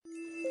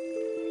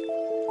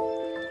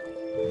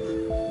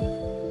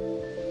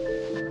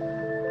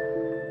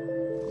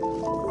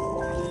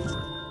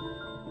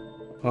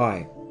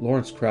Hi,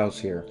 Lawrence Krauss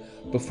here.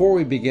 Before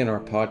we begin our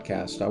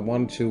podcast, I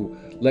wanted to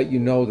let you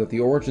know that the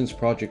Origins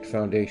Project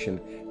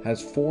Foundation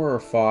has 4 or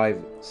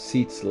 5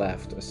 seats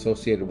left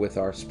associated with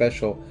our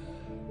special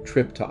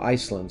trip to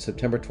Iceland,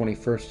 September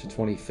 21st to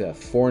 25th,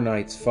 4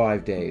 nights,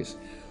 5 days.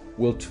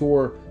 We'll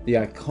tour the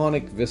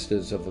iconic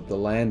vistas of the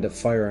land of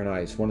fire and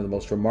ice, one of the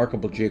most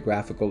remarkable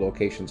geographical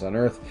locations on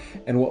Earth,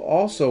 and we'll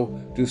also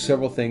do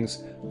several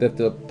things that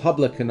the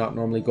public cannot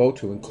normally go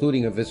to,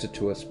 including a visit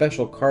to a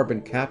special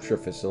carbon capture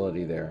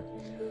facility there.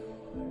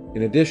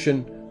 In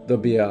addition,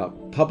 there'll be a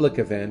public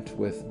event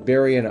with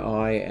Barry and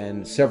I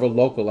and several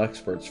local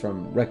experts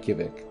from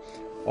Reykjavik.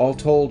 All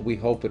told, we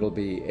hope it'll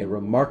be a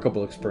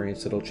remarkable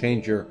experience that'll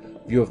change your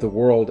view of the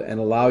world and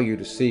allow you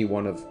to see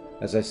one of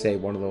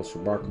those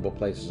remarkable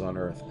places on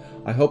Earth.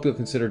 I hope you'll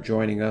consider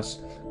joining us.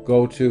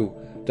 Go to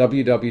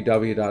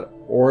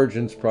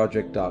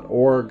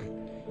www.originsproject.org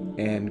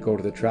and go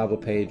to the travel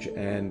page,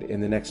 and in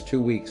the next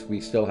 2 weeks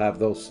we still have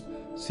those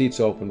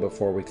seats open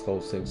before we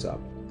close things up.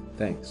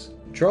 Thanks.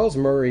 Charles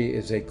Murray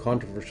is a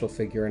controversial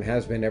figure and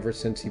has been ever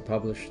since he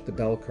published The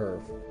Bell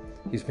Curve.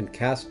 He's been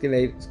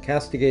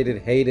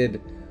castigated, hated,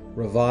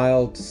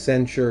 reviled,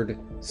 censured,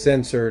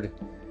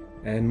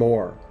 and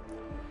more.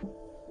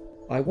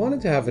 I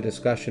wanted to have a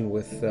discussion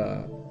with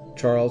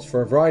Charles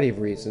for a variety of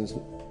reasons.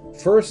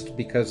 First,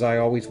 because I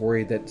always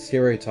worry that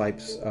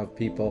stereotypes of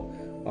people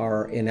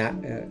are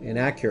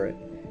inaccurate,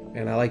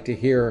 and I like to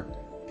hear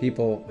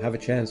people have a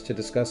chance to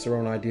discuss their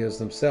own ideas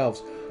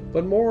themselves.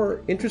 But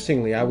more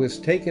interestingly, I was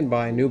taken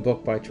by a new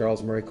book by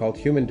Charles Murray called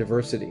Human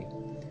Diversity,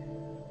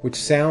 which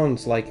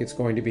sounds like it's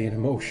going to be an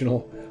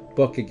emotional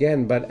book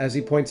again, but as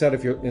he points out,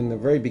 if you're in the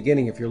very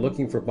beginning, if you're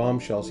looking for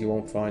bombshells, you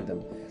won't find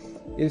them.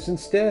 It is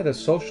instead a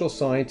social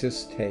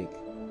scientist's take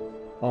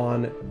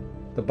on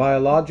the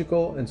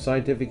biological and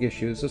scientific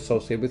issues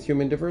associated with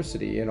human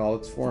diversity in all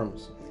its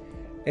forms.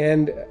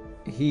 And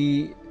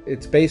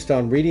it's based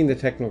on reading the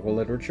technical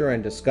literature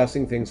and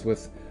discussing things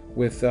with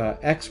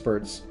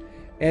experts.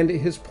 And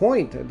his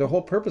point, the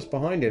whole purpose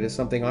behind it, is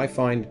something I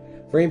find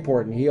very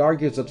important. He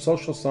argues that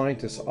social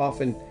scientists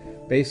often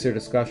base their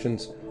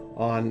discussions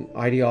on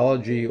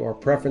ideology or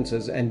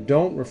preferences and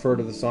don't refer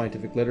to the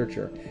scientific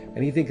literature.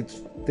 And he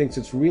thinks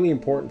it's really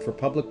important for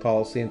public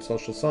policy and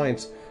social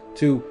science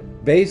to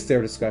base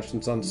their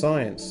discussions on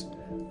science.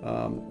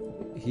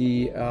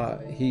 He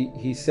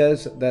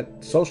says that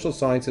social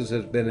sciences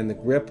has been in the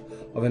grip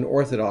of an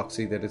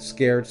orthodoxy that is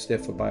scared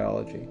stiff of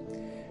biology.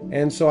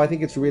 And so I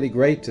think it's really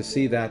great to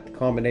see that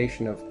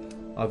combination of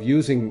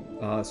using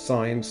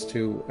science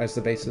as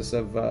the basis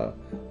of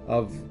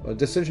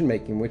decision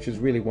making, which is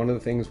really one of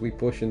the things we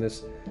push in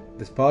this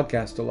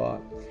podcast a lot.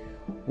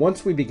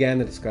 Once we began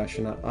the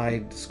discussion, I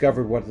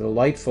discovered what a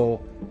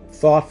delightful,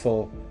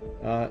 thoughtful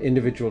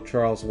individual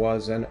Charles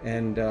was,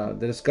 and the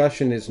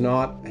discussion is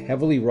not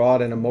heavily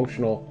wrought in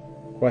emotional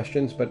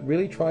questions, but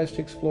really tries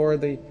to explore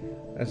the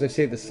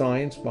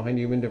science behind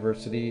human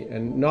diversity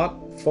and not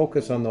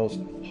focus on those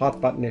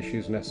hot button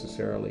issues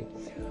necessarily.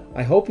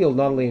 I hope you'll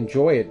not only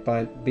enjoy it,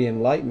 but be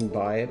enlightened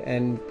by it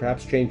and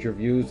perhaps change your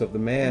views of the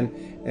man,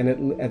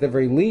 and at the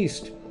very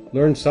least,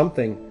 learn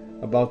something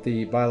about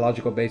the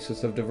biological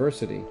basis of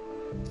diversity.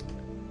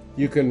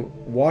 You can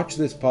watch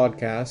this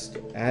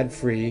podcast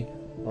ad-free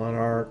on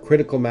our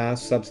Critical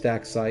Mass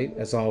Substack site,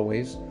 as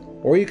always,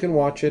 or you can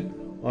watch it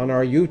on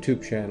our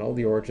YouTube channel,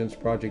 the Origins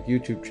Project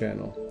YouTube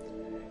channel.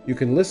 You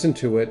can listen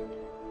to it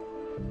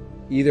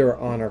either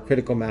on our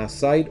Critical Mass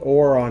site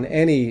or on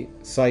any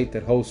site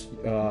that hosts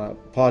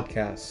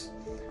podcasts.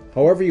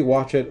 However you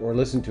watch it or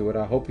listen to it,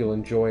 I hope you'll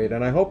enjoy it,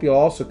 and I hope you'll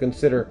also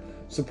consider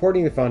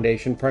supporting the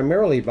foundation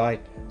primarily by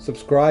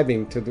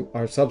subscribing to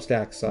our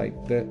Substack site.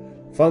 The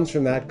funds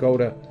from that go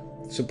to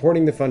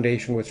supporting the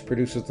foundation, which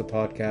produces the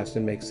podcast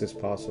and makes this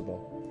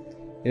possible.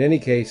 In any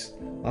case,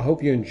 I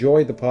hope you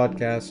enjoyed the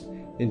podcast,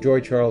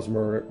 enjoy Charles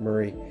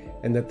Murray,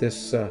 and that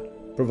this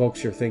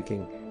provokes your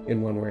thinking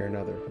in one way or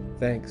another.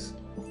 Thanks.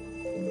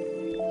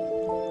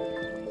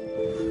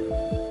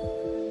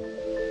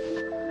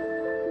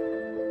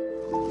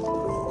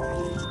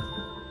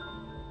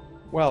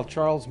 Well,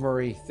 Charles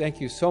Murray, thank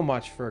you so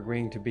much for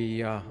agreeing to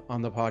be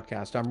on the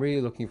podcast. I'm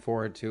really looking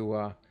forward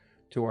to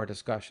our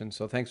discussion.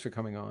 So thanks for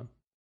coming on.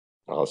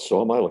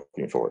 So am I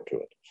looking forward to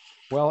it.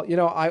 Well,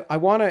 I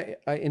want to,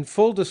 in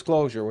full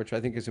disclosure, which I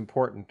think is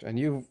important, and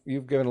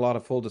you've given a lot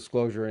of full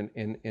disclosure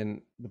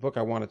in the book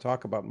I want to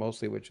talk about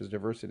mostly, which is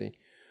diversity.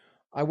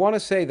 I want to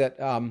say that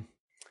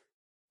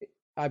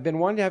I've been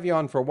wanting to have you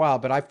on for a while,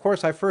 but of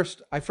course I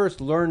first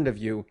learned of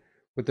you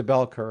with the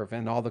bell curve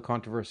and all the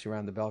controversy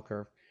around the bell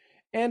curve.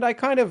 And I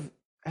kind of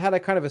had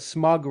a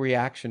smug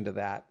reaction to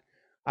that.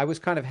 I was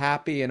kind of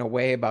happy in a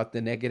way about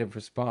the negative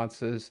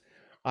responses.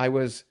 I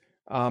was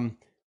at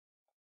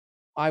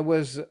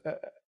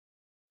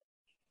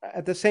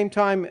the same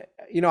time,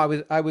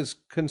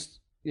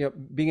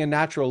 being a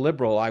natural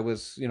liberal, I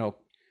was,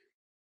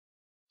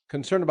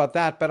 concerned about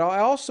that. But I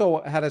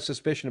also had a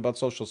suspicion about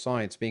social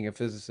science, being a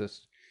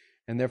physicist.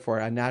 and therefore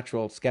a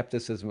natural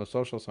skepticism of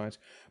social science.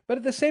 But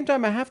at the same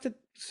time, I have to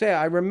say,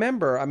 I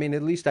remember, I mean,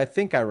 at least I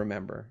think I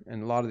remember,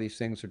 and a lot of these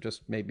things are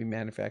just maybe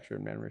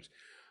manufactured memories,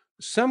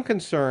 some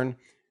concern.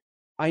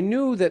 I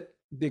knew that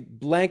the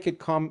blanket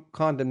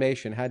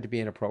condemnation had to be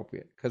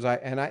inappropriate because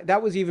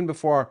that was even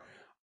before,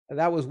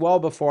 that was well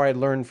before I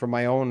learned from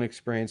my own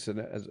experience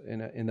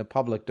in the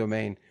public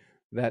domain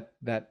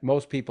that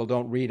most people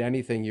don't read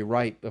anything you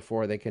write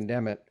before they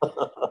condemn it.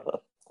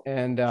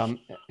 And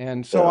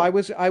so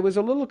Yeah. I was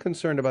a little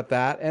concerned about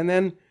that. And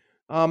then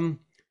um,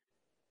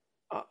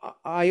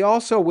 I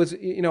also was,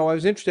 I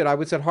was interested. I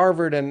was at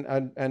Harvard and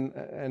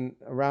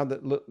around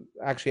the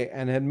actually,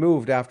 and had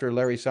moved after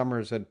Larry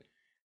Summers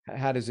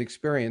had his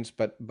experience,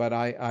 but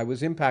I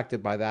was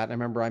impacted by that. I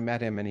remember I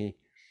met him, and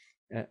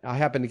I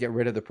happened to get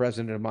rid of the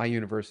president of my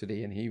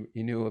university, and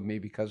he knew of me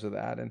because of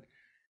that.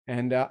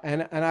 And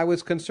I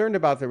was concerned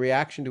about the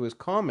reaction to his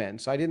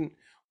comments. I didn't.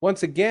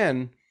 Once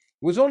again,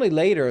 it was only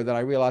later that I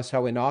realized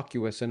how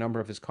innocuous a number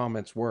of his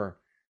comments were,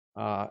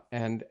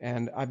 and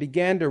I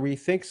began to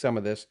rethink some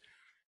of this.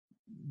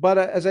 But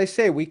as I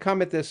say, we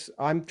come at this.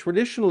 I'm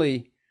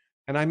traditionally,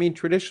 and I mean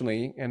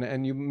traditionally,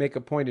 and you make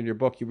a point in your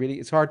book.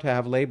 It's hard to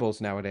have labels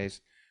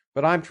nowadays,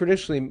 but I'm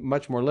traditionally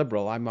much more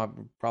liberal.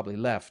 I'm probably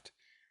left.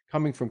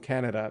 Coming from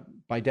Canada,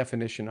 by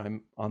definition,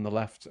 I'm on the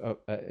left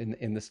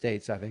in the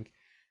States, I think,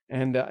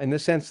 and in the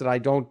sense that I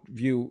don't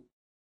view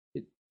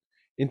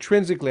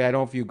intrinsically, I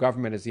don't view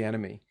government as the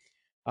enemy,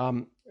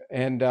 um,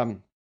 and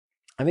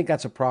I think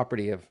that's a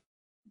property of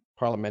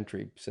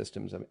parliamentary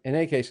systems. In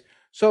any case,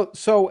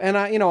 and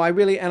I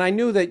really, and I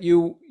knew that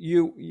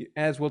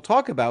as we'll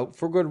talk about,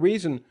 for good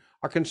reason,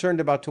 are concerned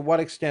about to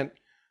what extent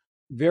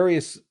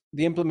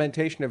the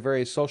implementation of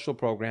various social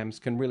programs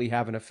can really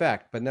have an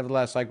effect. But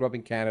nevertheless, I grew up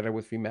in Canada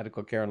with free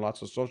medical care and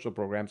lots of social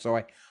programs, so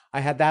I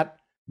had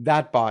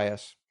that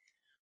bias.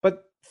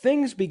 But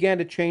things began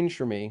to change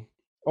for me.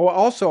 Oh,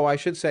 also, I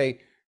should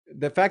say,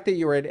 the fact that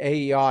you were at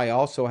AEI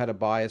also had a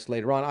bias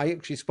later on. I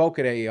actually spoke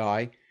at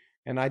AEI,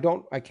 and I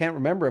can't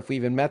remember if we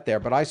even met there,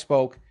 but I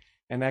spoke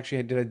and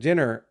actually did a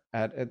dinner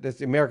at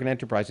this American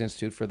Enterprise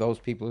Institute, for those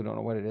people who don't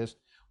know what it is,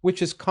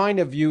 which is kind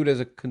of viewed as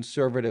a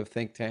conservative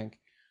think tank.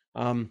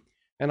 And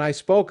I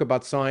spoke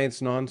about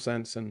science,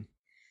 nonsense, and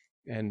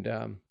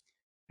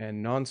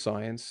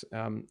non-science,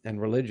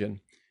 and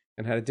religion,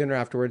 and had a dinner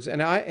afterwards.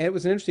 And it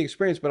was an interesting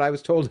experience, but I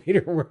was told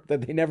later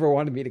that they never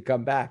wanted me to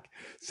come back.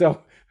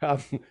 So I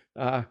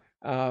thought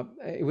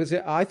it was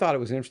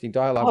an interesting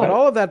dialogue, but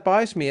all of that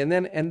biased me. And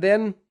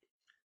then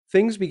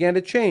things began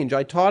to change.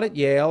 I taught at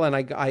Yale, and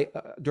I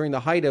during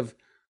the height of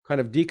kind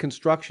of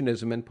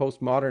deconstructionism and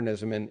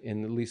postmodernism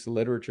in at least the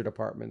literature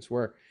departments,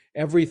 where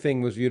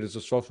everything was viewed as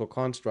a social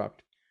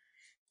construct.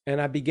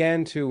 And I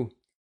began to,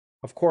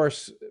 of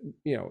course,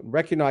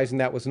 recognizing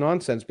that was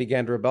nonsense,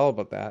 began to rebel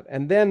about that.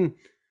 And then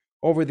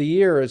over the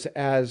years,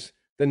 as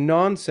the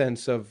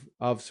nonsense of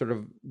sort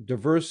of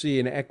diversity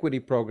and equity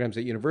programs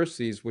at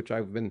universities, which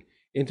I've been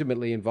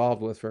intimately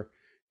involved with for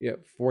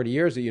 40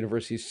 years at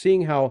universities,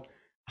 seeing how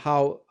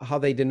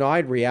they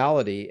denied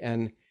reality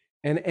and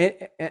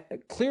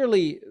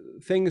clearly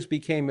things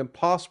became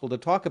impossible to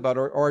talk about,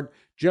 or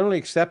generally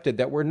accepted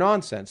that were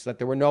nonsense, that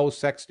there were no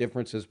sex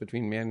differences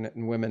between men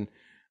and women,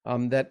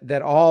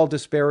 that all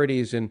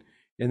disparities in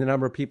the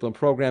number of people in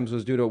programs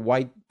was due to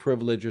white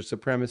privilege or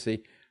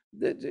supremacy,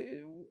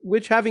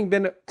 which,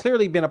 having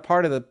clearly been a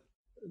part of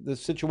the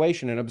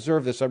situation and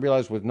observed this, I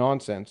realized was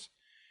nonsense.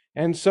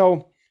 And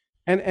so,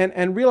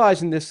 and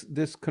realizing this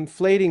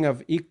conflating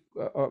of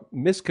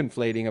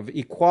misconflating of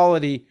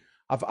equality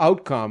of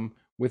outcome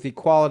with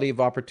equality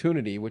of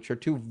opportunity, which are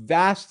two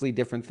vastly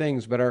different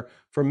things, but are,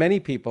 for many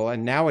people,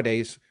 and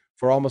nowadays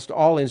for almost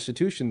all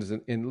institutions,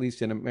 at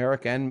least in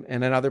America and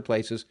in other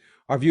places,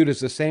 are viewed as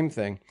the same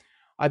thing.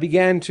 I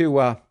began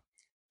to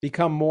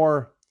become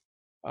more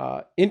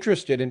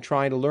interested in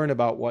trying to learn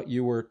about what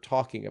you were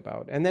talking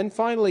about. And then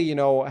finally,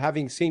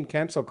 having seen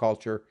cancel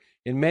culture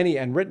in many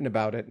and written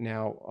about it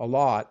now a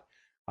lot,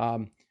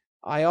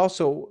 I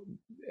also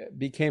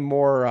became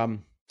more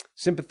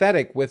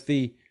sympathetic with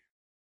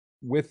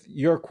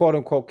your quote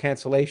unquote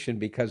cancellation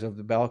because of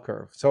the bell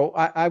curve. So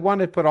I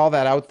wanted to put all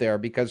that out there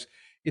because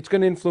it's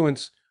going to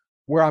influence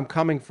where I'm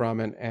coming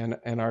from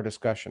and our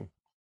discussion.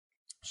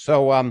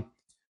 So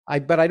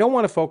but I don't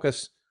want to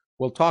focus.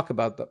 We'll talk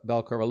about the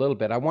bell curve a little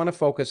bit. I want to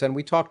focus, and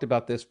we talked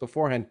about this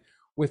beforehand,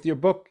 with your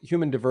book,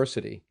 Human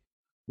Diversity,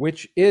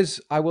 which is,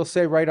 I will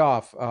say right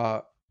off,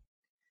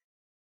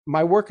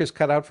 my work is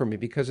cut out for me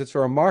because it's a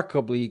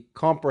remarkably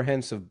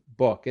comprehensive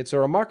book. It's a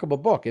remarkable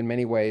book in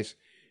many ways,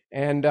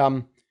 and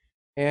I'm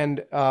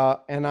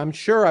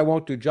sure I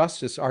won't do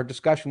justice. Our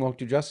discussion won't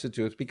do justice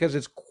to it because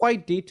it's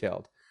quite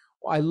detailed.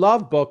 I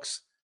love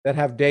books that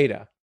have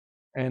data,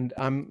 and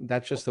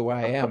that's just the way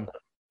I am.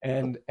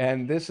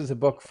 And this is a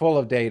book full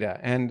of data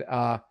and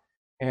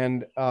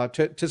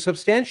to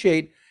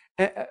substantiate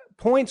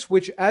points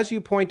which, as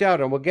you point out,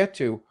 and we'll get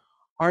to,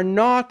 are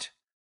not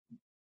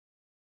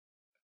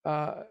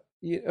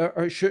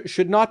or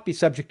should not be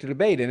subject to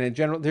debate, and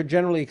they're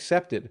generally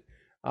accepted.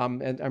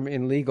 And I mean,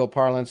 in legal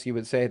parlance, you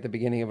would say at the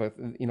beginning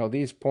of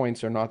these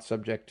points are not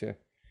subject to,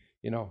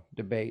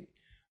 debate.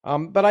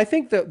 But I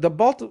think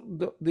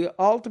the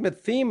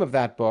ultimate theme of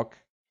that book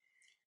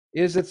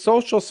is that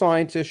social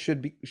scientists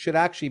should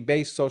actually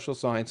base social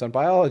science on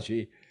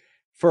biology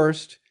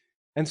first,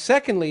 and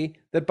secondly,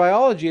 that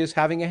biology is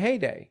having a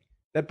heyday,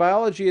 that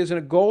biology is in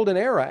a golden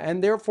era,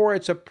 and therefore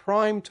it's a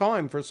prime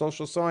time for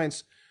social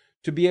science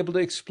to be able to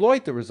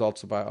exploit the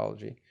results of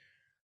biology.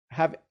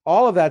 Have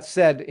all of that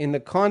said in the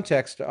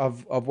context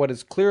of what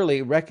is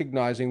clearly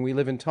recognizing we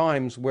live in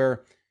times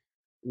where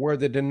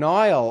the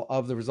denial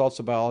of the results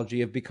of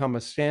biology have become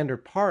a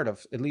standard part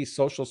of at least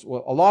a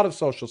lot of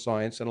social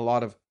science and a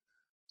lot of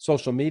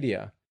social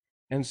media.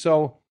 And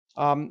so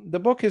the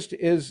book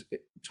is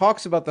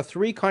talks about the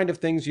three kind of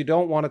things you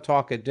don't want to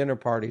talk at dinner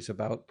parties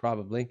about,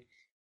 probably: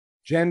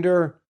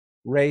 gender,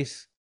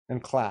 race,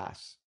 and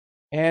class.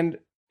 And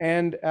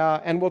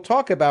we'll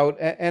talk about,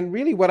 and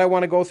really what I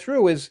want to go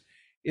through is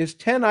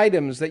 10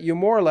 items that you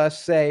more or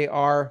less say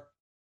are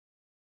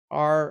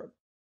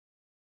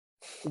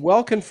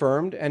well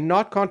confirmed and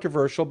not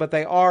controversial, but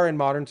they are in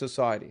modern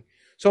society.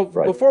 So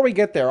before we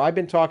get there, I've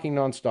been talking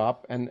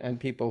nonstop, and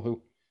people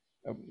who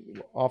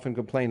often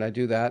complain I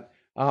do that.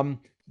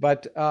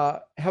 But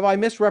have I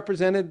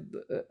misrepresented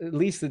at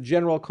least the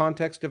general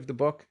context of the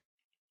book?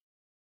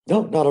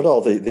 No, not at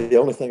all. The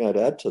only thing I'd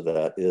add to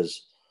that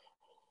is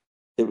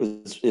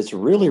it's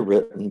really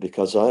written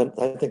because I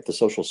think the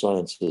social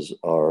sciences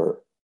are,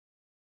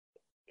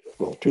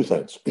 well, two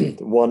things.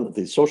 One,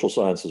 the social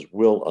sciences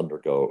will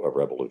undergo a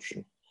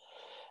revolution.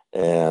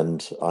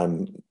 And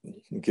I'm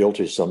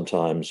guilty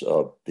sometimes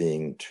of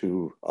being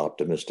too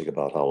optimistic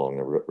about how long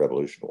a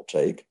revolution will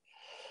take.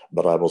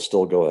 But I will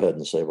still go ahead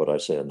and say what I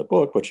say in the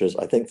book, which is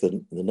I think that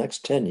the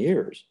next 10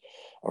 years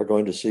are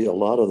going to see a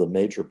lot of the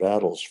major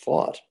battles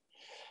fought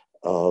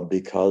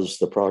because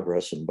the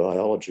progress in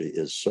biology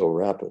is so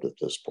rapid at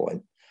this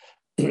point.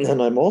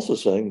 And I'm also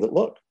saying that,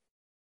 look,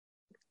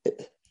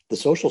 the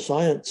social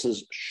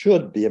sciences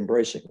should be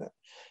embracing that.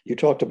 You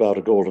talked about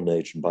a golden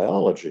age in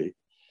biology.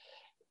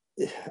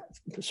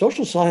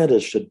 Social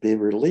scientists should be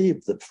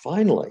relieved that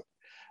finally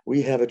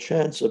we have a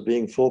chance of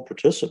being full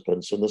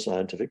participants in the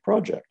scientific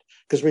project,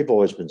 because we've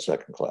always been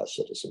second-class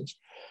citizens.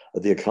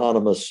 The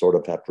economists sort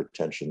of have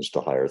pretensions to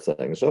higher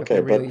things.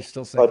 Okay, really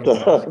still second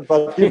class.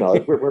 But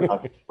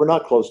we're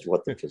not close to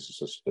what the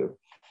physicists do,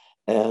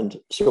 and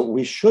so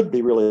we should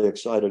be really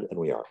excited, and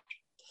we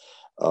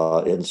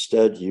aren't.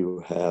 Instead,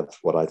 you have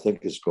what I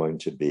think is going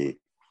to be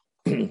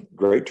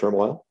great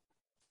turmoil.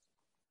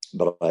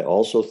 But I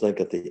also think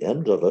at the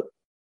end of it,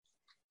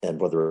 and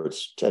whether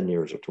it's 10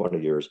 years or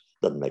 20 years,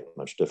 doesn't make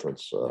much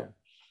difference in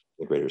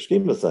the greater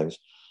scheme of things,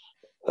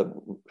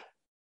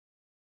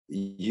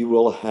 you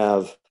will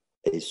have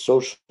a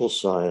social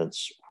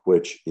science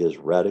which is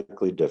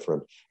radically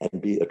different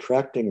and be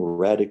attracting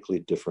radically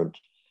different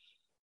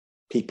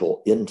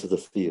people into the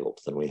field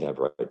than we have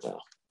right now.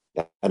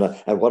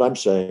 And what I'm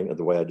saying, and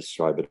the way I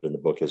describe it in the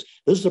book, is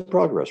this is a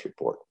progress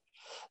report.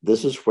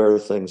 This is where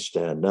things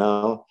stand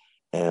now.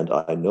 And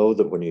I know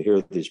that when you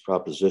hear these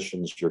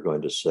propositions, you're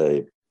going to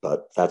say,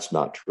 but that's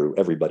not true.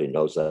 Everybody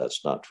knows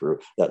that's not true.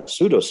 That's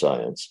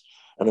pseudoscience.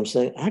 And I'm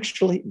saying,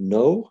 actually,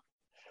 no,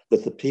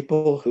 that the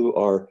people who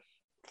are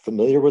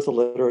familiar with the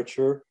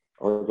literature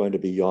are going to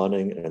be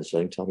yawning and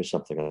saying, tell me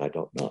something I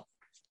don't know.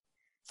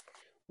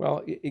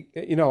 Well,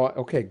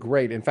 okay,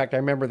 great. In fact, I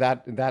remember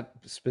that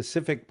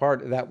specific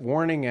part, that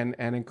warning and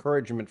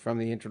encouragement from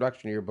the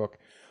introduction to your book.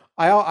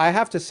 I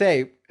have to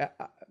say,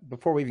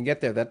 before we even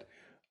get there, that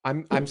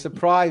I'm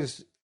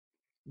surprised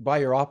by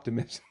your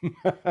optimism.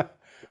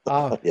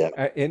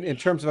 In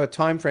terms of a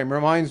time frame,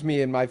 reminds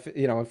me in my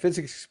in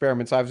physics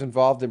experiments, I was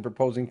involved in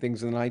proposing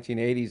things in the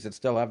 1980s that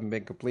still haven't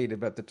been completed.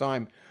 But at the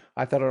time,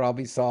 I thought it'd all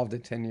be solved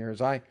in 10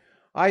 years. I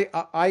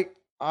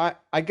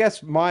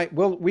guess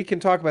we can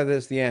talk about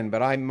this at the end.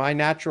 But my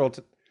natural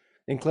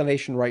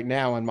inclination right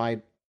now,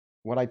 and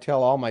what I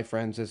tell all my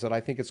friends is that I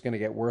think it's going to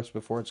get worse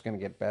before it's going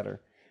to get better.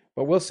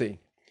 But we'll see.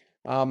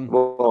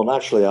 Well,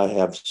 naturally, I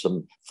have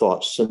some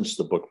thoughts since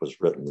the book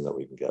was written that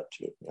we can get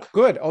to. Yeah.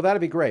 Good. Oh,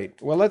 that'd be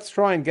great. Well, let's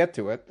try and get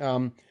to it.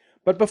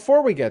 But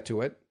before we get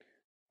to it,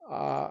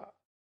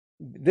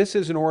 this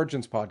is an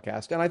Origins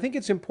podcast, and I think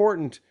it's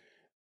important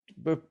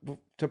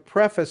to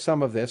preface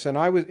some of this. And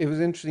it was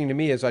interesting to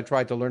me as I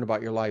tried to learn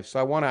about your life. So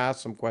I want to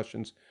ask some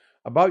questions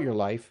about your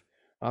life.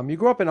 You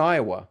grew up in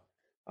Iowa,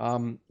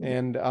 and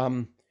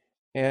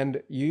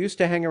you used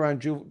to hang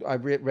around. I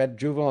read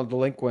juvenile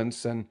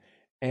delinquents and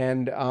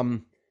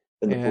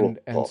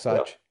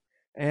such.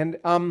 Yeah.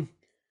 And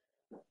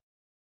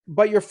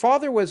but your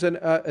father was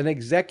an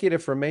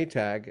executive for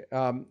Maytag.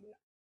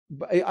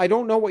 But I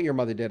don't know what your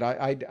mother did.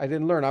 I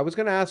didn't learn. I was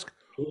going to ask.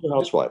 She was a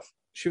housewife.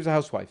 She was a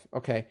housewife.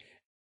 Okay.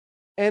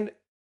 And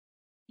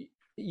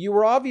you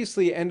were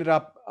obviously ended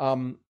up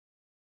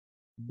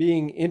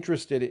being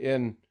interested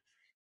in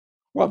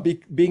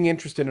being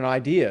interested in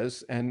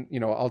ideas, and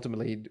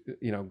ultimately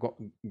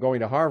going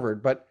to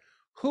Harvard. But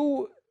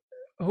who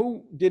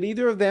did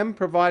either of them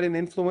provide an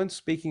influence?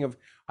 Speaking of,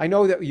 I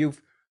know that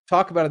you've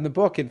talk about in the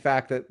book, in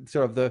fact, that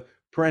sort of the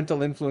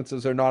parental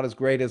influences are not as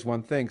great as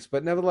one thinks.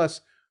 But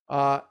nevertheless,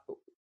 uh,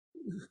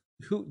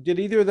 who did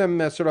either of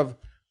them sort of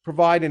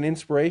provide an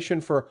inspiration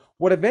for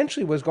what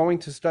eventually was going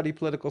to study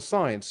political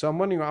science? So I'm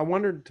wondering, I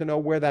wanted to know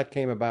where that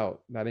came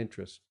about, that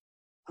interest.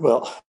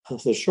 Well,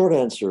 the short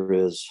answer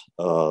is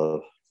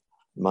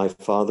my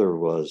father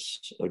was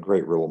a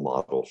great role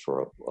model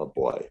for a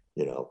boy,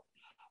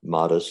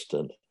 modest.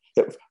 And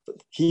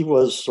he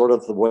was sort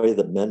of the way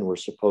that men were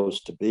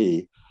supposed to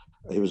be.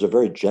 He was a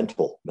very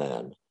gentle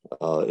man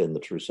in the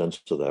true sense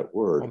of that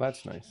Well, word.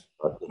 that's nice.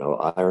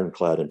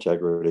 Ironclad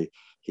integrity.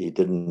 He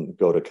didn't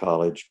go to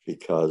college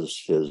because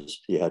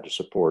he had to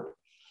support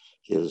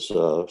his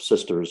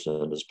sisters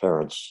and his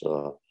parents,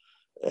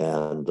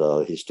 and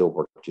he still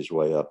worked his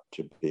way up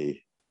to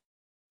be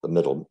the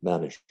middle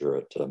manager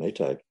at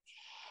Maytag.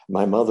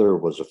 My mother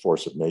was a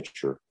force of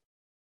nature.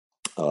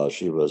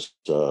 She was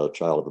a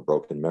child of a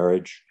broken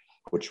marriage,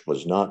 which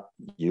was not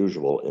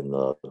usual in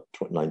the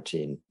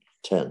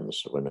 1910s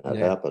when that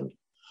Yeah. happened.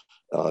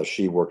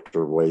 She worked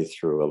her way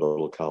through a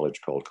little college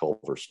called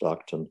Culver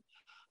Stockton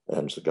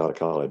and got a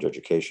college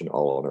education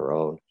all on her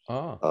own.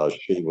 Oh,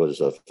 She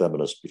was a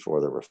feminist before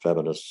there were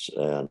feminists,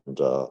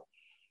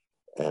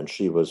 and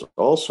she was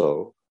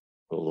also,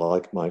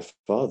 like my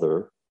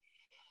father,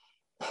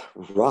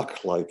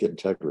 rock-like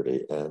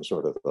integrity and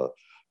sort of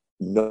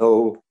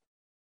no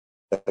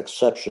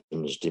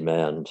exceptions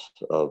demand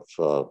of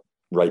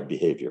right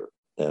behavior.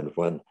 And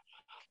when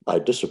I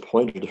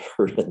disappointed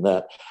her in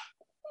that,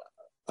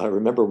 I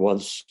remember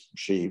once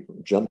she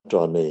jumped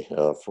on me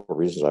for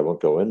reasons I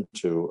won't go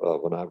into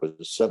when I was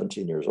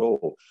 17 years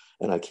old.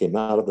 And I came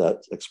out of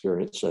that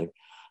experience saying,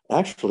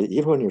 actually,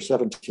 even when you're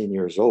 17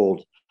 years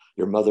old,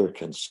 your mother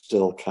can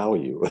still cow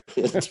you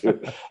into,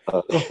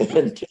 well,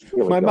 into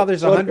feeling my go.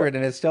 mother's So anyway, 100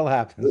 and it still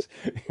happens.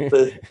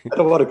 I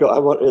don't want to go. I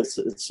want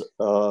it's.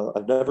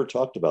 I've never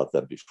talked about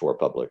them before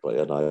publicly,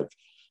 and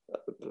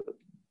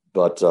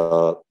but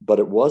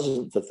it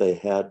wasn't that they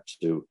had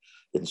to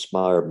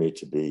inspire me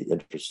to be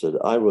interested.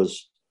 I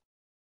wasn't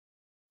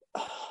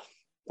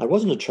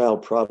a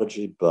child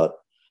prodigy, but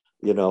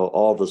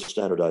all the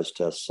standardized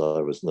tests,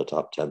 I was in the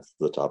top 10th,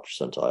 the top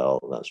percentile,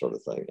 and that sort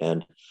of thing.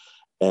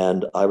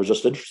 And I was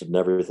just interested in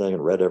everything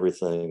and read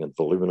everything and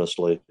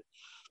voluminously.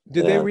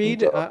 Did they And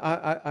read?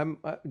 I mean,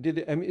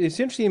 it's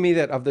interesting to me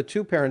that of the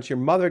two parents, your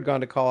mother had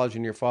gone to college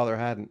and your father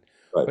hadn't.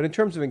 right, But in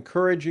terms of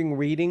encouraging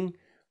reading,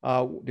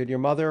 did your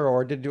mother,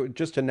 or did you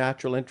just a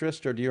natural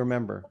interest, or do you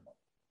remember?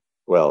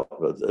 well,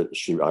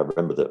 I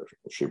remember that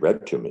she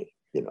read to me,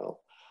 and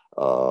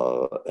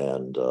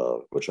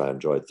which I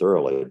enjoyed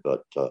thoroughly.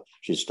 But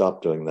she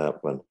stopped doing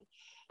that when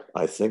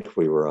I think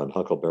we were on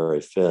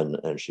Huckleberry Finn,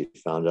 and she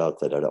found out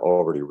that I'd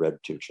already read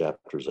 2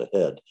 chapters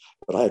ahead.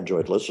 But I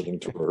enjoyed listening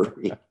to her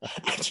read.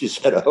 And she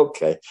said,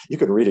 "Okay, you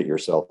can read it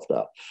yourself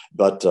now."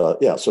 But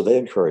yeah, so they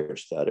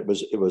encouraged that. It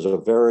was a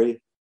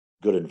very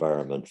good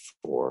environment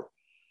for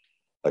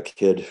a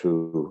kid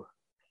who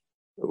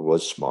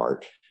was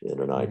smart in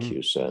an Hmm.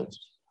 IQ sense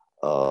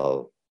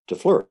uh, to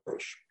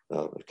flourish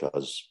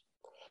because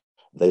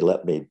they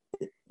let me,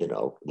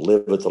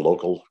 live at the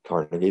local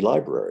Carnegie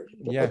Library,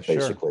 Yeah, sure.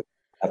 basically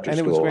after And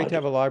it was school. great I to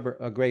have just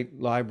a great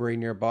library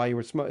nearby. You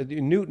were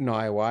in Newton,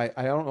 Iowa.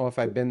 I don't know if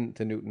I've been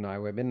to Newton,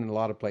 Iowa. I've been in a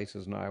lot of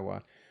places in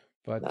Iowa,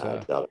 but I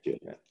doubt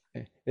it.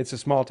 it's a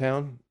small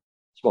town,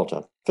 Small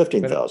town,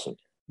 fifteen but thousand.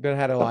 it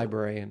had a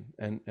library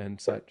and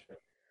such.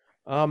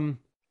 Um,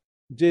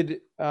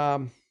 did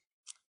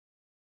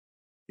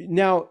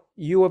Now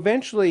you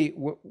eventually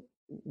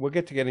we'll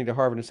get to getting to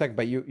Harvard in a second,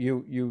 but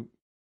you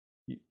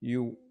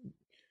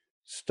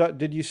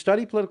did you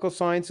study political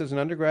science as an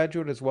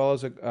undergraduate as well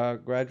as a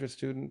graduate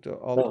student No,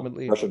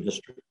 ultimately? Russian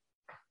history.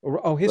 Oh,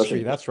 Russian history,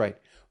 history. that's right.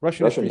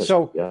 Russian Russian history.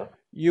 history. So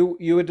Yeah.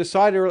 you had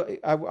decided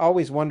early, I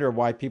always wonder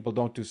why people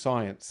don't do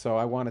science. So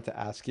I wanted to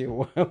ask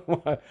you,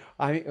 what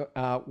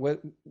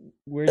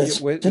where you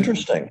It's what,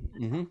 interesting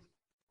mhm.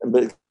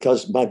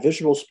 because my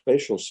visual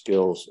spatial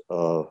skills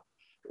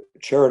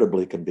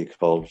charitably can be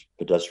called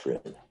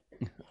pedestrian.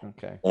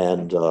 Okay.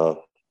 And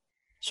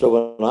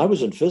so when I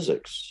was in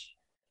physics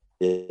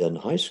in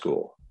high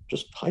school,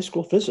 just high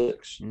school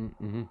physics,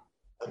 Mm-hmm.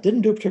 I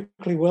didn't do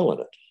particularly well in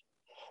it.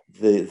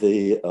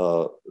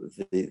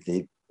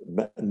 The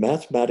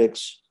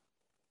mathematics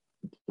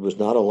was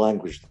not a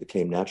language that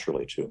came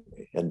naturally to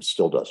me, and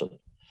still doesn't.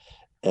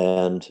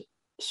 And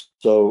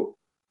so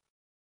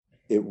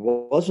it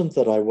wasn't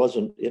that I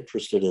wasn't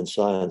interested in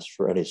science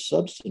for any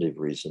substantive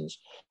reasons,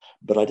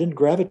 but I didn't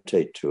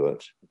gravitate to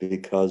it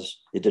because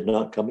it did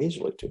not come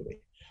easily to me.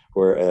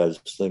 Whereas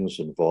things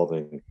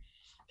involving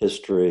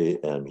history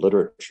and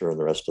literature and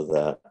the rest of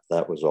that,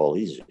 that was all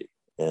easy.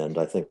 And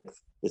I think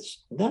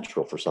it's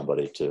natural for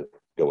somebody to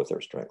go with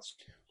their strengths.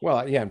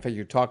 Well, yeah, in fact,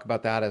 you talk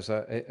about that as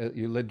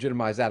you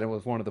legitimize that. It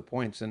was one of the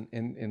points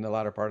in the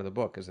latter part of the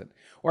book, is it,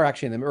 or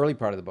actually in the early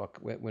part of the book,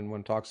 when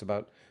one talks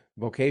about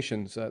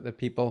vocations, that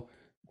people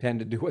tend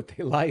to do what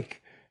they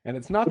like, and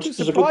it's not too Which is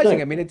a good surprising.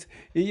 thing. I mean,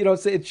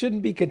 it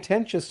shouldn't be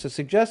contentious to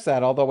suggest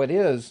that, although it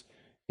is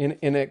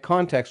in a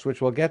context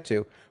which we'll get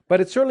to. but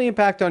it certainly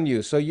impacted on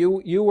you. So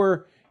you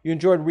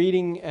enjoyed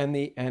reading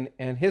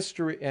and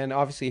history, and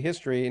obviously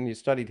history, and you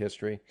studied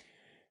history.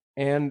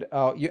 And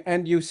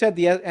you said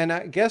and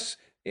I guess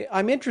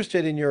I'm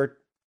interested in your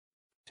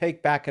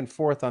take back and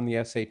forth on the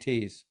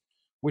SATs,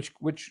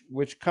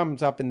 which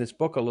comes up in this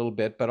book a little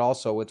bit, but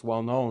also it's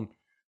well known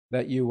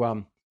that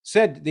you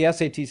said the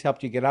SATs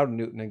helped you get out of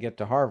Newton and get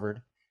to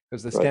Harvard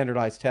because the Right.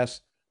 standardized tests.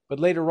 But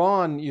later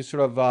on, you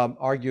sort of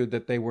argued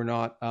that they were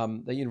not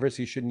that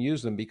universities shouldn't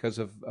use them because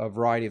of a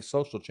variety of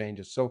social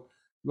changes. So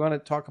you want to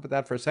talk about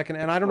that for a second?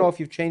 And I don't know if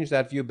you've changed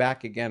that view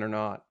back again or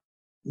not.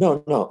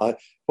 No, no.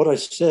 What I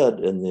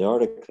said in the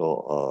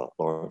article,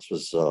 Lawrence,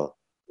 was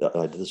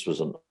this was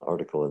an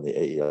article in the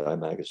AEI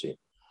magazine.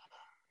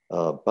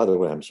 By the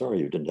way, I'm sorry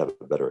you didn't have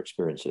a better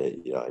experience at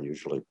AEI.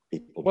 Usually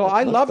people Well, have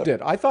I much loved better.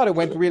 it. I thought it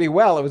went really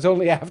well. It was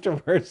only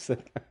afterwards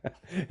that,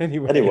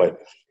 anyway. Anyway,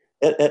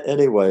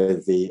 anyway,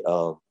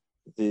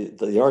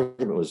 the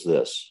argument was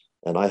this,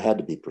 and I had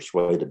to be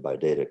persuaded by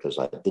data because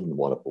I didn't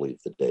want to believe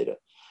the data.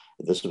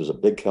 This was a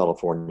big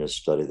California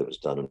study that was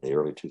done in the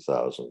early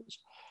 2000s,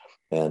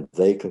 and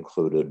they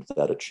concluded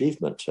that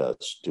achievement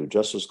tests do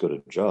just as good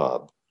a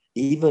job,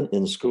 even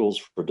in schools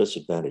for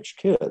disadvantaged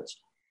kids,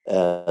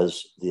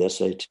 as the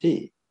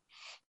SAT.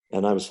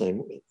 And I was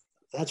saying,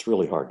 that's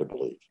really hard to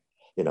believe,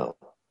 you know,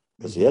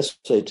 because the Hmm.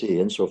 SAT,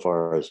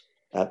 insofar as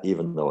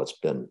even though it's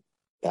been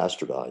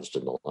bastardized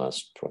in the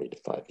last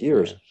 25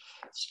 years, Yeah.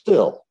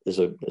 still is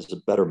a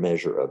better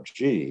measure of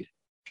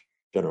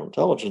general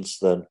intelligence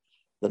than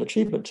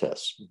achievement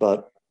tests.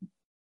 But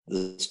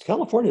this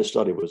California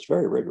study was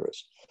very rigorous.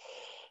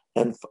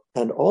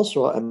 And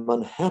also, I'm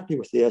unhappy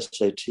with the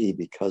SAT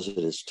because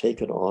it has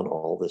taken on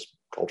all this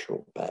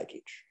cultural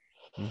baggage.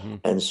 Hmm.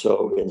 And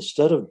so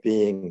instead of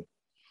being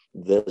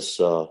this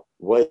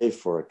way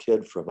for a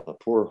kid from a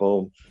poor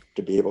home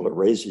to be able to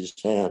raise his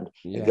hand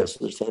and Yeah. get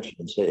some attention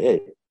and say, hey,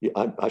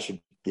 I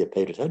should be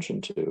paid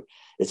attention to,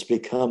 it's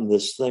become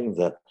this thing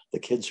that the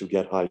kids who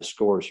get high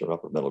scores from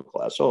upper middle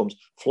class homes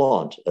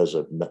flaunt as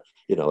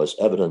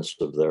evidence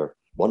of their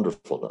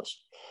wonderfulness.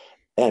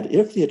 And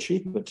if the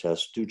achievement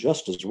tests do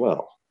just as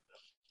well,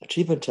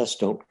 achievement tests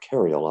don't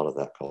carry a lot of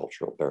that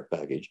cultural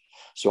baggage.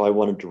 So I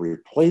wanted to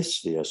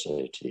replace the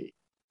SAT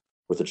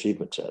with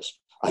achievement tests.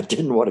 I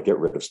didn't want to get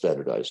rid of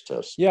standardized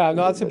tests Yeah, in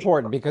no, the that's admission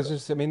important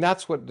because I mean,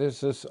 that's what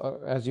this is.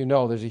 As you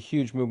know, there's a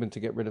huge movement to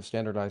get rid of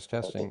standardized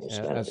testing as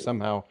standard.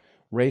 somehow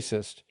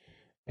racist.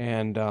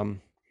 And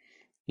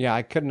yeah,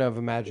 I couldn't have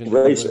imagined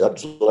Race,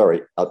 university.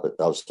 Larry,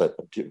 I'll say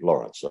to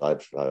Lawrence. I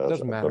Doesn't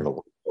don't matter.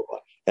 know.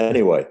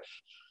 Anyway,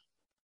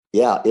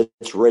 yeah,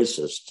 it's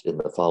racist in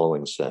the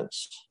following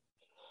sense.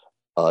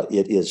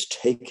 It is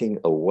taking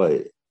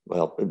away,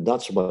 well,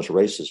 not so much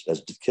racist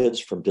as kids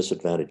from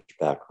disadvantaged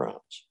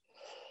backgrounds.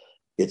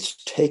 It's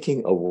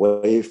taking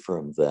away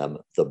from them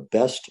the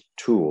best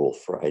tool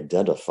for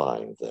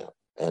identifying them.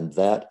 And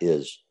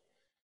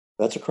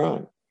that's a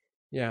crime.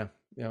 Yeah.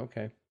 Yeah.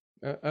 Okay.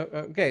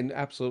 Okay.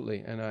 Absolutely.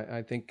 And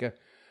I think,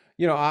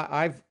 you know,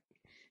 I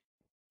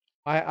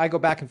go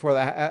back and forth.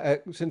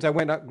 Since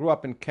grew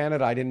up in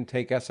Canada, I didn't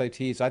take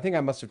SATs. I think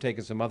I must have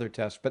taken some other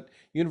tests, but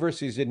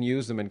universities didn't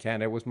use them in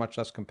Canada. It was much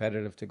less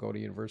competitive to go to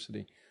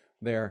university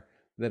there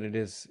than it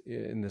is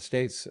in the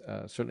States,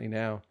 certainly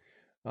now.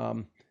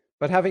 Um,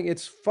 but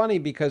it's funny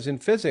because in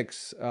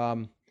physics,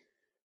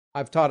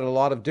 I've taught at a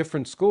lot of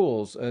different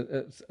schools,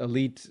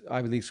 elite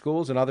Ivy League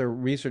schools and other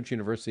research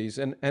universities.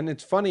 And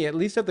it's funny, at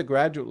least at the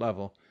graduate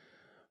level,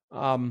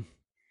 um,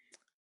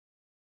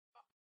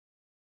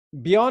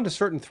 beyond a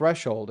certain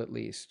threshold, at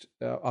least,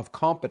 of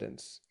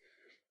competence.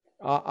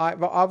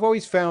 I've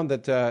always found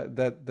that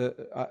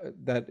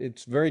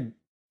it's very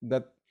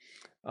that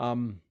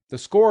the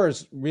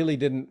scores really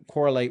didn't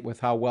correlate with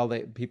how well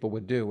people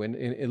would do,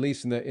 at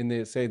least in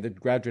the say the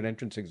graduate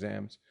entrance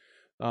exams,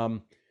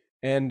 um,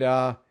 and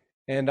uh,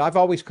 and I've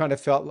always kind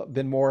of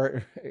been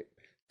more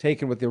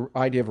taken with the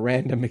idea of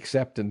random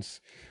acceptance.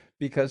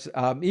 Because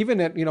even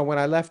when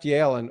I left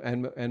Yale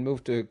and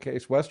moved to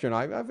Case Western,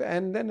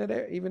 and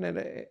then even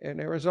in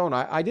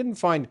Arizona, I didn't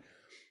find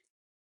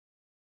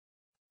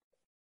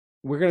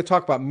we're going to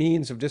talk about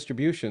means of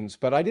distributions,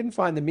 but I didn't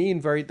find the mean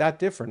very that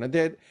different.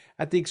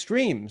 At the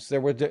extremes,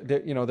 there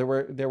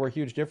were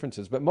huge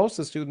differences. But most of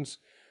the students,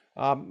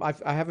 I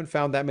haven't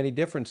found that many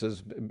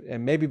differences,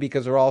 and maybe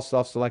because they're all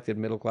self-selected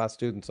middle class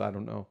students. I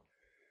don't know.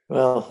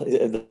 Well,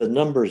 the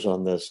numbers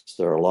on this,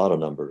 there are a lot of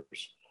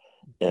numbers.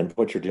 And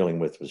what you're dealing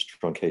with is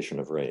truncation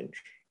of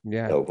range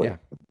Yeah, yeah,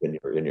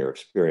 in your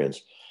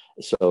experience.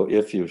 So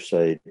if you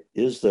say,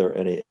 is there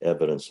any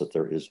evidence that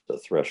there is a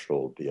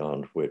threshold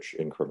beyond which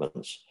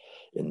increments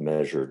in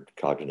measured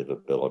cognitive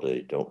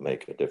ability don't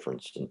make a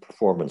difference in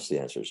performance? The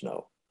answer is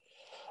no.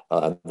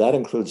 That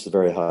includes the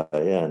very high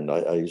end.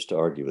 I used to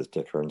argue with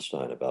Dick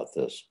Herrnstein about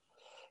this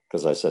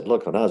because I said,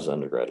 look, when I was an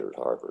undergraduate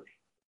at Harvard,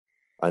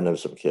 I know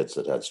some kids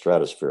that had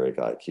stratospheric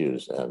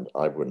IQs, and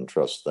I wouldn't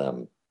trust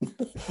them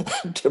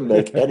to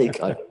make any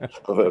kind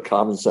of a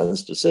common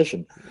sense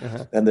decision.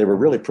 uh-huh. And they were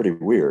really pretty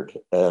weird.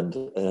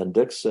 And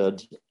Dick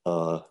said,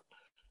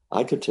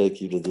 I could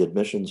take you to the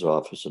admissions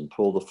office and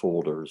pull the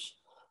folders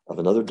of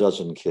another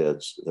dozen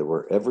kids that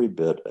were every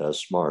bit as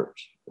smart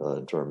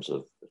in terms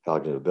of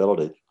cognitive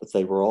ability, but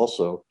they were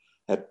also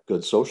had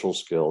good social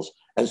skills,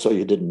 and so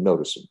you didn't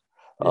notice them.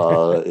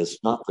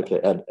 It's not the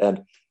case,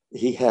 and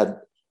he had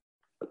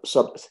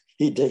some.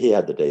 He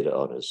had the data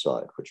on his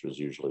side, which was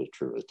usually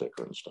true with Dick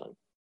Bernstein.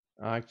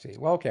 I see.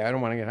 Well, okay. I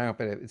don't want to get hung up,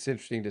 but it's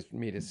interesting to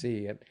me to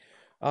see it.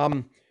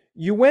 Um,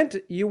 you went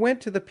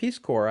to the Peace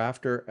Corps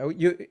after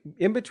you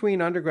in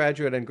between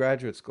undergraduate and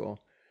graduate school,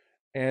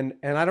 and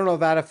I don't know if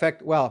that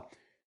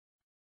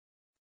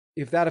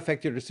if that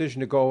affected your decision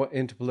to go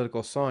into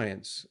political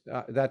science,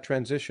 that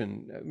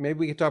transition. Maybe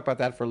we could talk about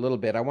that for a little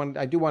bit.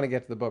 I do want to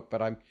get to the book,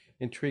 but I'm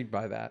intrigued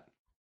by that.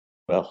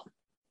 Well,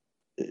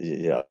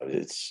 yeah,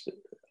 it's.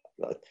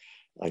 Uh,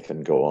 I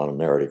can go on a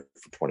narrative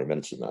for 20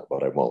 minutes in that,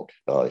 but I won't.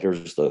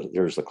 Here's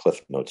the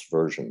Cliff Notes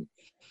version.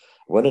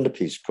 I went into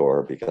Peace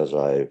Corps because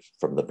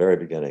from the very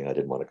beginning, I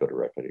didn't want to go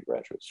directly to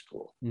graduate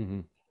school.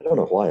 Hmm. I don't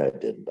know why I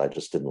didn't. I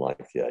just didn't like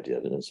the idea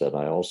of it. And said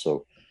I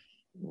also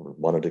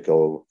wanted to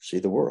go see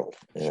the world,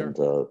 Sure. and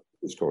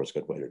Peace Corps was a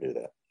good way to do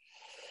that.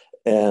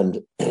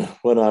 And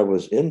when I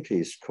was in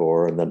Peace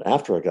Corps, and then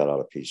after I got out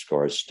of Peace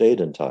Corps, I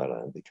stayed in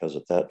Thailand because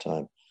at that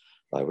time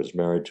I was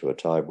married to a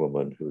Thai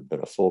woman who had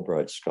been a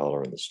Fulbright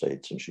scholar in the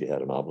States, and she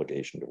had an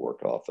obligation to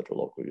work off at a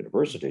local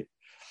university.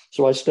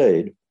 So I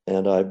stayed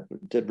and I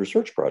did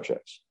research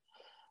projects.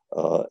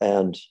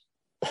 And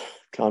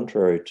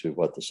contrary to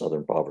what the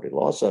Southern Poverty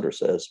Law Center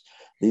says,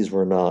 these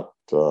were not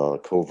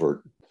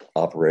covert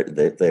operate.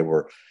 They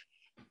were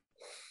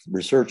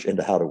research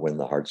into how to win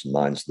the hearts and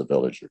minds of the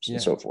villagers and Yeah.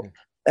 so forth.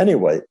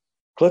 Anyway,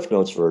 Cliff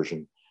Notes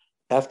version.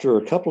 After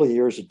a couple of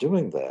years of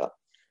doing that,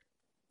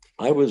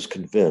 I was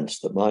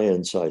convinced that my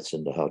insights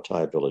into how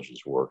Thai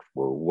villages worked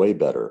were way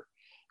better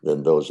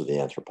than those of the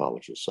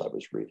anthropologists I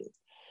was reading,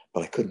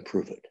 but I couldn't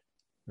prove it.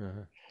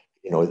 Uh-huh.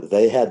 You know,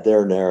 they had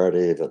their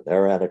narrative and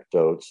their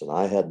anecdotes, and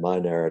I had my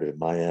narrative,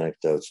 my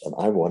anecdotes, and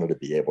I wanted to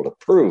be able to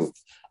prove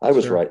I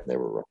was Sure. right and they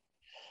were wrong.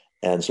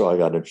 And so I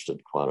got interested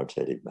in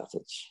quantitative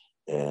methods,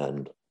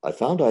 and I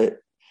found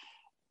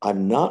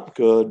I'm not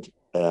good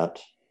at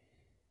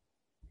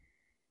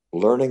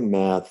learning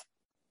math,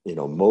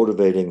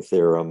 motivating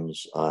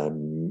theorems.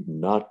 I'm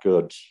not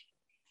good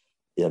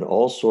in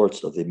all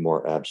sorts of the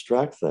more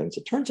abstract things.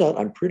 It turns out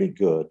I'm pretty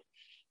good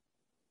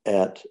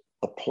at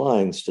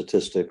applying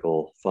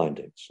statistical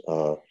findings.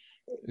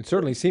 It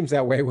certainly seems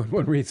that way when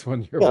one reads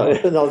one of your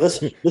Yeah, books. no,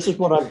 this is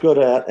what I'm good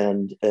at,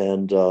 and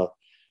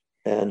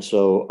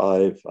so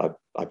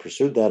I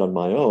pursued that on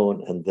my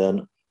own, and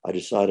then I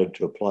decided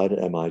to apply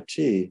to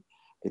MIT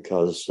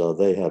because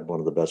they had one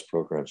of the best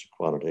programs in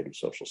quantitative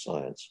social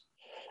science.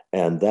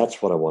 And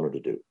that's what I wanted to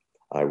do.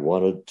 I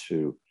wanted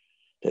to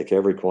take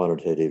every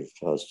quantitative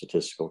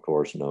statistical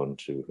course known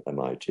to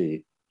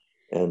MIT.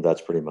 And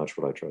that's pretty much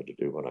what I tried to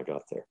do when I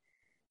got there.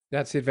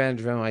 That's the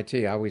advantage of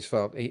MIT. I always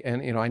felt,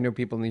 and I know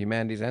people in the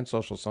humanities and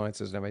social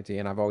sciences at MIT,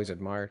 and I've always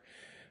admired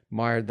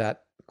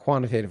that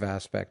quantitative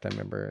aspect. I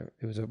remember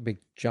it was a big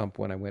jump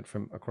when I went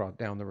from across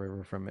down the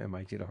river from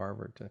MIT to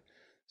Harvard to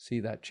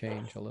see that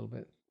change a little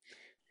bit.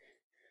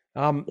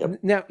 Yep.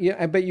 Now,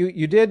 yeah, but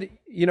you did,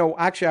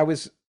 actually,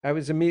 I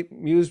was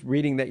amused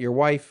reading that your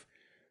wife,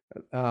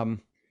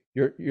 um,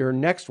 your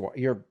next wife,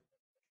 your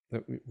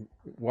the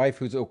wife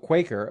who's a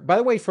Quaker, by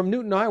the way, from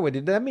Newton, Iowa.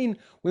 Did that mean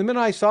when the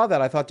minute I saw that,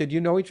 I thought, did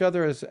you know each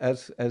other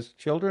as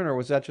children, or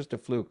was that just a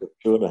fluke?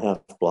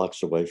 2.5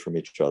 blocks away from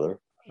each other.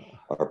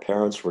 Our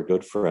parents were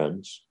good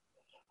friends.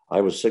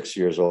 I was 6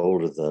 years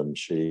older than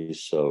she,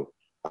 so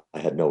I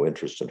had no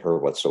interest in her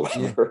Yeah,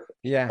 whatsoever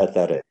yeah, at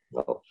that age.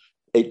 No,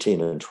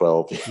 18 and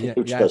 12, yeah,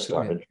 you yeah, just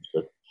aren't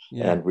interested.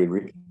 yeah. And we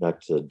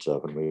reconnected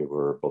when we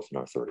were both in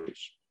our 30s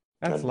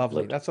That's and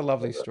lovely. lived That's a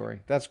lovely together. story.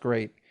 That's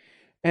great.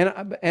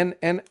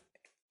 And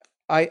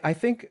I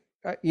think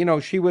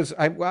she was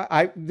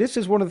I this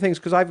is one of the things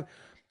because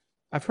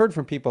I've heard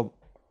from people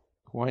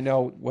who I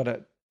know what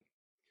a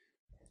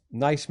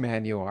nice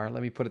man you are.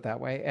 Let me put it that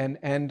way. And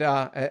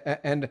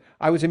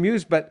I was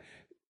amused, but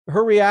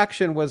her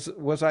reaction was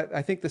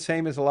I think the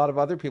same as a lot of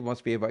other people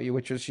must be about you,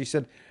 which is she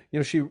said,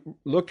 she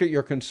looked at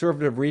your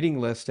conservative reading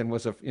list and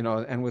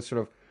and was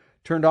sort of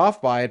turned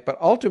off by it, but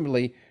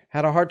ultimately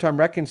had a hard time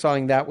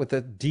reconciling that with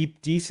the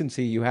deep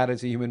decency you had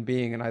as a human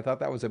being. And I thought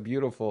that was a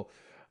beautiful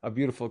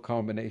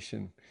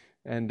combination.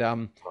 And Uh,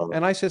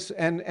 and I says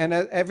and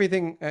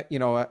everything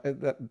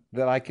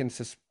that I can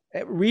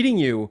reading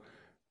you,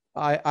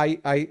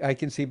 I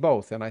can see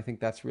both, and I think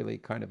that's really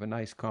kind of a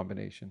nice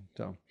combination.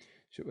 So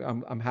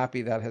I'm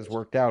happy that has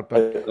worked out.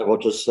 But I will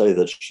just say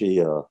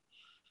that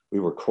we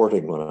were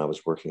courting when I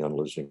was working on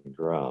Losing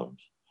Ground.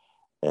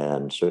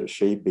 And so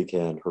she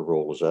began her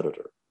role as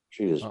editor.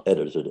 She has uh,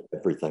 edited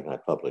everything I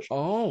published.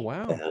 oh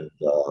wow, And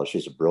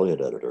she's a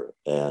brilliant editor.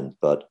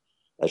 But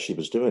as she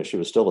was doing it, she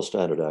was still a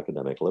standard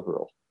academic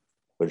liberal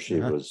when she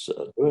uh-huh. was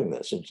doing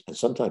this. And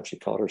sometimes she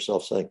caught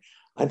herself saying,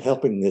 I'm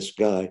helping this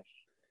guy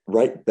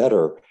write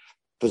better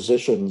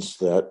positions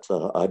that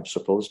I'm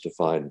supposed to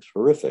find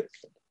horrific.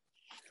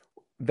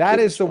 That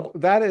Good is the stuff.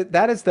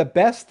 that is the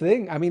best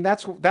thing. I mean,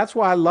 that's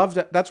why I love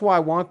that. That's why I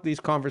want these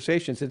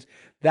conversations. It's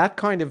that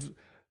kind of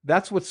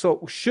that's what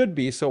so should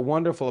be so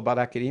wonderful about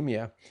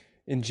academia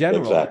in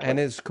general, Exactly. and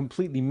is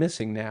completely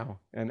missing now.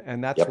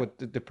 And that's Yep.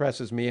 what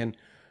depresses me. And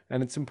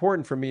it's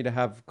important for me to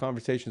have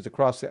conversations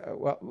across,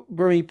 well,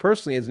 for me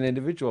personally as an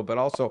individual, but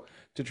also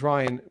to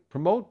try and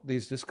promote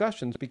these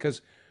discussions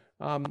because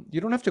you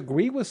don't have to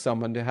agree with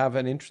someone to have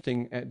an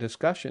interesting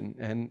discussion,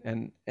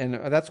 and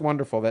that's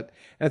wonderful. And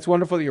it's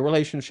wonderful that your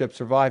relationship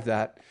survived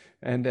that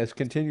and has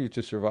continued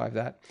to survive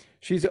that.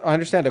 She's, I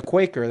understand, a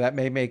Quaker. That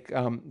may make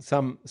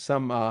some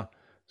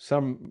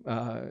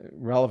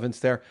relevance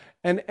there.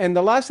 And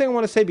the last thing I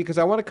want to say, because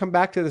I want to come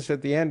back to this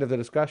at the end of the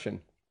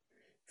discussion,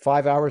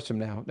 5 hours from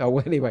now. No,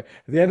 anyway,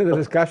 at the end of the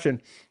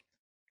discussion,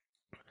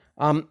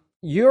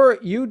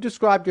 you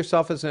described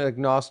yourself as an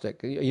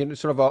agnostic. You're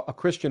sort of a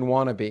Christian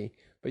wannabe,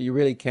 but you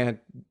really can't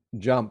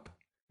jump.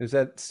 Is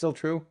that still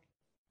true?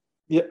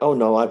 Yeah. Oh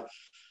no.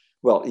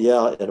 Well,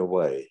 yeah, in a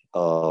way.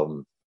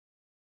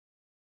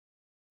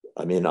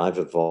 I mean, I've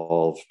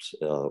evolved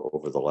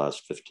over the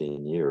last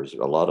 15 years,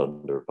 a lot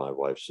under my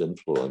wife's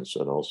influence,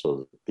 and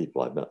also the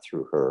people I met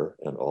through her,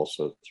 and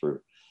also through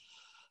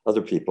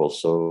other people.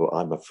 So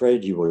I'm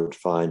afraid you would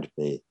find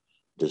me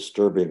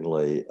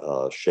disturbingly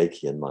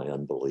shaky in my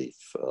unbelief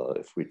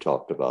if we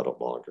talked about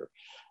it longer.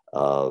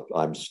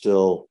 I'm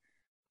still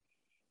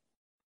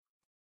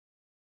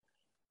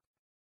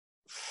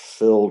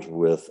filled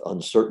with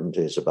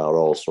uncertainties about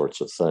all sorts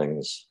of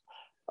things.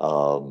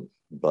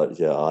 But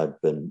yeah,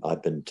 I've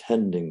been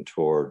tending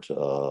toward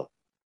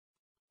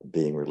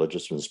being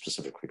religious and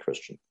specifically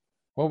Christian.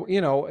 Well,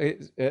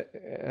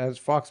 as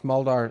Fox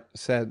Mulder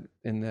said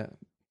in the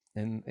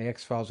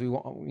X Files, we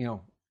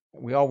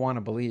all want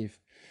to believe,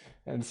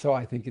 and so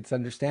I think it's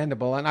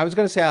understandable. And I was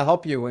going to say I'll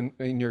help you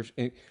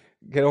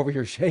get over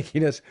your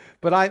shakiness,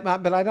 but I'm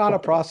not a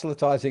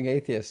proselytizing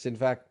atheist. In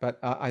fact, but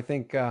I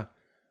think.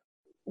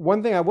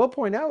 One thing I will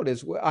point out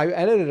is I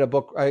edited a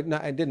book. I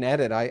didn't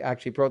edit. I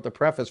actually wrote the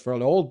preface for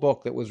an old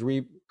book that was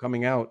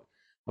coming out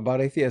about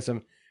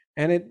atheism,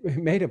 and it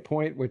made a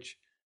point which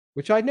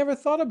I'd never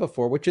thought of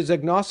before, which is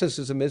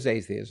agnosticism is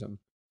atheism.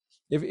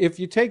 If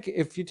you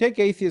take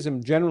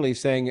atheism generally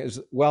saying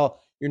is well,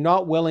 you're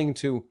not willing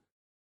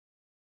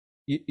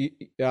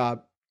uh,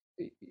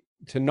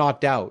 to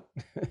not doubt,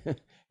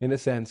 in a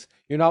sense,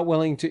 you're not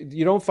willing to.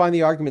 You don't find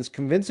the arguments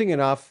convincing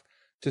enough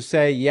to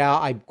say, yeah,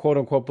 I quote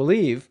unquote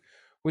believe,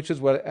 which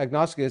is what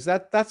agnostic is.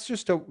 That's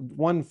just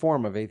one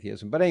form of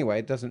atheism. But anyway,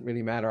 it doesn't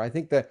really matter. I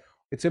think that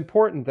it's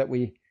important that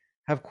we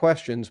have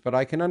questions, but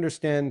I can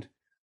understand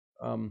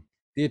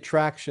the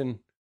attraction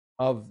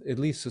of at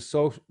least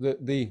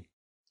the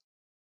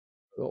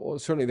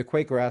certainly the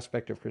Quaker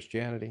aspect of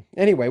Christianity.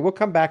 Anyway, we'll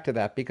come back to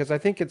that because I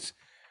think it's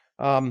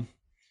um,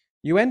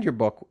 you end your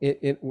book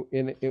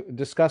in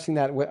discussing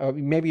that.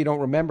 Maybe you don't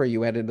remember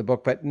you ended the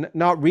book, but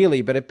not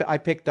really. But I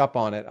picked up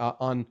on it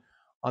on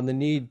the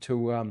need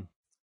to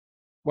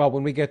well,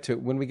 when we get to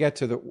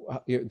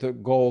the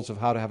goals of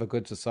how to have a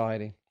good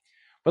society.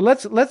 But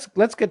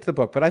let's get to the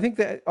book. But I think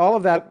that all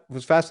of that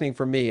was fascinating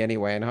for me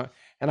anyway,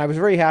 and I was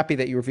very happy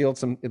that you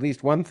revealed at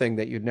least one thing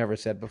that you'd never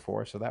said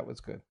before. So that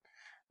was good.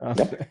 Uh,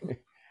 Yep.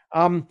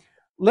 um,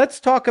 let's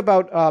talk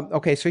about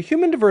okay. So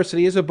Human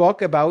Diversity is a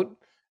book about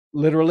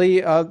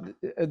literally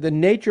the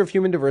nature of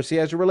human diversity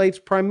as it relates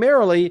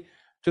primarily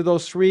to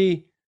those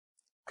three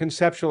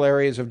conceptual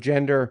areas of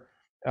gender,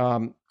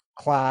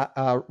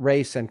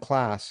 race, and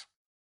class.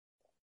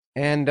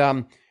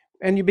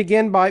 And you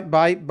begin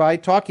by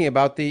talking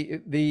about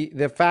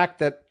the fact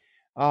that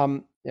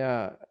on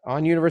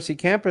university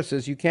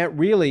campuses you can't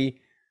really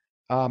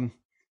um,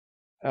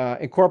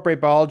 incorporate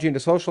biology into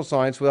social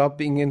science without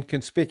being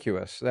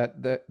inconspicuous.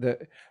 That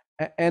the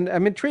and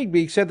I'm intrigued.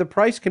 He said the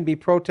price can be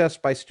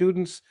protest by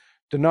students,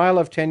 denial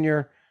of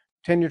tenure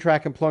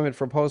track employment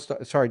for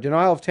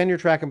denial of tenure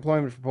track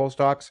employment for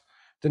postdocs,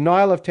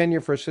 denial of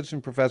tenure for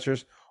assistant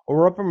professors,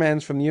 or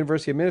reprimands from the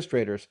university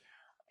administrators.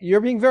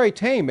 You're being very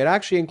tame. It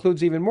actually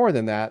includes even more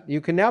than that. You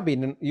can now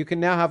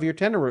have your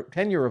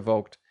tenure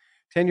revoked.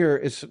 Tenure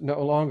is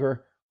no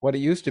longer what it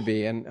used to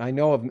be. And I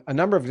know of a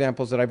number of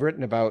examples that I've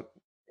written about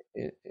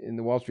in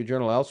the Wall Street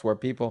Journal elsewhere.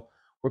 People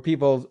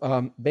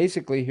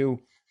basically who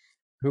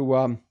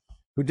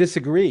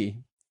disagree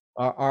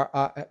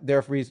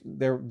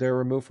they're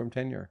removed from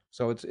tenure.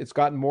 So it's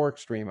gotten more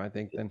extreme, I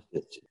think, than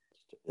It's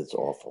it's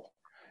awful.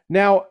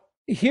 now.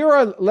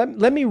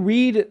 Let me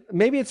read.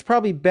 Maybe it's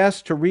probably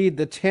best to read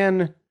the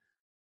 10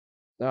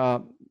 uh,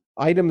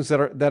 items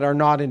that are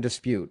not in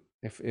dispute.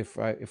 If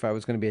I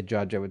was going to be a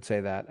judge, I would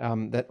say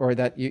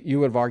that you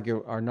would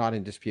argue are not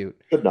in dispute.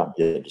 Should not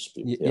be a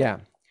dispute. Yeah. Yeah.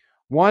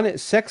 One,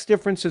 sex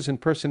differences in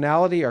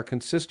personality are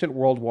consistent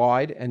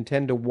worldwide and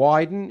tend to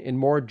widen in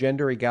more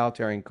gender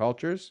egalitarian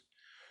cultures.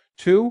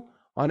 Two,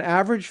 on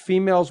average,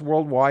 females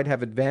worldwide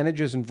have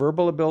advantages in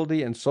verbal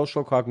ability and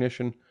social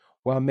cognition,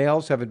 while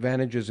males have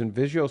advantages in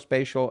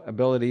visuospatial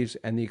abilities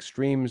and the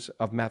extremes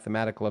of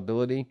mathematical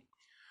ability.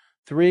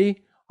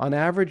 Three, on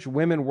average,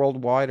 women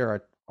worldwide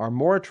are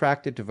more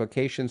attracted to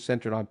vocations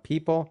centered on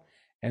people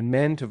and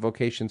men to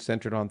vocations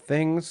centered on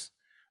things.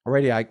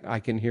 Already I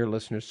can hear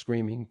listeners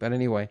screaming, but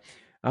anyway.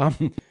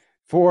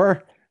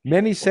 4,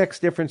 many sex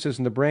differences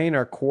in the brain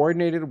are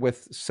coordinated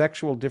with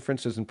sexual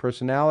differences in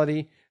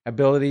personality,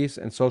 abilities,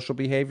 and social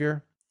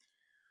behavior.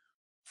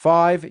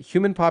 5,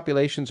 human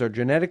populations are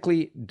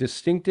genetically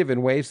distinctive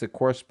in ways that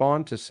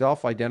correspond to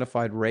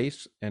self-identified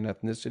race and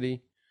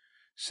ethnicity.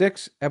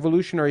 6,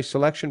 evolutionary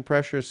selection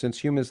pressures since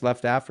humans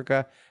left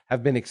Africa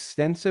have been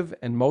extensive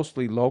and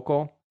mostly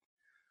local.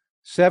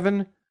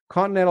 7,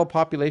 continental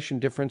population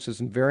differences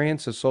and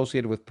variants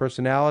associated with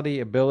personality,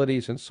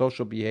 abilities, and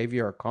social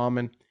behavior are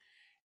common.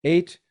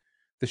 8,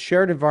 the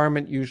shared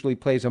environment usually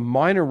plays a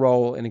minor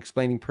role in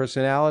explaining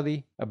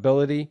personality,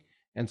 ability,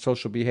 and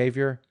social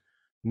behavior.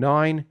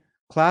 9,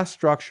 class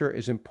structure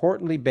is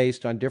importantly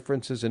based on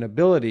differences in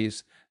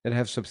abilities that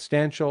have a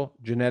substantial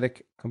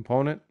genetic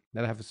component.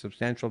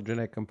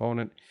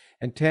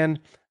 And 10,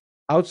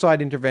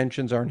 outside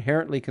interventions are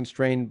inherently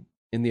constrained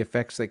in the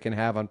effects they can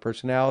have on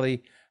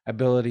personality,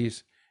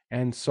 abilities,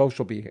 and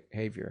social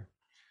behavior.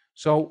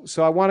 So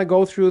I want to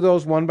go through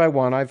those one by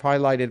one. I've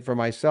highlighted for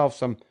myself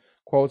some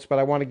quotes, but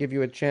I want to give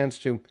you a chance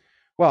to,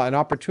 well, an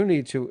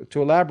opportunity to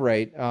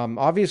elaborate.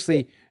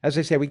 Obviously, as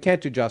I say, we can't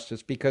do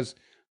justice because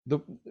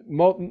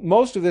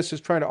most of this is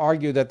trying to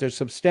argue that there's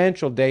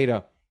substantial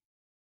data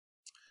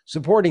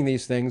supporting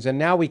these things, and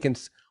now we can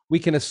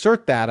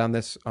assert that on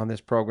this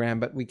program,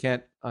 but we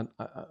can't.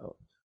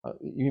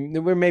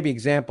 There may be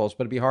examples,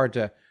 but it'd be hard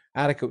to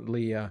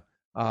adequately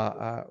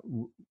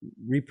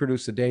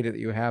reproduce the data that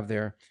you have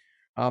there.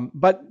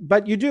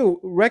 But you do,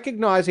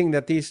 recognizing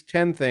that these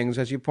 10 things,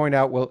 as you point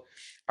out,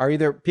 are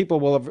either people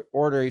will have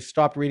already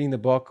stopped reading the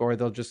book, or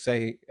they'll just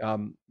say,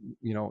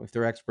 if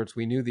they're experts,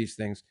 we knew these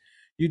things.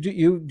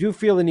 You do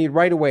feel the need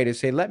right away to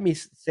say, let me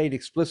state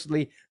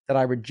explicitly that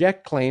I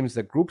reject claims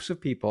that groups of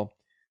people,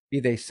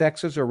 be they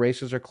sexes or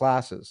races or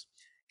classes,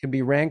 can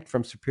be ranked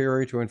from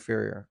superior to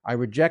inferior. I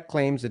reject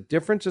claims that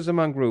differences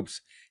among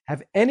groups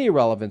have any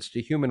relevance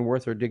to human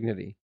worth or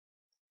dignity.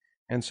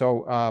 And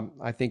so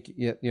I think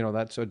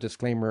that's a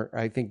disclaimer.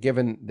 I think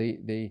given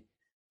the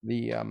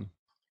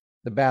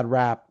bad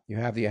rap you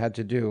had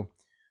to do.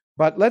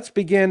 But let's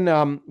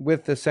begin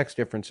with the sex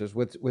differences,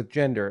 with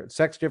gender.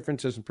 Sex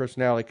differences in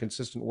personality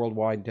consistent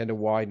worldwide and tend to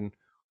widen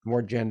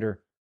more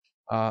gender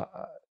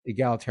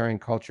egalitarian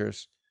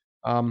cultures.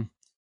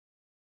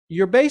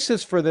 Your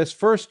basis for this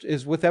first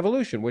is with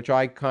evolution, which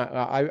I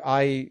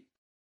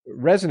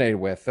resonated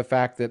with, the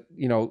fact that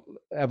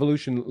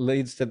evolution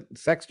leads to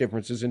sex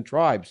differences in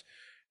tribes.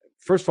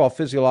 First of all,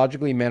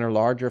 physiologically, men are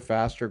larger,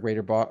 faster,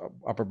 greater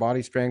upper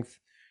body strength.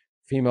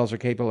 Females are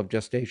capable of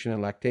gestation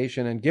and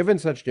lactation, and given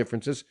such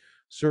differences,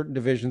 certain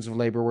divisions of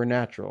labor were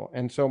natural.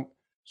 And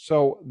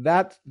so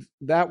that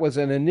was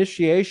an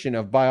initiation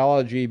of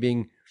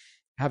biology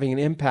having an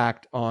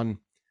impact on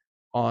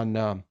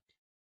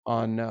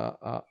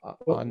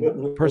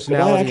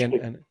personality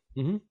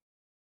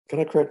Can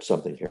I correct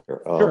something here?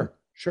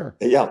 Sure.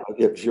 Yeah,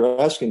 if you're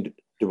asking,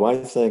 do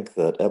I think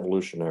that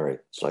evolutionary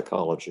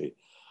psychology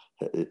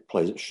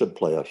should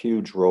play a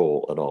huge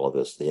role in all of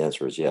this? The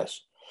answer is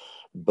yes.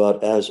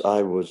 But as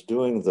I was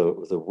doing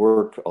the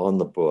work on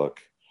the book,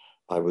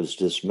 I was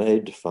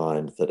dismayed to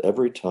find that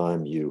every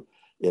time you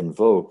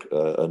invoke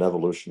an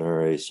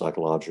evolutionary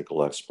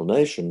psychological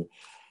explanation,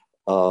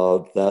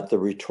 that the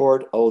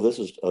retort, oh, this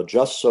is a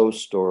just so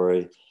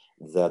story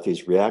that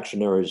these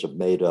reactionaries have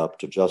made up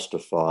to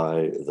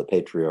justify the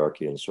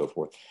patriarchy and so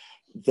forth,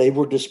 they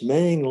were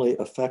dismayingly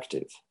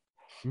effective.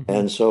 Mm-hmm.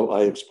 And so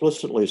I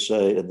explicitly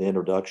say in the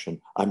introduction,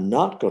 I'm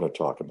not going to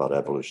talk about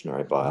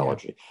evolutionary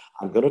biology. Yeah.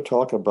 I'm going to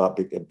talk about,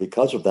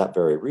 because of that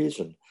very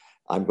reason,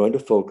 I'm going to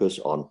focus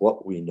on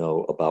what we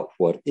know about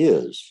what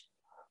is,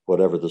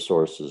 whatever the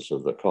sources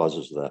of the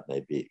causes of that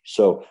may be.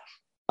 So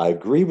I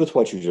agree with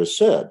what you just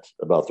said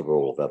about the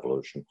role of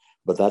evolution,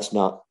 but that's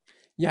not.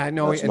 Yeah,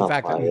 no. In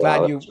fact, I'm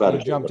glad you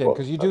jumped in,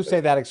 because you do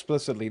say that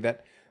explicitly.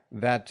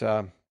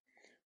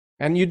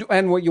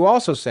 And what you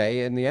also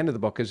say in the end of the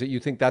book is that you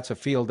think that's a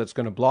field that's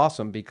going to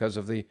blossom because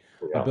of the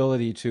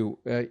ability to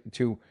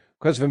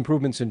because of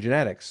improvements in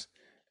genetics,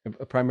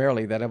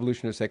 primarily that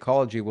evolutionary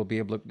psychology will be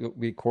able to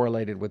be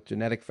correlated with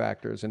genetic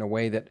factors in a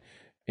way that,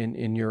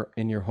 in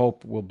your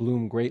hope, will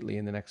bloom greatly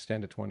in the next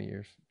 10 to 20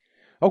 years.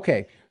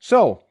 Okay,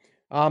 so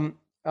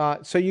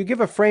you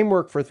give a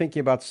framework for thinking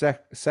about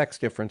sex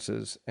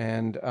differences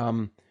and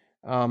of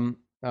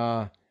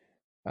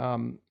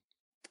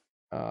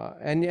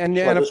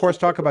course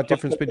talk about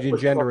difference between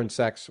gender and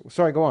sex.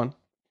 Sorry, go on.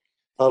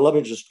 Let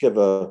me just give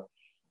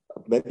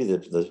maybe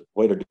the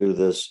way to do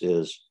this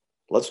is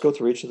let's go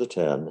through each of the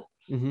 10,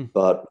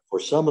 but for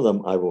some of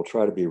them I will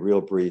try to be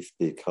real brief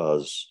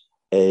because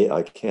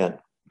I can't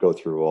go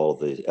through all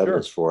the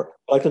evidence for it.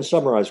 I can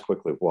summarize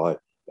quickly why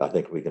I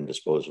think we can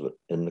dispose of it.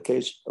 In the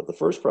case of the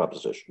first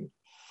proposition,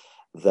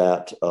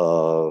 that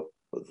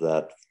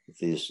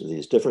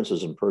these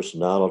differences in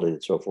personality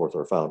and so forth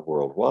are found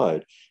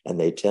worldwide, and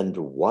they tend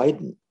to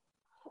widen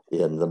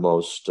in the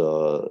most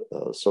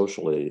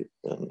socially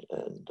and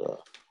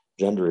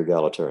gender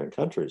egalitarian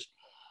countries.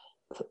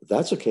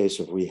 that's a case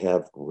of we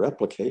have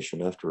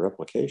replication after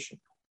replication.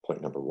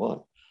 Point number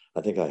one.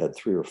 I think I had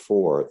 3 or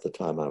 4 at the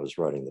time I was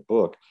writing the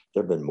book.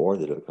 There have been more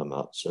that have come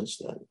out since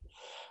then.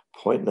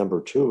 Point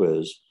number 2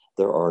 is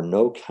there are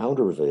no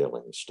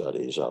countervailing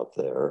studies out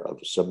there of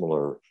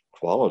similar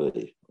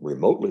quality,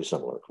 remotely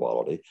similar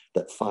quality,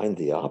 that find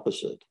the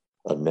opposite,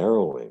 a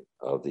narrowing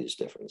of these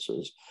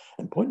differences.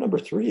 And point number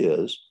 3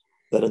 is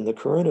that in the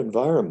current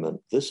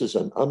environment, this is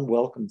an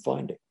unwelcome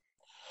finding.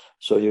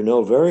 So you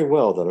know very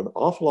well that an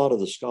awful lot of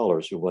the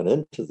scholars who went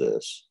into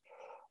this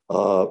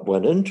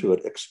went into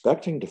it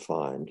expecting to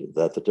find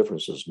that the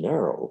differences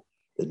narrow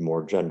in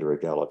more gender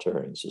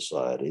egalitarian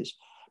societies,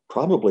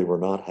 probably were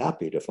not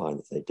happy to find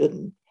that they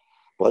didn't.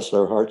 Bless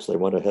their hearts, they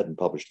went ahead and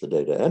published the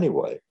data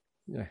anyway.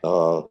 Yeah.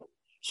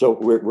 So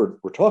we're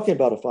talking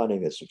about a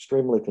finding that's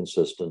extremely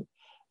consistent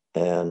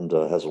and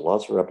has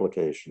lots of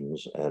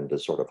replications and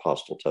is sort of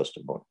hostile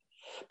testimony.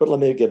 But let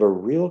me give a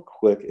real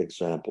quick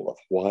example of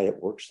why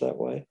it works that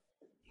way.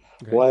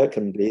 Okay. Why it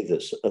can be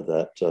this,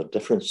 that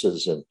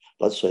differences in,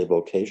 let's say,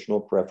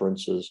 vocational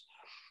preferences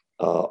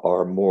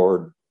are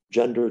more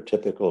gender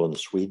typical in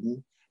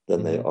Sweden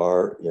than they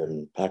are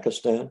in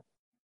Pakistan.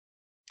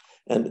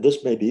 And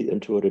this may be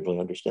intuitively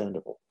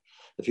understandable.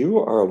 If you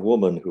are a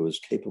woman who is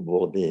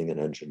capable of being an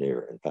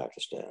engineer in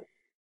Pakistan,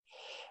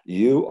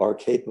 you are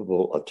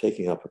capable of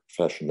taking up a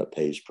profession that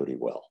pays pretty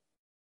well.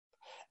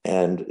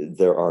 And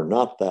there are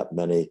not that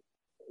many,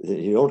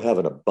 you don't have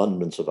an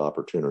abundance of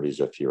opportunities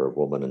if you're a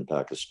woman in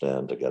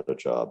Pakistan to get a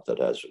job that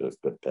has a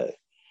good pay.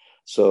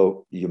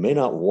 So you may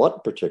not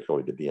want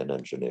particularly to be an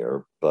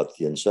engineer, but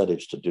the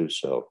incentives to do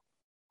so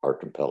are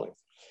compelling.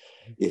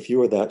 If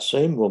you are that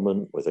same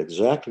woman with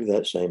exactly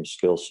that same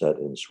skill set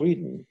in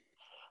Sweden,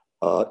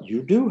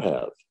 you do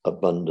have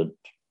abundant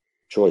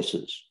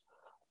choices.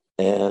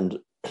 And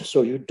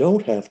so you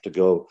don't have to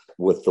go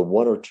with the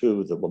 1 or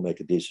 2 that will make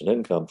a decent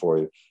income for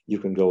you. You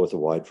can go with a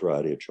wide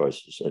variety of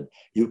choices, and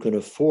you can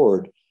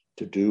afford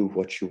to do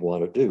what you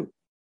want to do.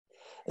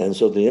 And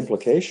so the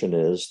implication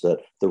is that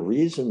the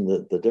reason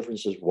that the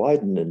differences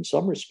widen in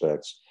some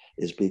respects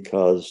is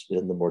because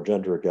in the more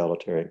gender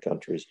egalitarian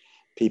countries,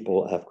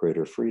 people have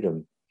greater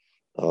freedom,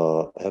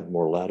 have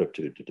more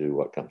latitude to do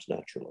what comes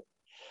naturally.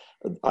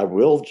 I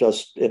will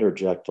just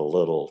interject a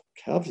little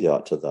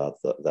caveat to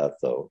that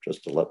though,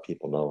 just to let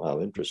people know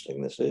how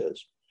interesting this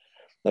is.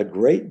 A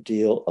great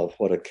deal of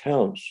what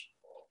accounts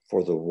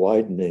for the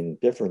widening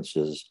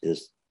differences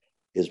is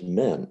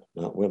men,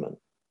 not women.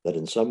 That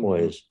in some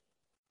ways,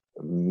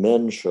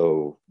 men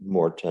show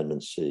more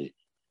tendency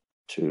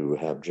to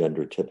have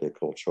gender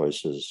typical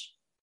choices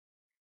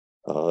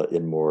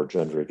in more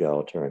gender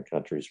egalitarian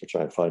countries, which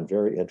I find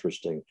very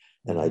interesting.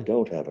 And I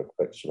don't have a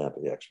quick,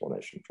 snappy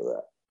explanation for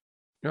that.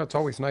 You know, it's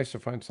always nice to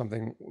find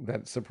something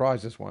that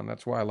surprises one.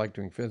 That's why I like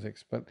doing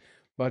physics.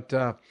 But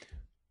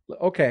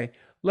okay,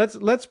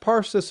 let's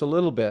parse this a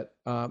little bit.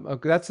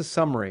 That's a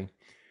summary,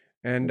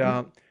 and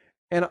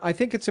and I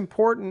think it's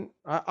important.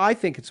 I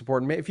think it's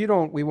important. If you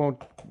don't, we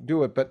won't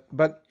do it.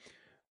 But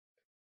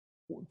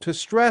to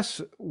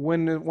stress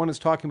when one is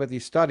talking about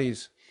these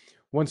studies,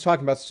 one's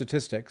talking about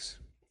statistics,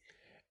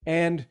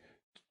 and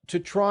to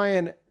try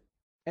and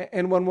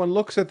when one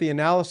looks at the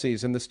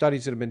analyses and the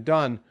studies that have been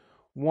done,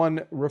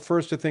 one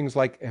refers to things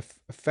like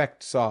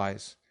effect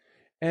size.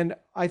 And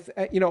I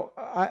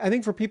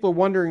think for people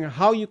wondering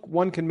how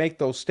one can make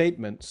those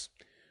statements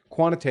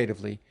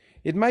quantitatively,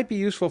 it might be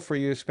useful for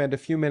you to spend a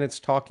few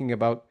minutes talking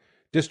about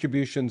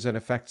distributions and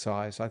effect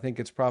size. I think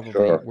it's probably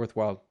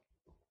worthwhile.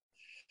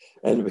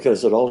 And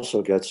because it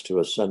also gets to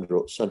a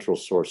central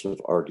source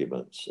of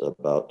arguments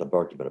about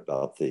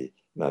the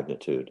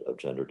magnitude of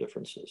gender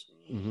differences.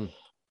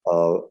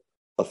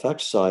 Effect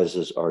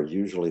sizes are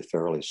usually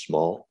fairly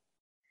small.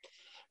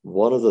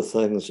 One of the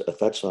things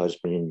effect size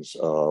means,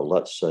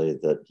 let's say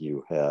that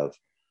you have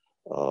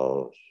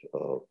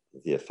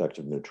the effect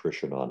of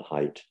nutrition on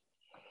height.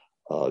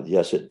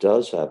 Yes, it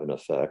does have an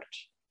effect,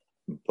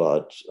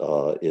 but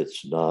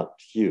it's not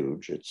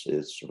huge.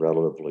 It's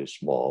relatively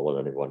small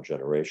in any one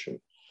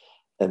generation.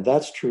 And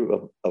that's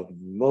true of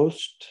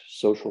most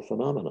social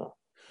phenomena.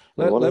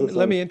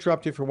 Let me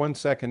interrupt you for 1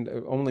 second,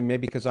 only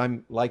maybe because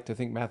I'm like to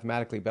think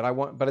mathematically,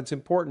 but it's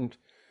important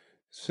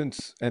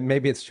since, and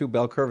maybe it's too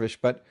bell curvish,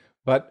 but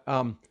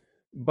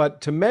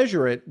to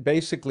measure it,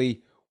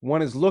 basically,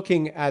 one is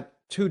looking at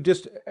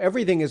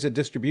everything is a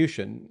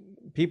distribution.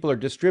 People are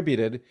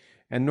distributed,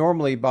 and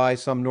normally by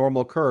some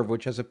normal curve,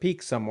 which has a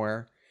peak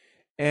somewhere.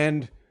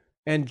 And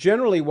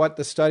generally what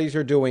the studies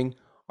are doing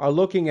are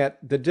looking at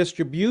the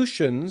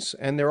distributions,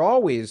 and there are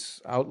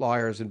always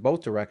outliers in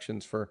both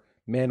directions for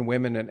men,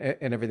 women,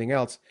 and everything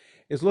else,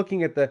 is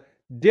looking at the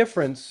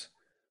difference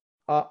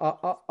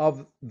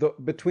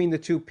between the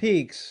 2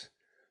 peaks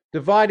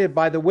divided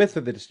by the width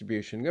of the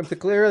distribution.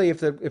 Clearly, if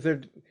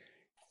they're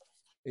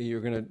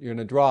you're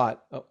gonna draw it.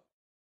 Oh.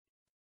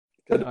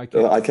 I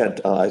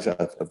can't.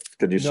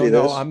 Can you see this?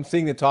 No, I'm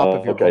seeing the top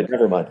of your book. Okay,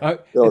 never mind.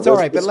 It's all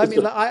right, but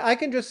I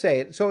can just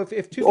say it. So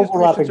if 2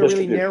 distributions are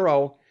really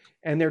narrow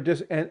and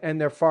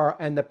they're far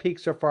and the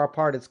peaks are far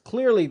apart, it's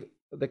clearly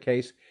the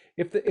case.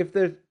 if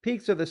the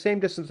peaks are the same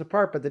distance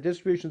apart, but the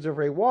distributions are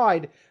very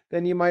wide,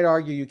 then you might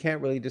argue you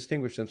can't really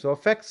distinguish them. So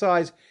effect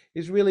size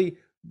is really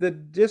the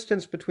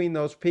distance between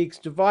those peaks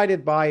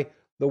divided by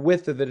the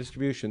width of the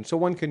distribution. So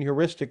one can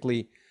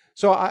heuristically.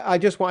 So I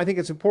think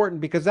it's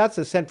important because that's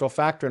a central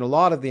factor in a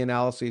lot of the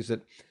analyses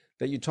that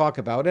you talk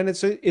about, and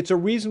it's a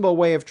reasonable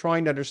way of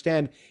trying to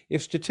understand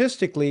if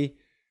statistically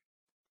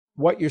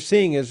what you're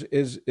seeing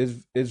is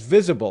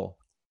visible.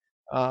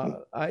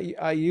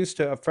 I used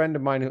to, a friend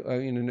of mine,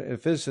 a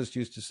physicist,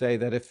 used to say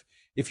that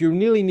if you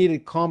really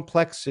needed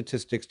complex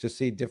statistics to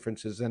see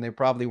differences, then they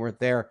probably weren't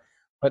there.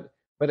 But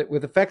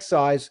with effect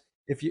size,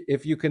 if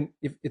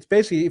it's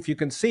basically if you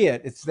can see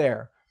it, it's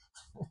there.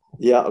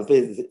 Yeah,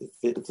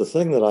 the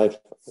thing that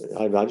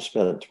I've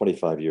spent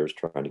 25 years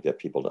trying to get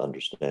people to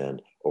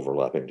understand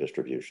overlapping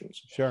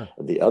distributions. Sure.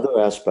 And the other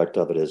aspect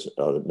of it is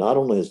not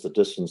only is the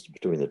distance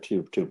between the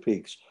two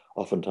peaks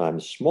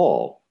oftentimes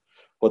small,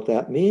 what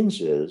that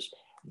means is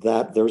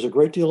that there's a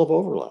great deal of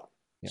overlap.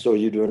 Yeah. So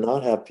you do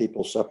not have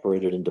people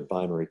separated into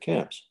binary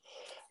camps.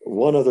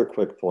 One other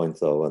quick point,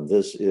 though, and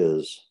this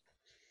is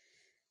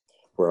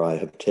where I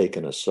have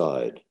taken a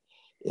side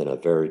in a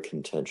very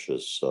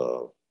contentious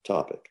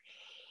topic.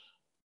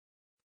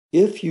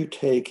 If you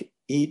take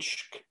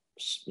each,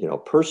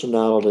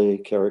 personality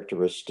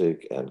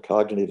characteristic and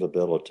cognitive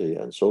ability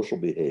and social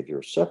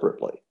behavior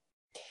separately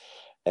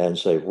and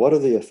say, what are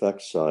the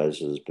effect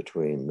sizes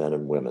between men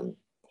and women?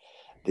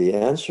 The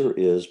answer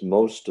is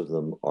most of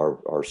them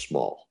are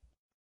small.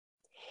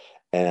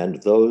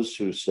 And those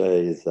who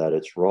say that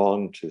it's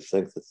wrong to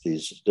think that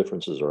these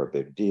differences are a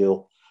big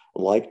deal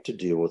like to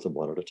deal with them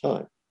one at a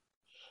time.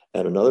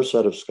 And another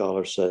set of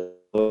scholars say,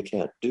 oh, you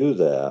can't do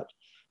that,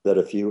 that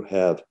if you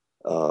have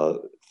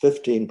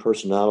 15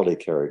 personality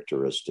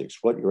characteristics,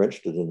 what you're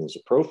interested in is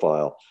a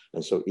profile.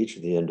 And so each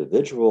of the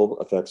individual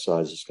effect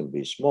sizes can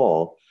be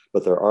small,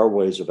 but there are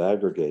ways of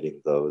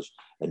aggregating those,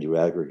 and you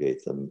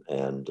aggregate them,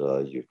 and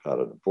you've got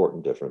an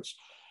important difference.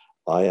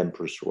 I am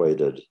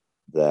persuaded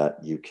that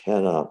you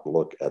cannot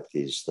look at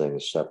these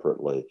things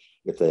separately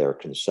if they are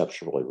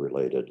conceptually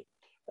related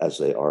as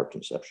they are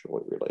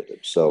conceptually related.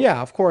 So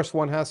yeah, of course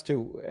one has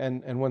to,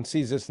 and one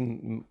sees this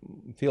in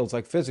fields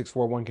like physics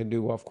where one can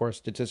do, of course,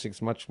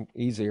 statistics much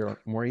easier,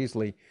 more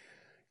easily.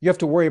 You have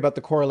to worry about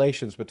the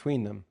correlations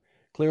between them.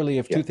 Clearly,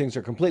 if two things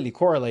are completely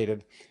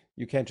correlated,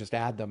 you can't just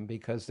add them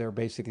because they're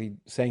basically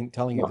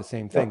telling you the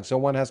same thing. So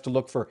one has to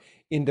look for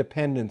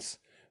independence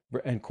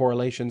and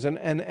correlations,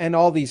 and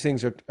all these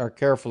things are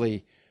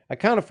carefully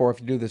accounted for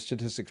if you do the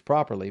statistics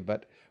properly.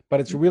 But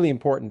it's really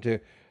important to,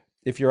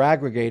 if you're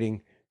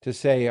aggregating, to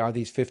say, are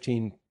these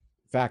 15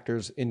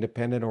 factors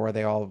independent or are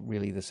they all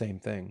really the same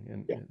thing?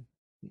 And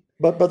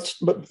but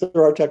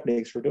there are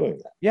techniques for doing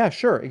that. Yeah,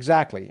 sure,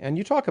 exactly. And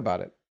you talk about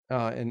it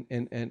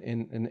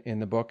in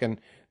the book, and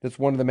that's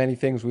one of the many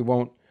things we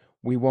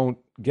won't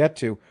get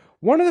to.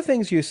 One of the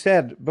things you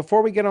said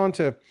before we get on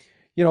to,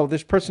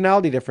 there's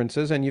personality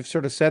differences, and you've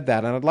sort of said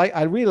that, and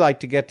I'd really like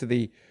to get to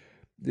the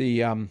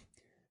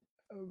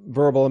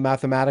verbal and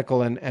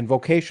mathematical and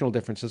vocational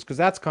differences, because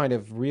that's kind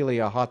of really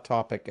a hot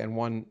topic and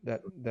one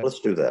that let's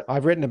do that.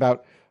 I've written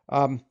about.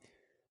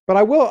 But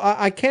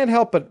I can't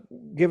help but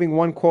giving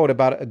one quote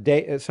about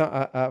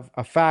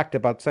a fact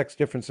about sex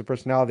difference of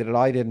personality that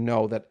I didn't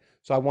know,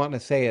 so I want to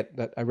say it,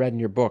 that I read in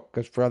your book,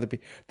 because for other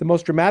people, the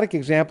most dramatic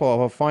example of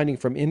a finding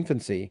from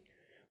infancy,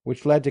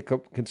 which led to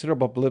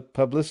considerable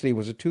publicity,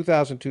 was a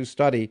 2002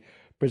 study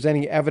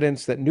presenting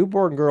evidence that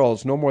newborn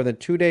girls no more than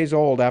 2 days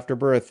old after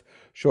birth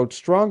showed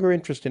stronger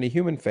interest in a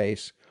human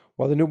face,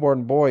 while the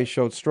newborn boys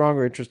showed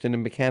stronger interest in a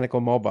mechanical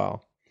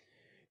mobile.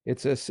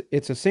 It's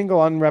a single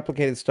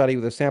unreplicated study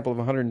with a sample of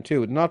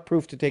 102, not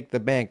proof to take the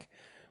bank,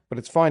 but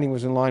its finding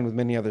was in line with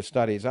many other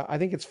studies. I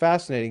think it's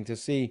fascinating to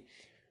see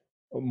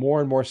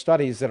more and more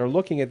studies that are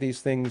looking at these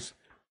things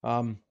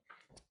and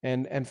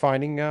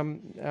finding,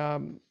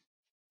 as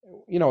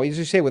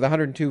you say, with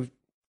 102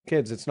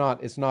 kids, it's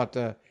not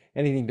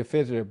anything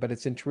definitive, but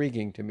it's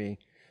intriguing to me.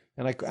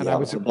 And I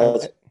was.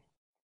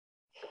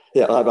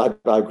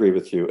 I agree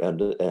with you, and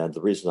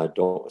the reason I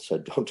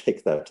don't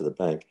take that to the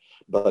bank,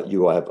 but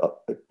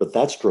but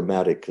that's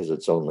dramatic because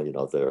it's only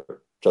they're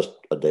just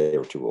a day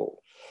or two old.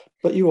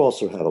 But you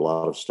also have a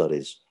lot of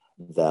studies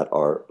that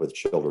are with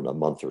children a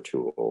month or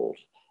two old,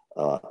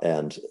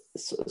 and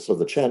so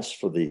the chance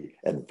for the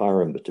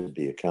environment to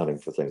be accounting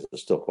for things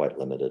is still quite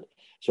limited.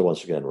 So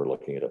once again, we're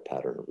looking at a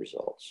pattern of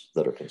results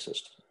that are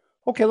consistent.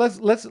 Okay,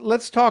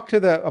 let's talk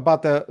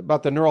about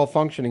the neural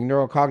functioning,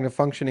 neurocognitive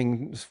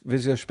functioning,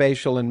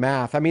 visuospatial, and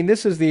math. I mean,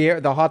 this is the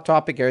hot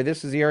topic area.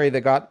 This is the area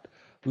that got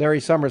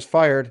Larry Summers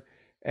fired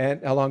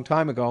and a long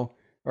time ago,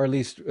 or at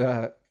least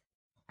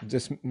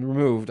just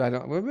removed.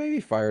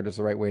 Maybe fired is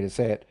the right way to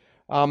say it.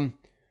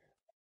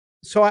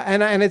 So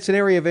it's an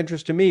area of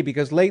interest to me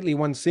because lately,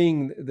 when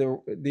seeing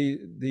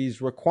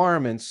these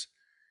requirements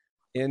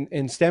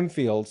in STEM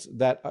fields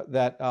that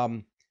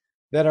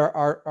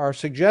are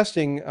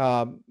suggesting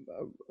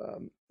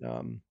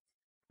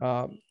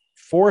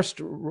forced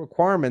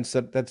requirements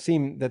that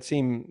seem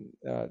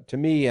to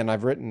me, and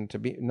I've written, to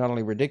be not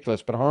only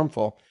ridiculous but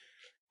harmful.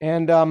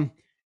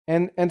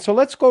 And so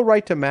let's go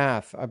right to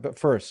math, but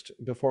first,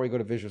 before we go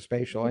to visual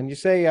spatial.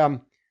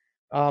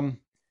 Um,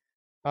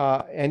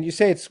 and you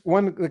say it's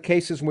one of the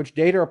cases in which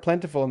data are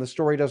plentiful and the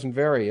story doesn't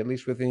vary, at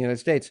least within the United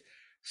States.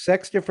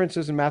 Sex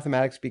differences in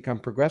mathematics become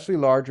progressively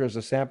larger as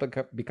the sample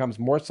becomes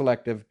more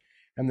selective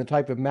and the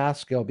type of math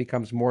skill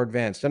becomes more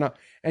advanced.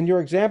 And your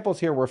examples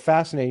here were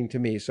fascinating to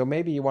me. So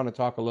maybe you want to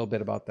talk a little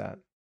bit about that.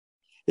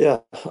 Yeah,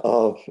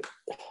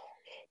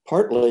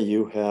 partly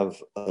you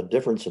have a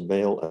difference in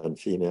male and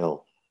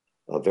female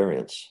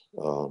variance,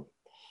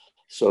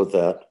 so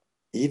that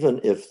even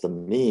if the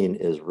mean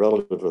is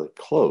relatively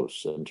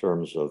close in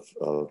terms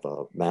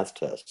of math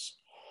tests,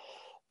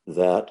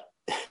 that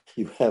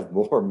you have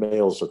more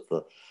males at the,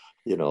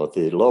 at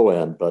the low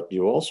end, but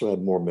you also have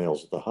more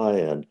males at the high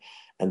end.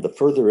 And the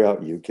further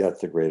out you get,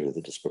 the greater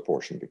the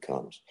disproportion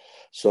becomes.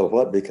 So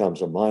what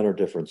becomes a minor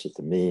difference at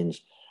the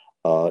means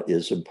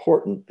is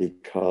important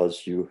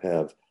because you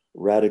have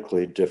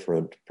radically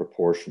different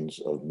proportions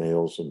of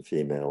males and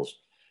females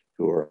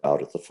who are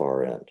out at the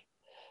far end.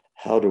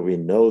 How do we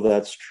know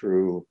that's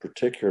true,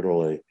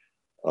 particularly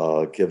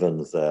given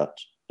that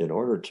in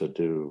order to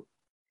do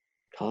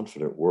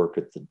confident work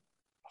at the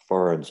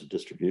far ends of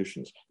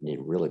distributions, you need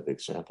really big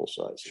sample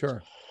sizes.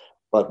 Sure.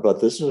 But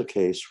this is a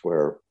case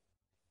where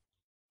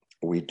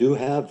we do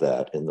have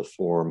that in the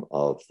form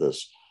of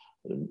this,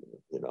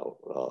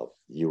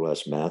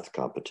 U.S. math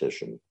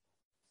competition,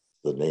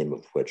 the name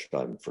of which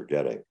I'm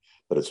forgetting,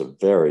 but it's a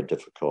very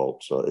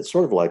difficult. It's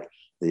sort of like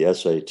the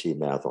SAT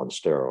math on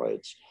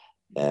steroids,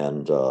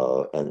 and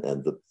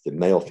the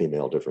male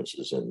female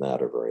differences in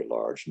that are very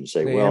large. And you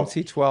say, The well,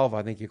 MC12,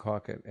 I think you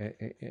call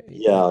it.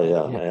 yeah,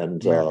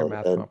 and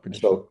Math and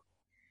Competition. so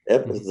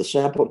the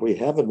sample, we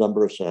have a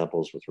number of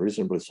samples with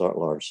reasonably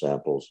large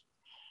samples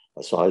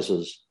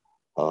sizes.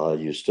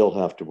 You still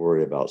have to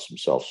worry about some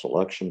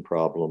self-selection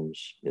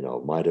problems.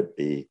 Might it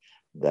be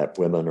that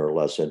women are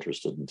less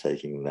interested in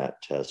taking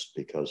that test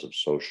because of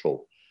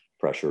social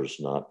pressures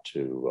not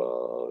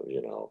to,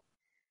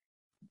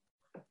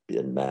 be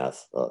in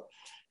math?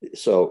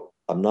 So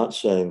I'm not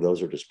saying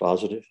those are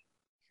dispositive.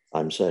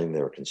 I'm saying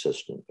they're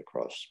consistent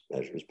across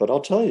measures. But I'll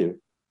tell you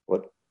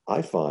what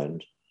I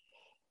find.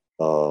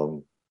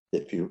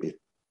 If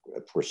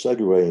we're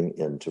segueing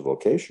into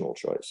vocational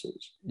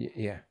choices,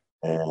 Yeah.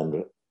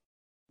 and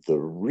the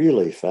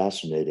really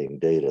fascinating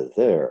data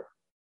there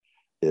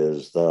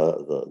is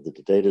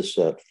the data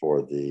set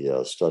for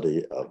the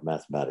study of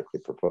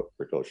mathematically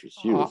precocious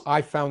youth.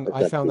 I found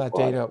that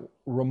data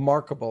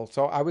remarkable.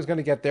 So I was going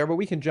to get there, but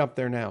we can jump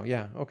there now.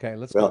 Yeah. Okay.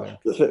 Let's go Well,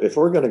 there. if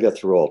we're going to get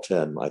through all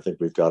 10, I think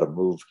we've got to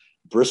move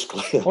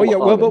briskly Oh yeah.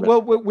 Well,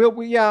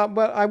 along. yeah.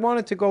 But I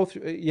wanted to go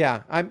through.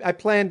 Yeah. I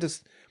plan to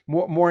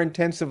more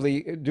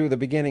intensively do the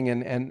beginning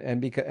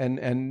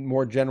and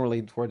more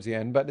generally towards the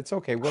end. But it's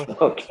okay.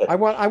 Okay. I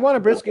want to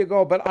briskly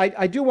go, but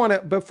I do want to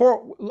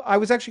before I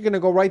was actually going to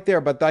go right there,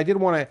 but I did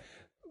want to.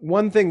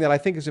 One thing that I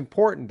think is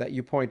important that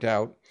you point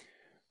out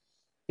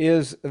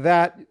is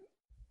that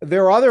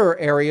there are other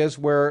areas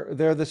where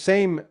they're the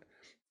same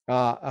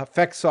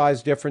effect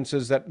size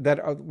differences that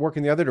are work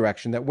in the other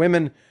direction. That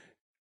women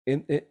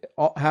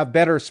have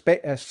better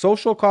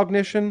social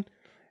cognition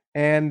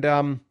and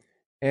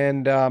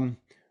and um,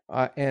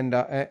 and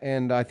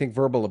I think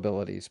verbal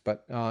abilities.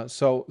 But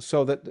so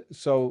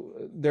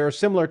there are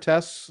similar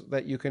tests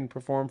that you can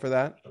perform for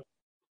that.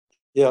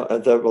 Yeah,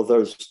 and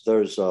there's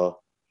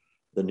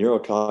the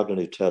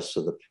neurocognitive tests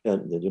of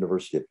the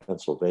University of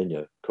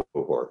Pennsylvania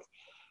cohort,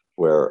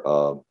 where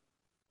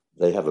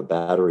they have a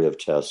battery of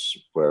tests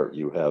where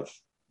you have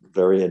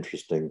very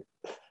interesting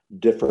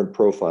different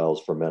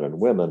profiles for men and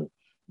women,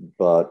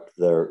 but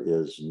there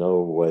is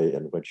no way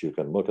in which you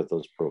can look at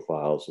those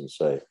profiles and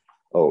say,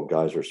 oh,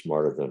 guys are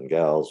smarter than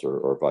gals,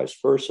 or vice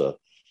versa,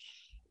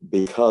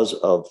 because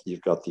of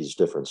you've got these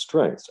different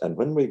strengths. And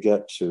when we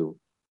get to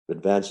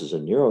advances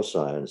in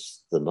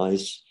neuroscience, the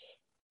nice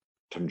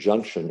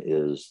conjunction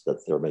is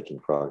that they're making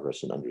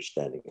progress in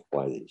understanding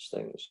why these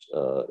things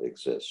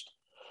exist.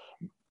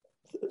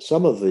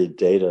 Some of the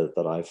data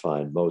that I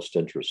find most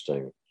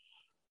interesting,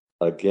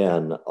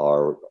 again,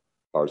 are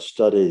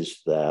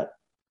studies that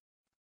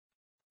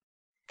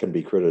can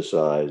be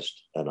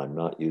criticized, and I'm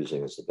not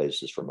using as the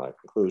basis for my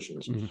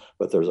conclusions. Mm-hmm.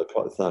 But there's a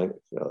thing,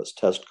 this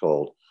test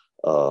called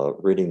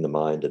reading the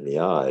mind in the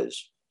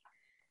eyes,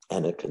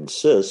 and it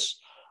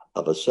consists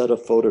of a set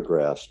of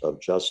photographs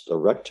of just a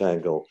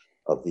rectangle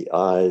of the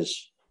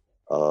eyes,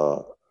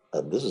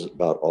 and this is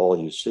about all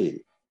you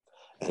see.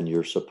 And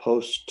you're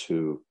supposed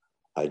to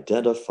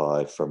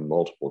identify from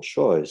multiple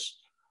choice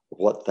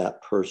what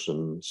that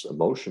person's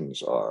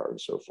emotions are and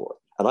so forth.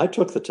 And I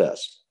took the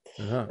test,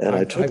 and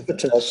I took the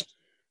test,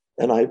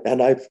 and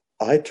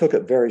I took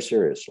it very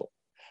seriously,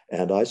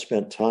 and I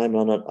spent time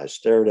on it. I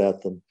stared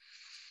at them.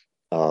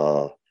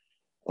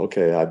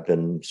 Okay, I've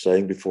been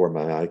saying before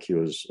my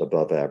IQ is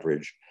above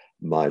average.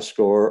 My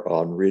score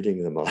on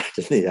reading the mind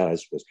in the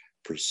eyes was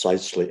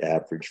precisely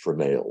average for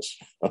males.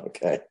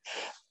 Okay,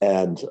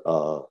 and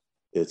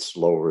it's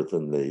lower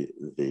than the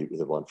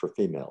one for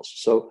females.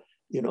 So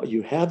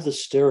you have the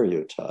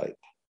stereotype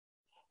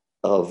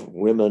of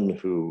women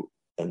who,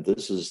 and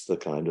this is the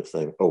kind of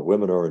thing, oh,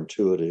 women are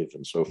intuitive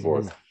and so Hmm.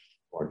 forth,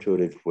 or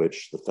intuitive,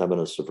 which the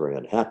feminists are very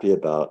unhappy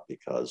about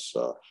because,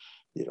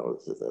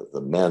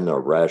 the men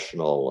are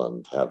rational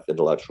and have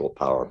intellectual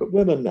power, but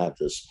women have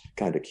this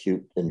kind of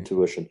cute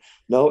intuition.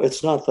 No,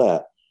 it's not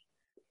that.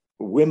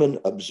 Women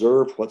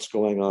observe what's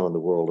going on in the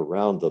world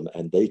around them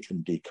and they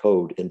can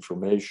decode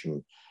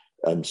information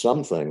and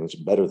some things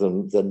better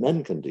than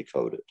men can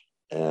decode it.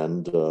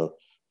 And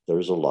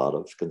there's a lot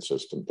of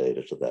consistent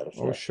data to that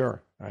Oh, effect.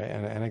 sure.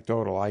 And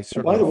anecdotal. I And by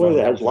certainly the way, found it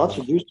that has with my lots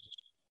wife. of uses,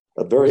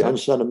 What's very that?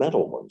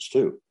 unsentimental ones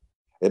too.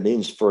 It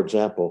means, for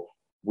example,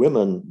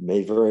 women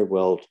may very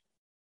well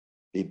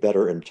be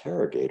better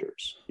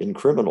interrogators in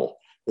criminal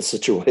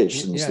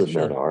situations Yeah, than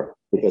men sure. are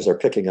because they're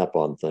picking up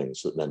on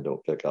things that men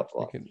don't pick up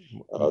You on. can.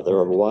 There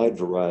are a wide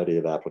variety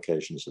of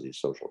applications of these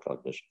social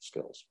cognition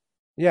skills.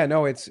 Yeah,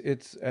 no, it's.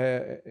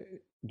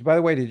 By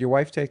the way, did your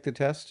wife take the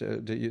test?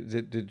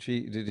 Did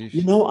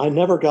you? I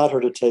never got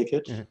her to take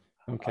it. Yeah.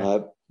 Okay.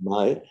 Uh,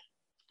 my,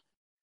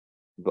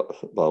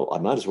 well, I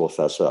might as well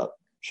fess up.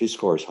 She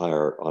scores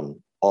higher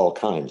on all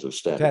kinds of Test.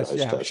 standardized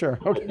Yeah, tests. sure.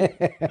 Okay.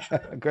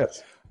 Good.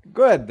 Yes.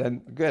 Good. Then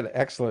good.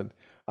 Excellent.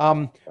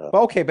 Uh, But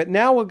okay, but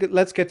now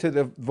let's get to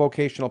the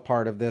vocational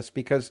part of this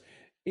because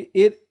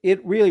it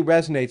really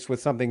resonates with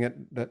something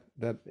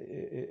that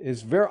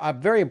is a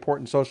very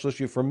important social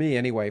issue for me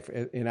anyway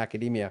in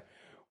academia,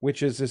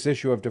 which is this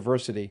issue of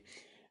diversity.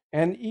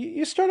 And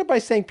you started by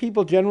saying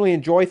people generally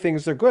enjoy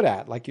things they're good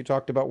at, like you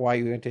talked about why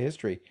you went to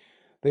history.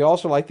 They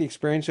also like the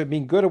experience of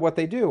being good at what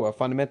they do, a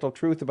fundamental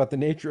truth about the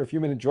nature of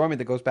human enjoyment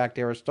that goes back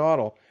to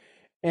Aristotle.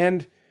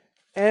 And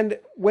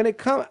when it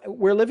comes,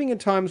 we're living in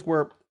times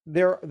where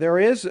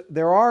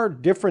there are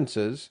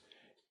differences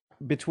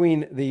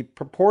between the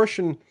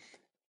proportion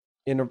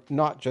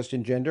not just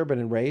in gender but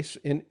in race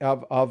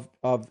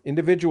of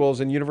individuals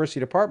in university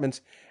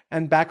departments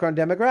and background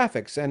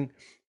demographics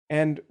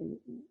and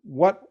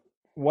what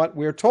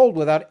we're told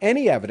without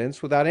any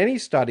evidence, without any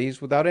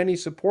studies, without any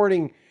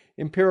supporting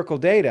empirical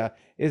data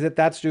is that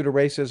that's due to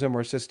racism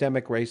or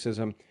systemic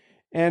racism.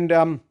 And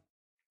um,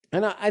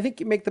 and I think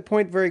you make the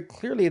point very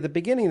clearly at the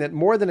beginning that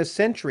more than a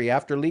century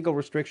after legal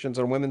restrictions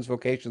on women's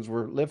vocations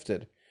were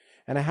lifted,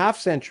 and a half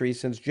century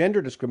since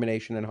gender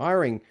discrimination in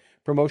hiring,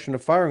 promotion,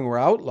 and firing were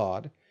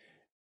outlawed,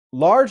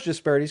 large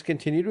disparities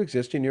continue to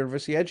exist in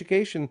university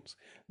educations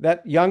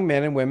that young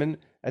men and women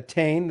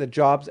attain the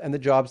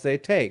jobs they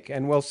take.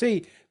 And we'll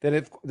see that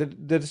if the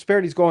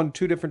disparities go in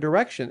different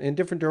directions in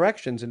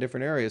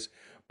different areas.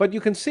 But you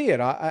can see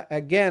it.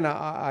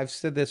 I've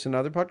said this in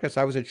other podcasts.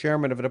 I was a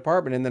chairman of a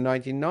department in the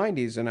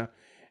 1990s,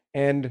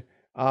 and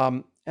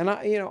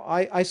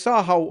I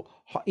saw how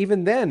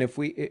even then, if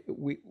we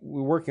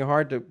were working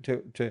hard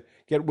to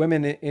get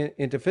women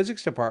into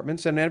physics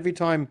departments, and every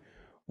time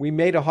we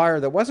made a hire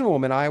that wasn't a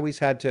woman, I always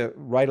had to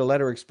write a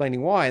letter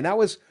explaining why. And that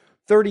was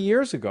 30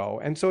 years ago.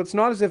 And so it's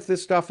not as if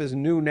this stuff is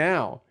new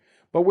now,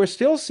 but we're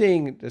still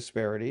seeing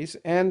disparities.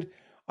 And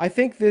I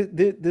think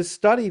the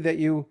study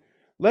that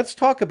let's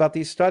talk about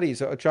these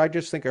studies, which I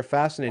just think are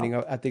fascinating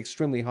at the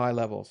extremely high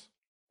levels.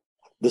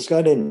 this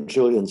guy named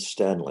Julian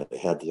Stanley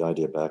had the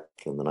idea back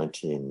in the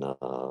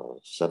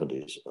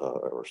 1970s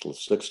or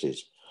 60s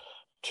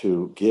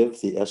to give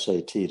the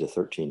SAT to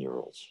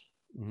 13-year-olds.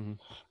 Mm-hmm.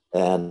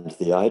 And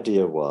the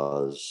idea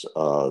was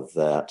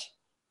that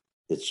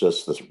it's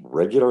just this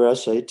regular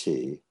SAT.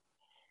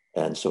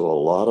 And so a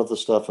lot of the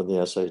stuff in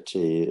the SAT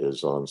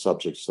is on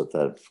subjects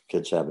that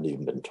kids haven't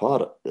even been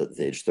taught at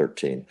age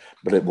 13,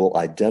 but it will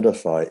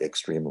identify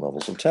extreme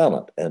levels of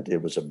talent. And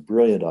it was a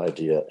brilliant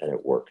idea and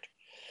it worked.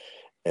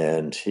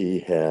 And he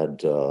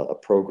had a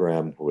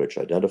program which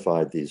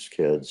identified these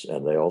kids,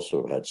 and they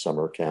also had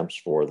summer camps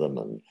for them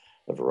and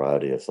a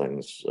variety of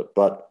things.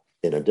 But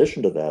in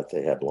addition to that,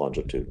 they had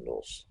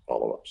longitudinal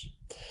follow ups.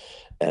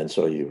 And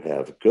so you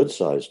have good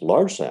sized,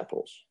 large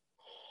samples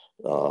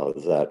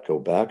that go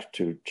back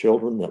to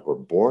children that were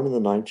born in the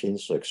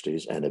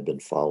 1960s and have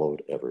been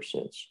followed ever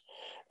since.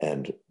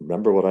 And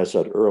remember what I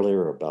said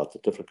earlier about the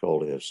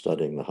difficulty of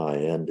studying the high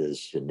end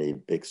is you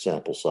need big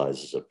sample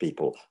sizes of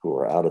people who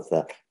are out of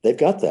that. They've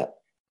got that.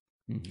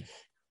 Mm-hmm.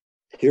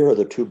 Here are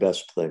the two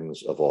best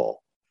things of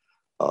all.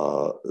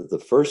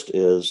 The first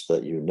is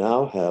that you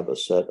now have a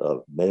set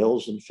of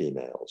males and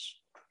females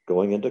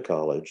going into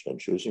college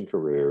and choosing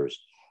careers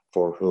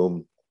for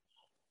whom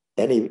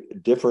any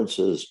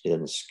differences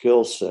in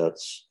skill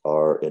sets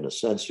are, in a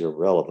sense,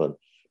 irrelevant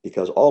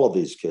because all of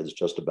these kids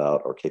just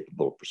about are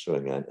capable of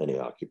pursuing any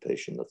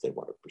occupation that they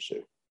want to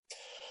pursue.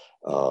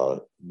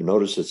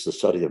 Notice it's the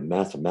study of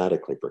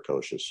mathematically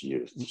precocious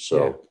youth.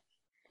 So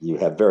you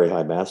have very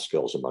high math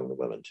skills among the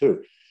women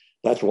too.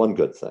 That's one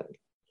good thing.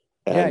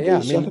 And I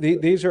mean,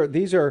 these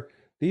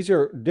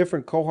are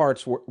different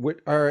cohorts which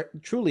are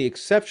truly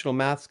exceptional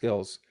math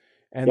skills,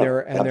 and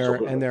they're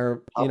good,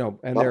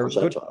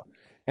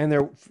 and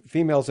they're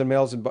females and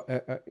males and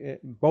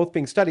both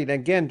being studied. And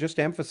again, just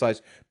to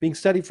emphasize, being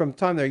studied from the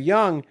time they're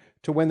young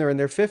to when they're in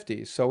their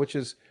 50s. So, which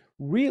is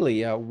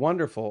Really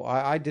wonderful.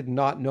 I did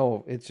not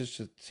know. It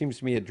seems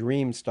to me a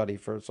dream study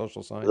for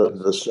social The,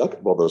 scientists. the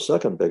second, well, the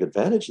second big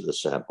advantage of the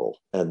sample,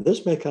 and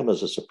this may come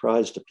as a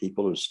surprise to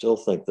people who still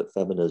think that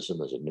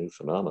feminism is a new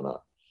phenomenon,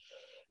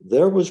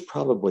 there was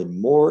probably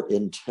more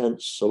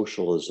intense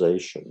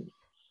socialization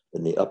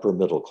in the upper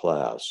middle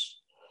class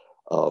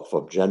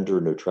of gender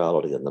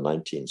neutrality in the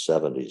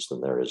 1970s than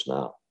there is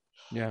now.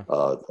 Yeah.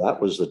 That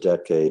was the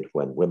decade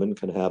when women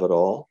can have it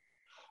all.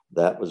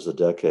 That was the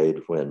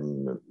decade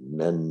when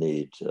women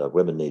need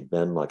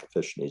men like a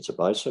fish needs a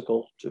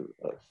bicycle, to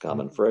a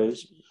common Mm,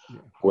 phrase. yeah.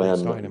 Harry When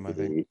Steinem, I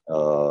think.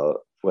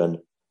 the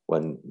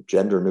when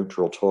gender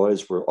neutral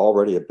toys were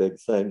already a big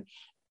thing,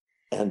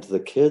 and the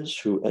kids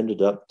who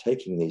ended up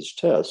taking these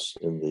tests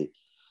in the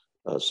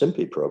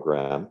SIMPI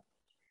program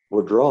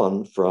were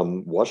drawn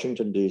from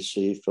Washington,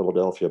 D.C.,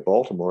 Philadelphia,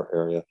 Baltimore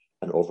area,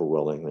 and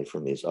overwhelmingly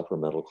from these upper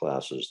middle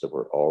classes that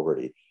were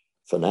already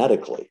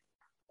fanatically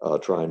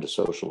trying to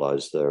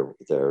socialize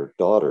their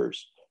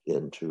daughters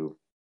into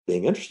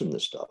being interested in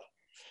this stuff.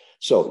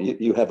 So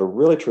you have a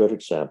really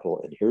terrific sample,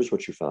 and here's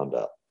what you found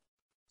out.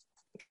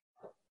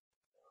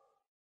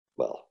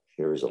 Well,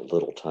 here's a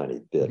little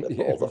tiny bit of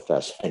Yeah. all the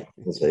fascinating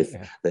things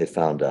Yeah. they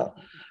found out.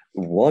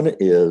 One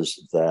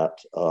is that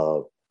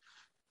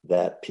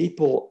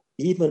people,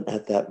 even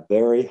at that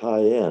very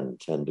high end,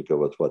 tend to go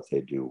with what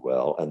they do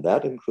well, and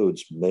that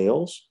includes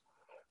males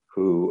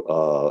who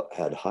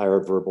had higher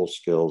verbal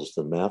skills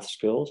than math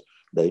skills.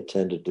 They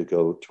tended to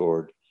go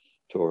toward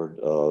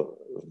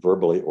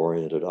verbally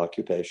oriented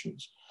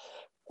occupations,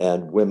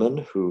 and women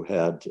who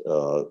had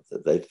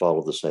they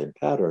followed the same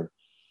pattern,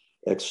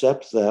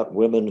 except that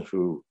women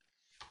who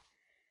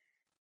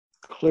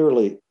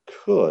clearly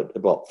could,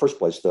 well, first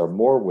place, there are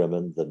more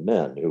women than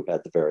men who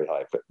had the very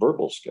high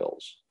verbal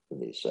skills in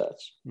these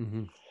sets.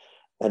 Hmm.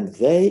 And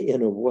they,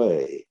 in a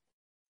way,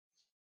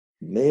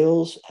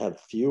 males have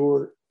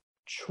fewer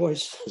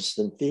choices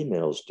than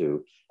females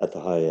do at the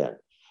high end,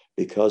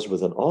 because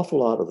with an awful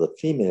lot of the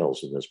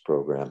females in this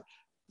program,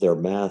 their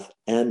math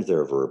and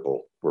their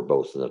verbal were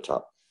both in the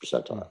top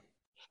percentile.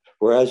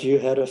 Whereas you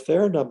had a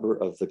fair number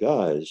of the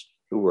guys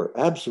who were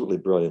absolutely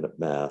brilliant at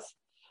math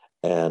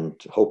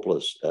and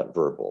hopeless at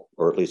verbal,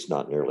 or at least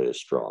not nearly as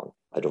strong.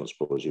 I don't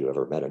suppose you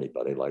ever met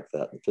anybody like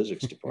that in the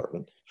physics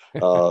department.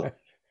 Uh,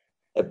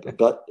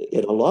 but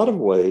in a lot of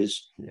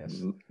ways,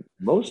 Yes.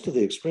 most of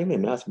the extremely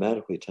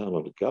mathematically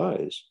talented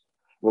guys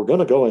were going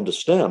to go into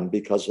STEM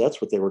because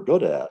that's what they were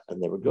good at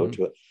and they would go Hmm.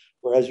 to it.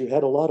 Whereas you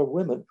had a lot of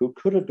women who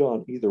could have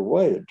gone either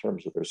way in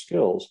terms of their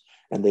skills,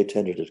 and they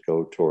tended to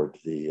go toward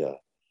the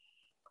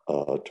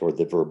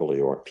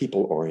verbally or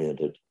people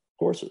oriented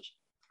courses.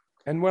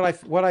 And what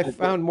I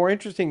found more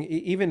interesting,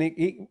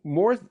 even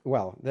more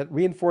well, that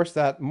reinforced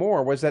that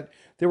more was that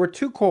there were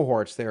two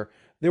cohorts there.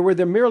 There were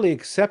the merely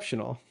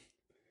exceptional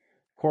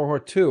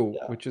cohort two,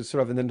 Yeah. which is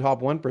sort of in the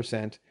top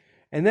 1%,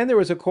 and then there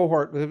was a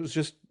cohort that was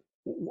just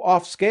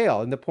off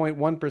scale in the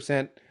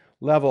 0.1%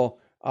 level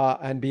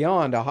and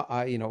beyond.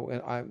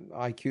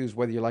 IQs,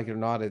 whether you like it or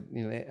not, at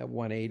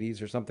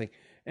 180s or something,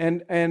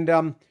 and and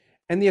um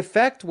and the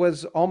effect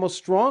was almost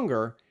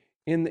stronger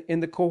in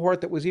the cohort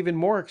that was even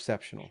more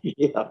exceptional.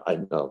 Yeah, I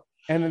know.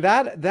 And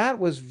that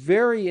was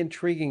very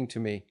intriguing to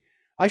me.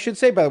 I should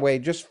say, by the way,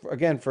 just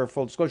again for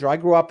full disclosure, I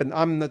grew up and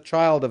I'm the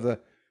child of the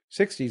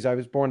 60s. I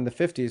was born in the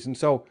 50s. And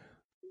so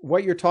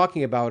what you're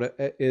talking about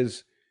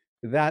is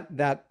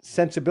that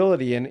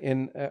sensibility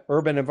in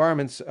urban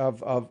environments of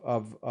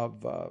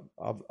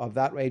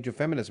that age of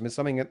feminism is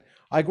something that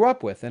I grew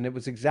up with. And it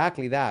was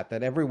exactly that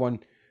everyone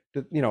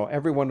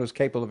was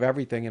capable of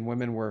everything and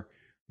women were,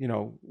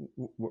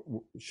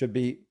 should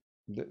be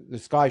the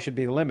sky should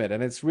be the limit.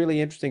 And it's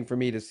really interesting for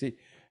me to see,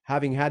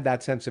 having had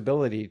that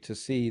sensibility, to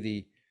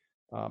see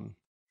um,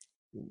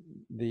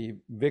 the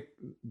vic,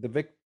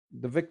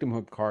 the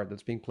victimhood card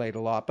that's being played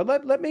a lot.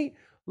 But let me,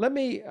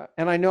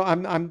 and I know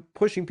I'm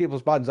pushing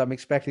people's buttons. I'm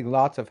expecting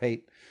lots of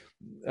hate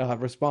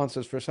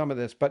responses for some of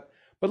this, but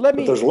let But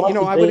me, there's lots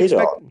of I would data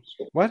expect on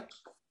this. what?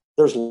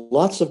 There's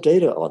lots of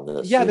data on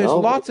this, Yeah, you there's know.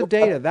 lots of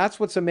data. That's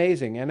what's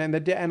amazing. And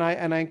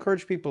I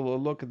encourage people to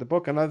look at the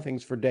book and other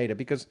things for data,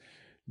 because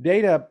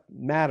data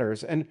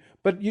matters.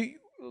 But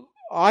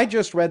I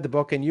just read the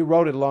book and you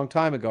wrote it a long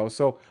time ago.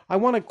 So I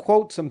want to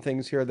quote some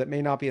things here that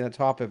may not be in the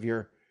top of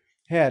your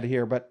head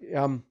here, but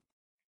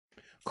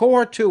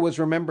cohort two was,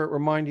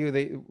 remind you,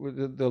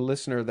 the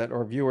listener that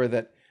or viewer,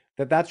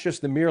 that's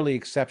just the merely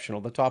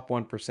exceptional, the top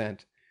 1%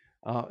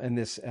 in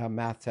this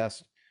math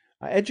test.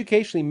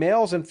 Educationally,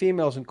 males and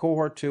females in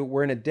cohort two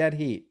were in a dead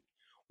heat,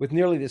 with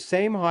nearly the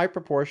same high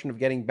proportion of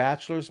getting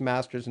bachelor's,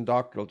 master's, and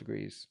doctoral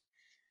degrees.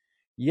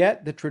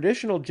 Yet the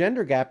traditional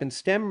gender gap in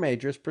STEM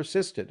majors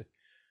persisted.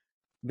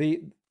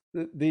 The,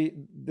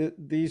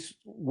 these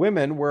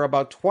women were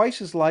about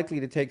twice as likely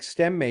to take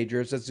STEM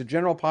majors as the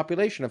general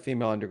population of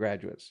female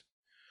undergraduates.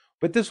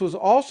 But this was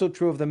also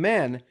true of the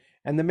men,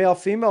 and the male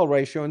female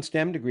ratio in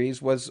STEM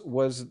degrees was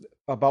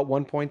about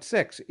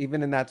 1.6,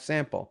 even in that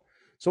sample.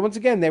 So once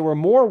again, they were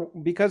more,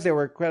 because they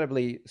were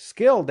incredibly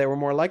skilled, they were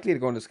more likely to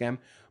go into STEM,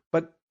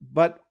 but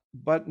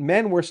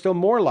men were still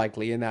more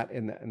likely in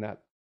that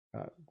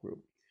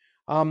group.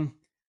 Um,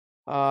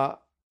 uh,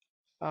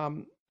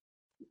 um,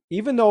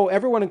 Even though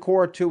everyone in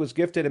cohort 2 was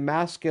gifted in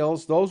math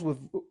skills, those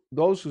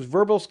whose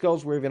verbal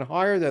skills were even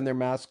higher than their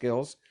math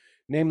skills,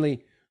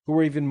 namely who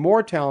were even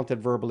more talented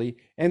verbally,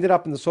 ended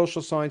up in the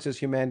social sciences,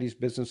 humanities,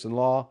 business, and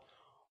law,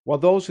 while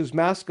those whose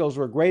math skills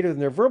were greater than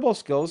their verbal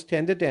skills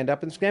tended to end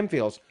up in STEM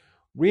fields,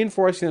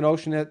 reinforcing the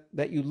notion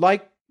that you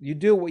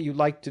do what you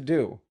like to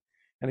do.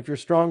 And if you're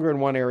stronger in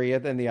one area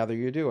than the other,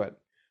 you do it.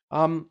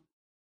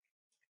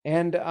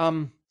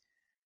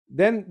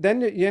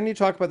 Then you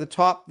talk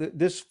about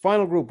this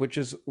final group, which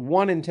is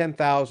 1 in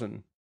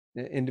 10,000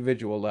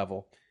 individual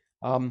level.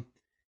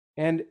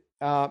 And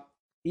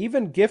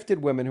even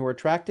gifted women who are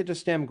attracted to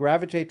STEM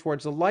gravitate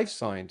towards the life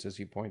sciences,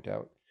 you point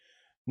out,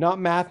 not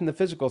math and the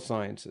physical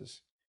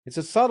sciences. It's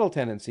a subtle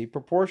tendency.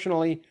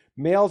 Proportionally,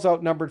 males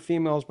outnumbered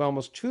females by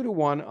almost 2 to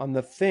 1 on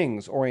the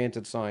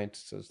things-oriented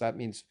sciences. That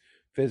means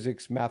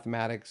physics,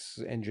 mathematics,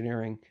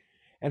 engineering.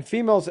 And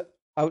females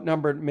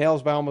outnumbered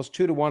males by almost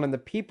 2 to 1 in the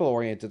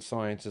people-oriented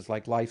sciences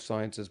like life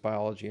sciences,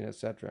 biology, and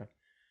etc.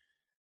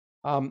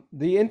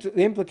 The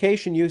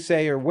implication, you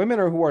say, are women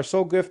who are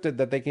so gifted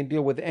that they can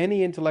deal with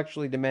any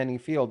intellectually demanding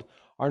field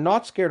are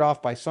not scared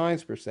off by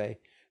science per se.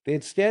 They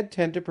instead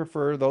tend to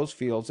prefer those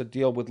fields that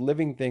deal with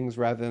living things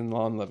rather than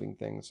non-living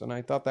things. And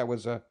I thought that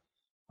was an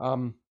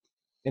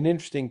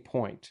interesting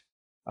point.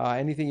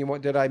 Anything you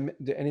want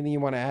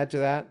to add to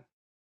that?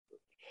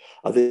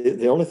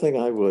 The only thing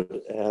I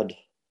would add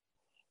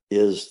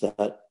is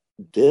that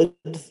did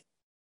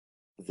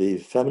the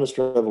feminist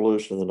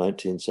revolution in the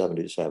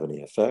 1970s have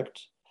any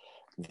effect?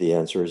 The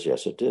answer is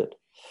yes, it did.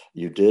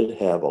 You did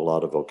have a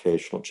lot of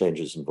vocational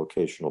changes in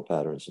vocational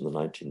patterns in the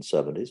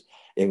 1970s,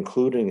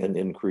 including an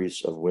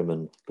increase of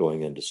women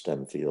going into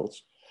STEM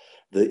fields.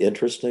 The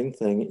interesting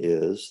thing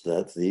is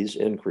that these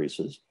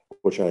increases,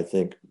 which I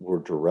think were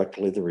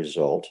directly the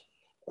result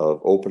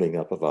of opening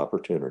up of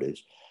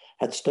opportunities,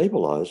 had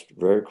stabilized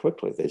very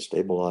quickly. They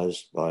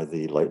stabilized by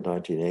the late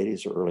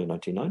 1980s or early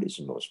 1990s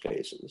in most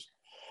cases.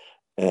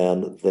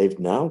 And they've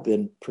now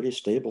been pretty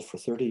stable for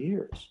 30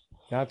 years.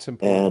 That's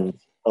important.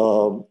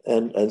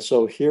 And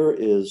so here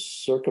is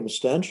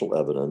circumstantial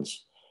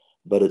evidence,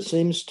 but it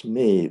seems to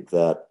me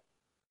that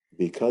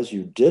because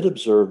you did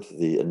observe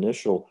the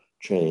initial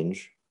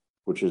change,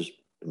 which is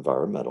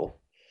environmental,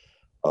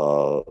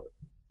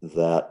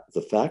 that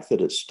the fact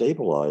that it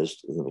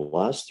stabilized in the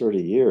last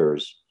 30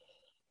 years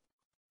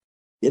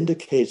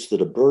indicates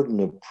that a burden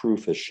of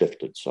proof has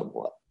shifted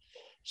somewhat.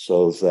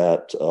 So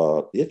that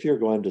if you're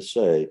going to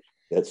say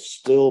it's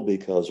still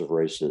because of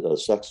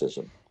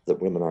sexism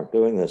that women aren't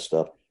doing this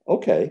stuff,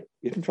 okay,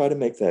 you can try to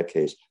make that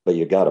case, but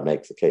you got to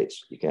make the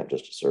case. You can't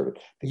just assert it.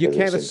 You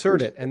can't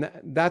assert it, and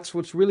that's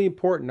what's really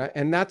important.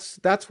 And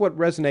that's what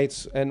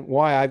resonates, and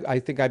why I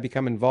think I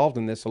become involved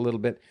in this a little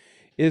bit,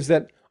 is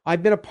that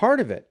I've been a part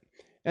of it,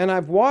 and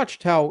I've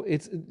watched how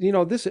it's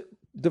this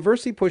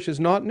diversity push is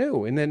not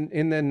new. In the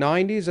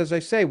 90s, as I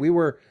say, we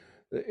were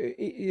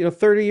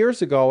 30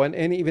 years ago,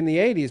 and even the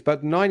 80s,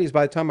 but 90s.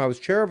 By the time I was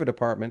chair of a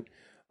department,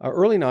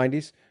 early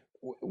 90s.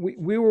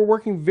 We were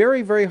working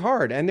very, very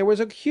hard, and there was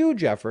a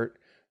huge effort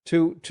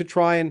to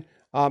try and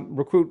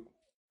recruit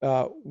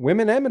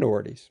women and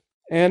minorities,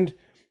 and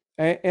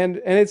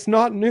it's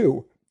not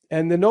new.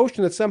 And the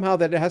notion that somehow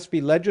that it has to be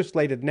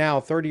legislated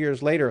now, 30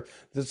 years later,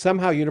 that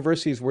somehow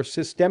universities were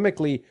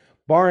systemically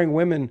barring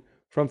women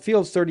from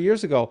fields 30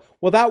 years ago,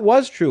 well, that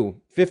was true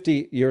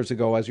 50 years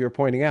ago, as you're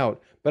pointing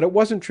out, but it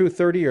wasn't true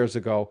 30 years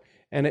ago,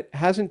 and it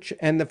hasn't.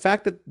 And the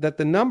fact that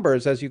the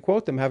numbers, as you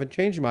quote them, haven't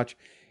changed much,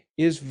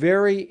 is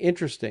very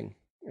interesting,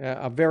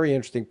 a very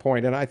interesting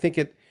point, and I think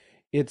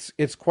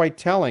it's quite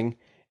telling.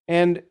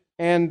 And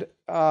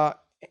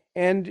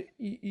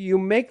you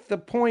make the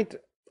point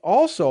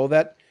also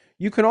that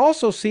you can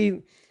also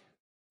see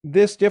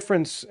this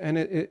difference, and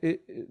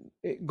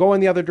it go in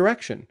the other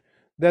direction.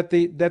 That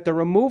the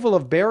removal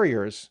of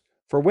barriers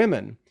for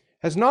women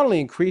has not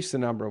only increased the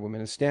number of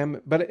women in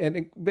STEM, but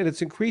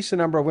it's increased the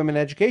number of women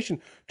in education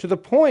to the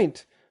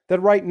point that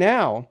right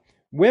now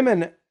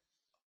women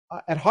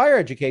at higher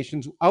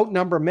educations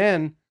outnumber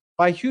men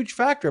by a huge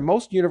factor.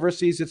 Most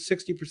universities, it's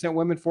 60%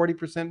 women,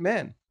 40%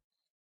 men.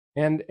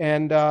 I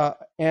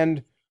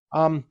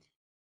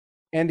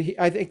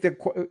think that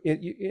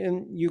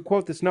you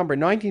quote this number,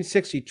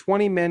 1960,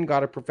 20 men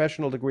got a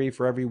professional degree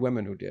for every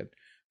woman who did,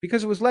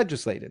 because it was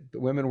legislated. The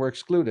women were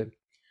excluded.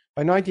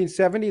 By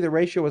 1970, the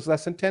ratio was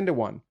less than 10 to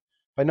 1.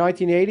 By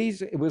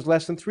 1980s, it was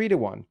less than 3 to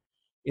 1.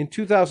 In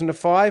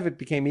 2005, it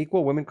became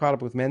equal. Women caught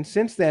up with men.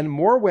 Since then,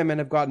 more women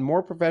have gotten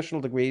more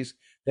professional degrees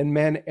than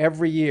men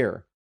every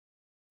year.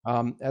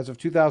 As of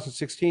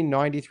 2016,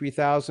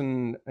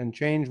 93,000 and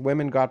change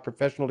women got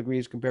professional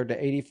degrees compared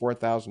to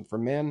 84,000 for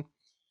men,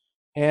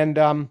 and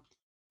that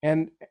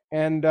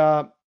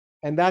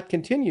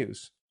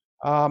continues.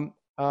 So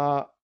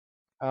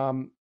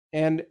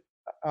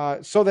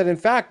that in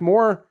fact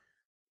more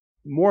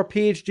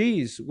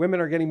PhDs,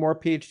 women are getting more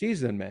PhDs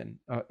than men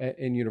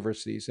in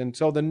universities. And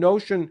so the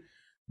notion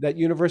that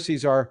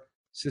universities are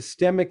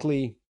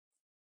systemically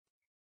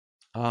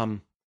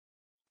um,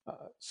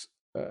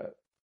 uh, uh,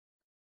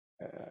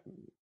 uh,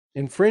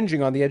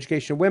 infringing on the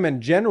education of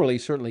women generally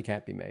certainly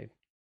can't be made.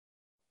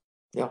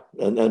 Yeah,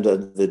 and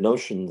the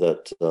notion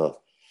that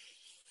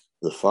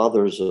the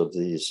fathers of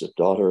these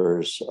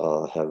daughters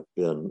have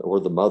been, or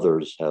the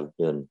mothers have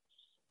been,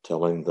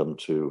 telling them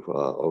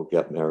to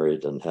get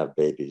married and have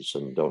babies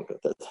and don't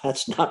get that.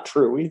 That's not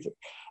true either.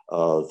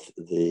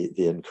 The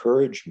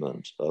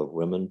encouragement of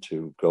women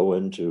to go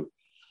into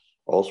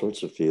all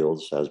sorts of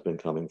fields has been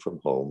coming from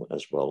home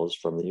as well as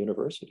from the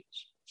universities.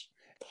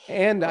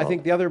 And I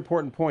think the other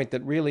important point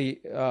that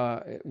really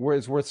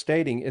is worth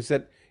stating is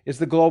that is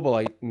the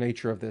global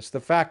nature of this. The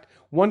fact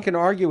one can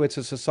argue it's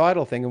a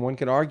societal thing, and one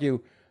can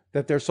argue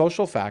that there's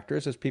social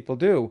factors, as people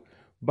do,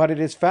 but it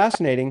is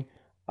fascinating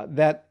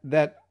that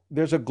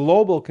there's a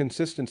global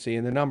consistency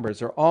in the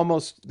numbers.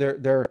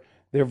 They're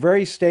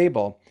very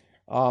stable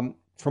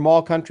from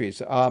all countries.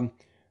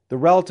 The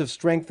relative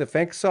strength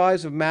effect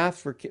size of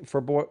math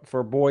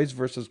for boys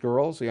versus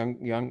girls,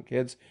 young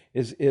kids,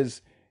 is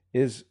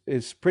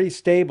pretty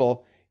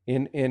stable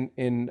in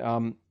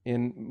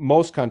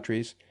most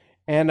countries.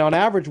 And on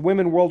average,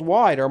 women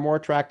worldwide are more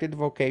attracted to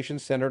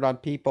vocations centered on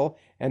people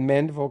and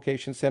men to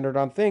vocations centered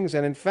on things.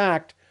 And in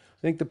fact,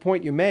 I think the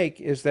point you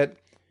make is that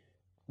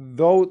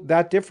though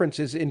that difference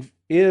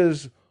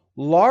is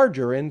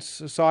larger in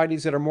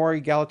societies that are more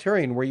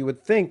egalitarian, where you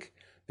would think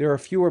there are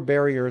fewer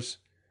barriers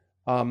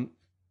um,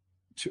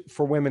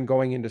 for women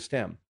going into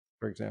STEM,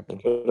 for example.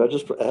 Could I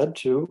just add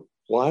to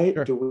why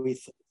Sure. do we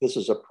think this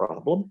is a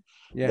problem?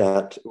 Yeah.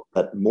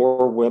 That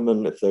more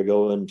women, if they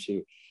go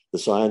into the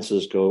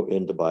sciences, go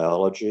into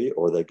biology,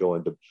 or they go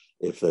into,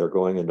 if they're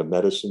going into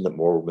medicine, that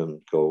more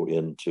women go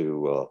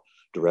into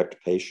direct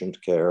patient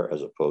care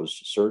as opposed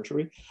to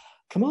surgery.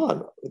 Come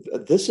on,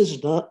 this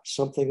is not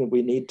something that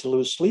we need to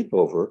lose sleep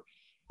over.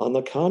 On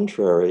the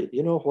contrary,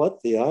 you know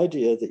what? The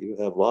idea that you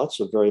have lots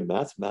of very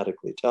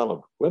mathematically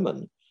talented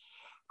women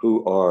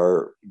who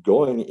are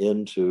going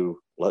into,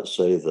 let's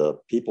say, the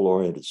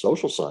people-oriented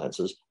social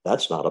sciences,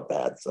 that's not a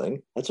bad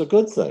thing. That's a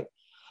good thing.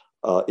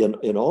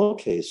 In all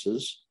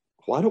cases,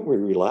 why don't we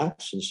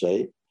relax and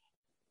say,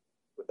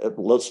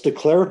 let's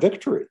declare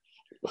victory.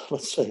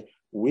 Let's say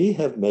we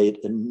have made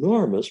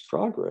enormous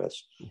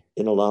progress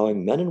in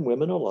allowing men and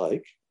women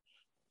alike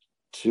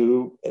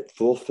to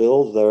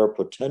fulfill their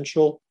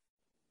potential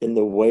in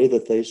the way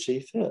that they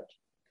see fit.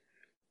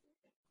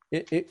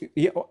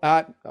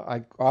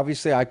 I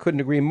obviously I couldn't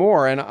agree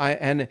more,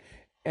 and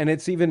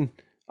it's even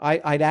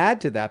I'd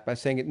add to that by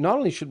saying it. Not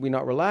only should we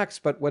not relax,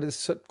 but what is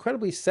so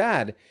incredibly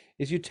sad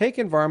is you take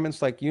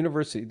environments like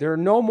university. There are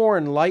no more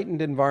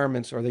enlightened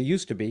environments, or there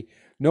used to be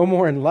no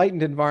more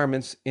enlightened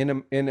environments in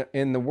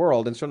the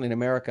world, and certainly in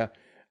America,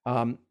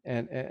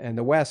 and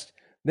the West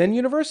than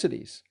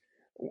universities,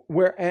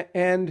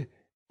 and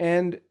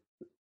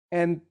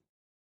and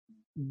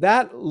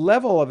that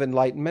level of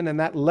enlightenment and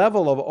that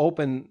level of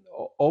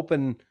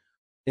open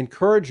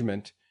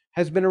encouragement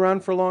has been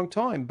around for a long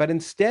time. But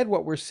instead,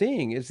 what we're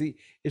seeing is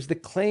the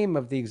claim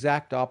of the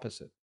exact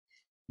opposite,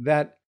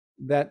 that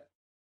that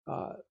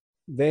uh,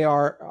 they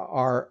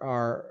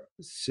are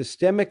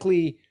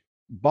systemically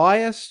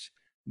biased,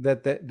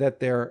 that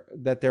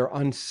they're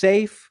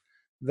unsafe,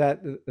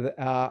 that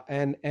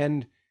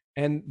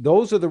and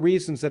those are the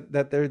reasons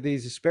that there are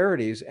these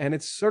disparities. And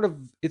it's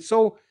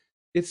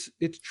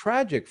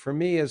tragic for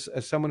me as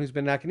someone who's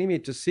been in academia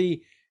to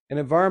see an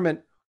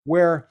environment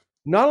where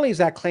not only is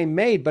that claim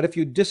made, but if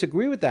you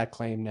disagree with that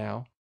claim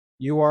now,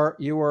 you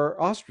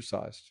are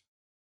ostracized.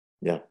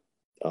 Yeah,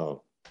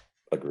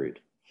 agreed.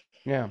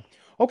 Yeah.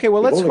 Okay.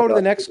 Well, We've let's only go to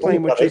the got next we've only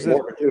claim, got which is eight the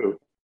more to do.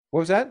 what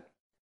was that?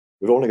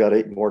 We've only got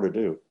eight more to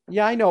do.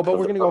 Yeah, I know, but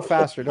we're going to go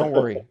faster. Don't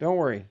worry. Don't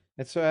worry.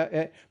 It's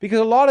because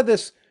a lot of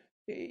this,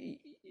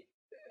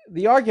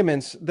 the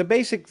arguments, the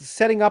basic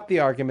setting up the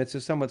arguments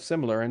is somewhat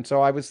similar. And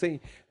so I was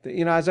thinking,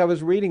 as I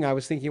was reading, I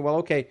was thinking, well,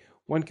 okay,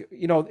 when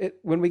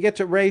we get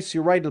to race,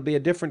 you're right, it'll be a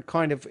different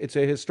kind of, it's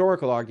a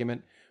historical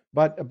argument.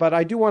 But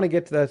I do want to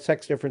get to the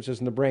sex differences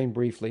in the brain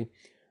briefly,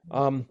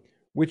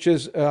 which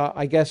is,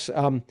 I guess,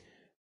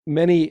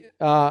 many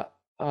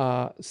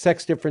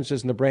sex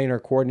differences in the brain are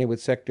coordinated with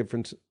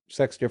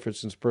sex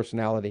differences in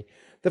personality.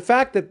 The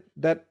fact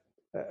that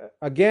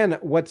again,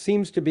 what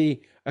seems to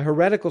be a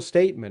heretical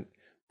statement,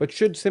 but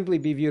should simply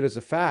be viewed as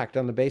a fact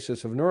on the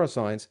basis of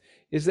neuroscience,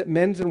 is that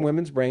men's and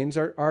women's brains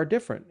are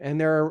different,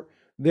 and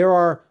there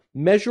are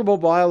measurable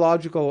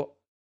biological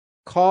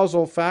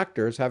causal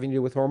factors having to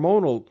do with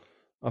hormonal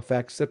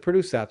effects that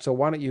produce that. So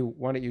why don't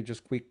you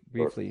just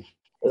briefly?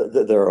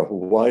 There are a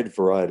wide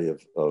variety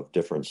of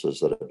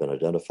differences that have been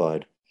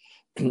identified.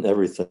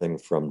 Everything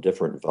from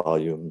different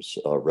volumes,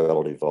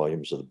 relative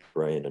volumes of the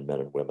brain in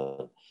men and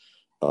women,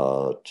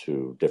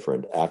 to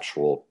different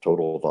actual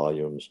total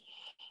volumes.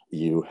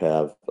 You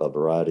have a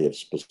variety of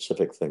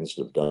specific things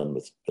that have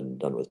been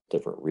done with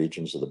different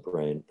regions of the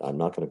brain. I'm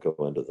not going to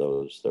go into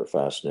those. They're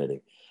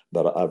fascinating.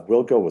 But I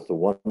will go with the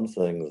one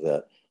thing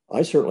that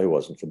I certainly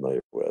wasn't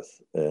familiar with,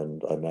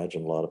 and I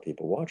imagine a lot of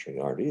people watching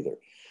aren't either.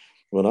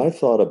 When I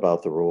thought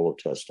about the role of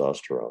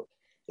testosterone,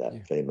 Yeah.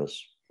 that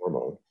famous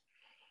hormone,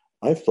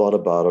 I've thought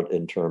about it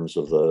in terms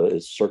of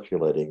it's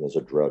circulating as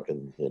a drug,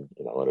 and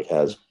it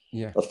has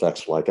Yeah.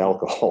 effects like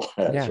alcohol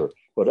has Yeah. or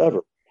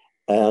whatever,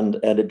 and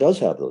it does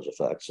have those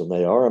effects, and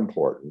they are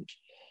important.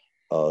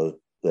 Uh,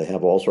 they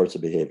have all sorts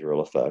of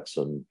behavioral effects,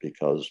 and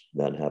because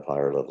men have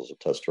higher levels of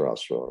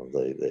testosterone,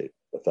 they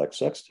affect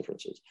sex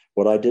differences.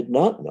 What I did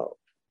not know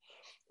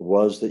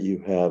was that you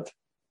have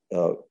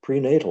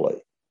prenatally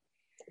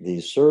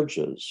these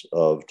surges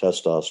of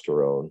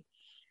testosterone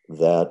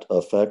that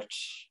affect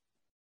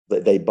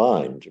they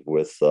bind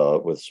with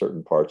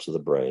certain parts of the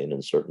brain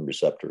and certain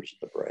receptors of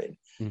the brain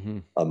Hmm.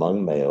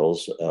 among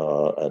males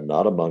and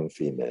not among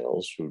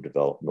females who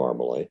develop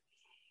normally,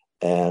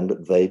 and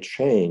they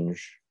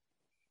change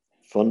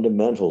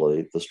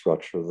fundamentally the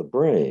structure of the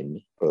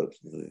brain, or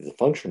the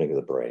functioning of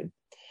the brain,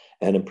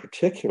 and in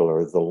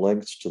particular, the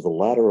links to the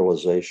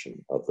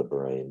lateralization of the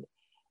brain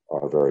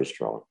are very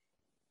strong,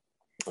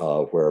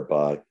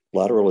 whereby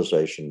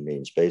lateralization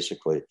means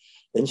basically,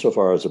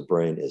 insofar as a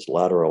brain is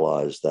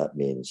lateralized, that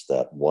means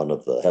that one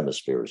of the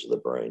hemispheres of the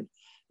brain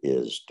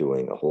is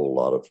doing a whole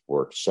lot of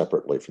work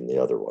separately from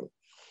the other one.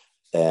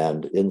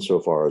 And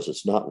insofar as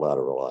it's not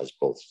lateralized,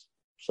 both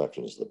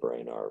sections of the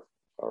brain are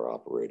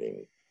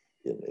operating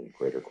in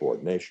greater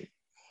coordination.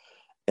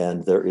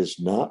 And there is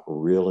not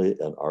really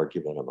an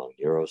argument among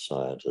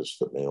neuroscientists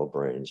that male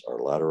brains are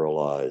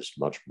lateralized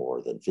much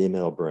more than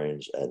female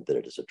brains, and that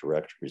it is a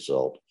direct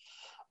result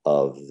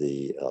of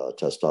the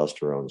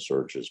testosterone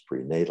surges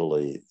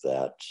prenatally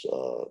that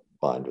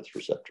bind with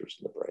receptors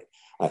in the brain.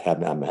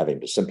 I'm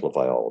having to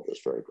simplify all of this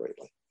very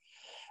greatly.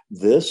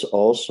 This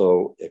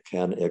also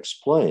can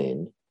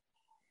explain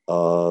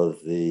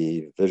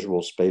the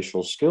visual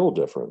spatial skill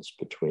difference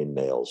between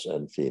males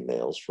and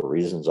females for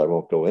reasons I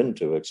won't go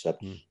into,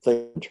 except Mm.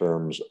 think in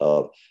terms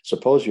of,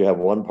 suppose you have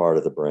one part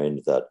of the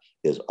brain that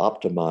is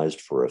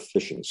optimized for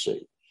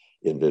efficiency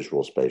in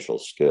visual spatial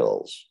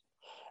skills,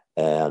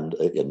 and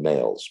in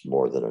males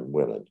more than in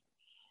women.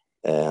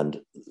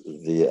 And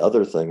the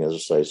other thing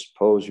is, say,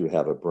 suppose you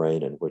have a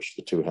brain in which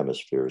the two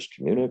hemispheres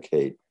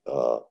communicate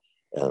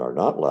and are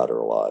not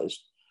lateralized.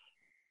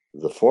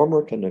 The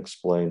former can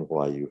explain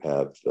why you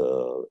have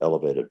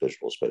elevated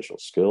visual spatial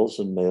skills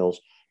in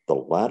males. The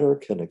latter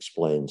can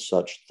explain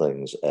such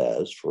things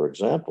as, for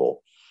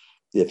example,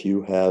 if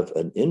you have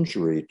an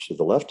injury to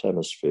the left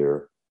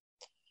hemisphere.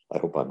 I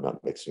hope I'm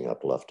not mixing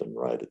up left and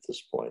right at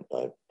this point.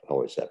 I've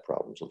always had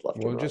problems with left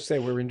We'll and right. just say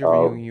we're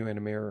interviewing Um, you in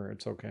a mirror.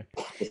 It's okay.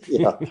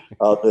 yeah,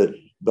 but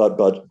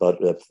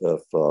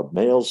if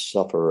males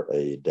suffer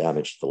a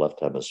damage to the left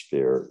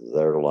hemisphere,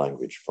 their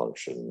language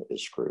function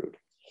is screwed,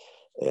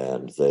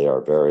 and they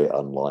are very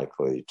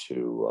unlikely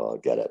to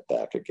get it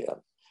back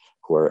again.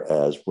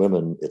 Whereas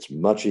women, it's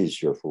much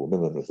easier for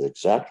women with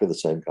exactly the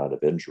same kind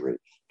of injury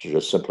to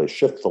just simply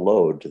shift the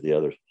load to the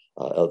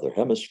other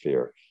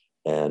hemisphere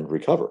and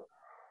recover.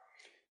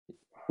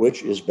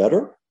 Which is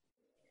better?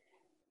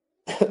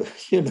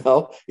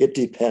 It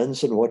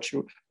depends on what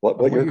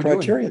What your you're doing.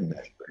 criterion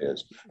measure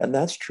is, and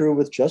that's true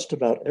with just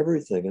about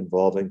everything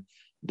involving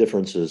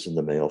differences in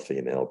the male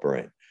female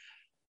brain.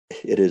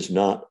 It is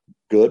not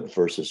good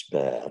versus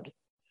bad.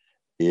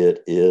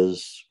 It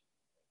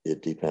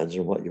depends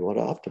on what you want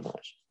to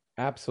optimize.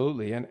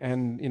 Absolutely.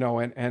 And you know,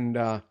 and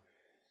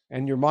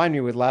you remind me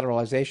with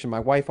lateralization, my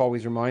wife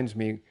always reminds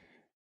me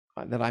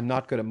that I'm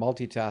not good at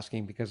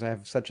multitasking because I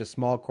have such a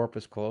small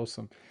corpus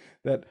callosum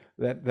that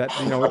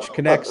which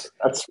connects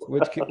That's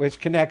which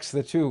connects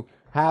the two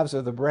halves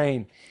of the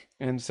brain.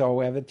 And so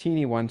we have a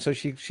teeny one. So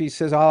she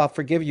says, "Oh, I'll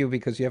forgive you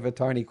because you have a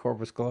tiny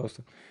corpus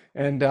callosum."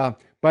 And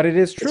but it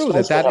is it's true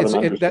nice to that have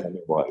an it's it that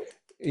understanding wife.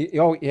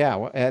 oh yeah,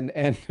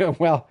 and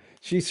well,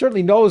 she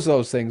certainly knows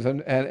those things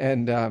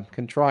and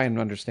can try and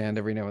understand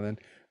every now and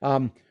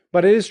then.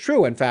 But it is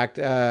true, in fact,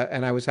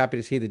 and I was happy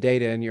to see the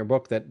data in your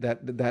book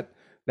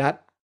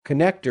that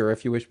connector,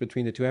 if you wish,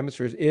 between the two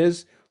hemispheres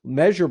is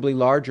measurably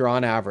larger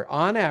on average.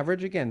 On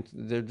average, again,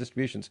 the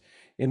distributions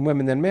in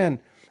women than men,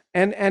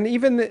 and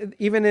even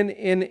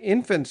in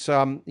infants.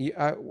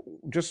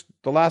 Just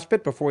the last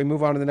bit before we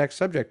move on to the next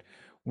subject,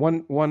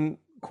 one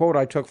quote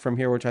I took from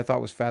here, which I thought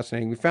was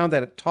fascinating. We found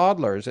that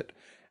toddlers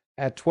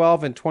at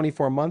 12 and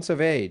 24 months of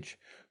age,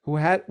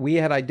 we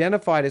had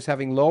identified as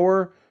having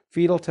lower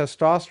fetal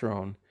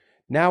testosterone,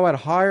 now had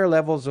higher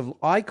levels of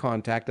eye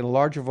contact and a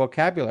larger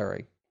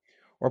vocabulary.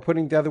 Or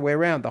putting it the other way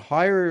around, the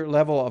higher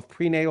level of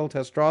prenatal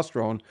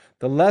testosterone,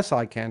 the less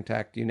eye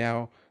contact you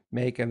now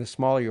make and the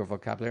smaller your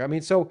vocabulary. I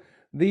mean, so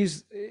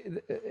these,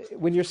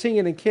 when you're seeing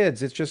it in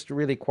kids, it's just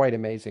really quite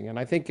amazing. And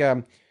I think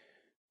um,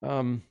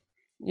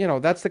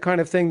 that's the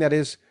kind of thing that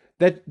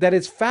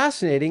is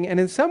fascinating and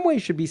in some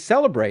ways should be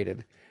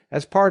celebrated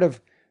as part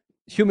of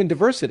human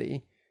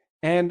diversity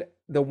and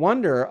the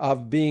wonder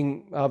of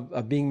being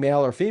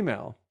male or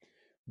female.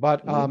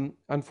 But Mm-hmm.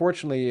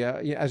 unfortunately,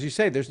 as you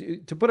say, there's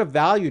to put a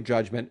value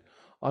judgment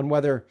on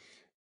whether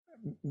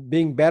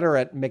being better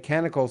at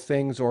mechanical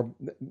things or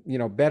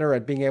better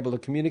at being able to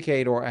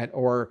communicate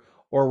or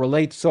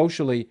relate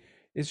socially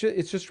it's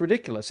just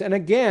ridiculous. And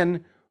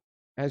again,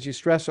 as you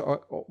stress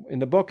in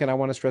the book, and I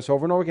want to stress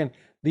over and over again,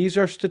 these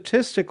are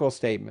statistical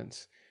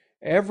statements.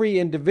 Every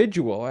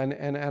individual,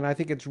 and I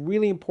think it's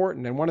really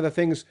important. And one of the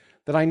things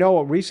that I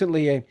know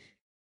recently,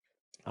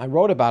 I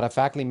wrote about a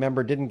faculty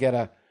member didn't get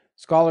a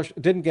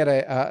scholarship, didn't get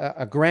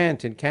a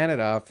grant in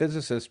Canada, a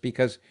physicist,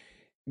 because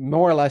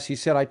more or less he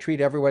said, I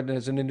treat everyone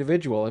as an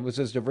individual. It was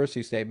his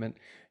diversity statement.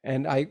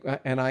 And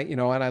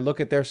I look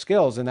at their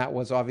skills, and that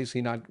was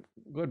obviously not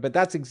good. But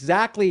that's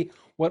exactly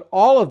what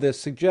all of this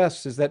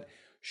suggests, is that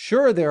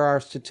sure, there are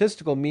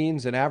statistical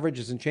means and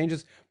averages and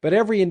changes, but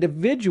every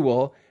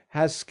individual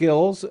has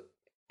skills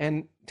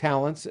and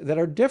talents that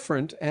are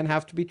different and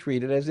have to be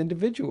treated as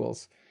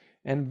individuals.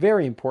 And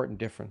very important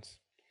difference.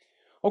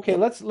 Okay,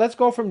 let's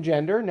go from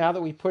gender now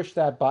that we pushed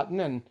that button,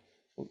 and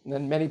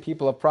then many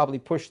people have probably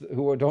pushed,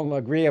 who don't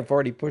agree, have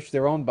already pushed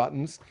their own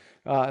buttons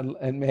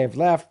and may have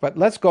left. But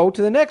let's go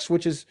to the next,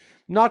 which is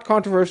not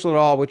controversial at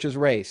all, which is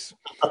race.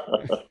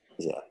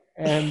 Yeah.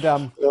 And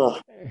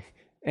Ugh.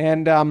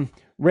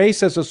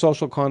 race as a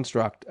social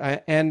construct,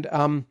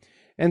 and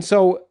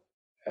so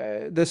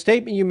the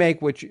statement you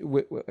make, which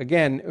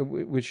again,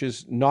 which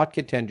is not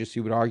contentious,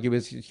 you would argue,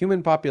 is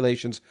human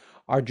populations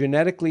are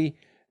genetically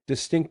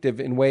distinctive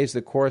in ways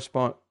that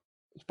correspond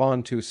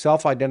to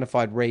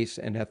self-identified race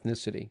and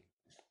ethnicity.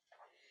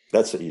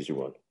 That's the easy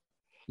one.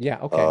 Yeah,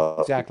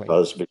 okay, exactly.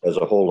 Because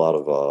a whole lot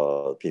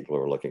of people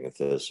who are looking at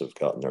this have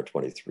gotten their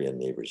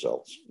 23andMe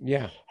results.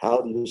 Yeah.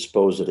 How do you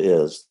suppose it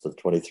is that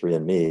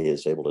 23andMe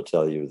is able to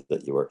tell you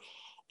that you are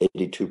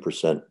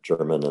 82%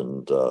 German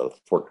and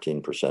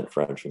 14%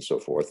 French and so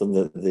forth?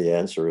 And the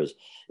answer is,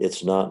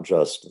 it's not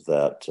just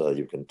that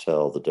you can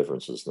tell the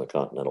differences in the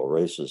continental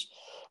races,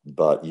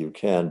 but you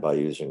can, by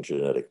using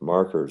genetic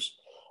markers,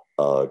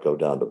 go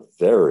down to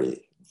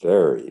very,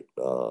 very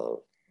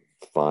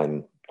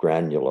fine,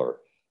 granular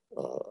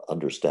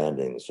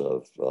understandings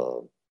of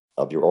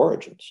your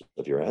origins,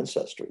 of your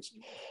ancestries.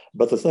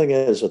 But the thing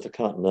is, at the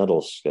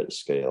continental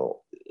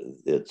scale,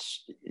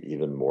 it's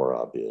even more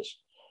obvious.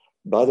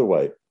 By the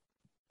way,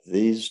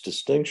 these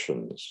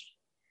distinctions,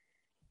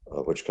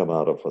 which come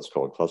out of what's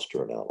called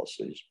cluster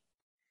analyses,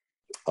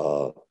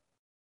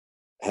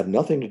 have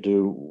nothing to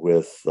do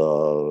with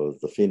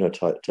the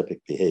phenotypic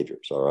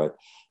behaviors, all right?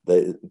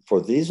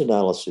 For these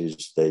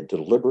analyses, they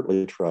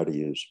deliberately try to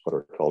use what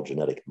are called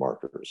genetic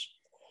markers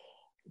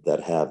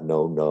that have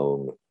no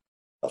known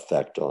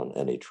effect on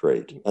any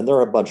trait. And there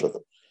are a bunch of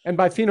them. And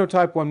by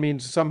phenotype, one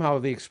means somehow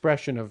the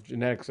expression of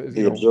genetics.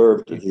 The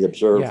observed. Yeah.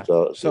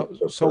 So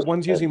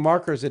one's using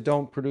markers that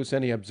don't produce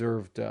any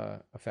observed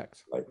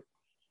effects. Right.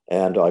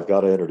 And I've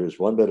got to introduce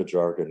one bit of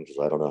jargon, because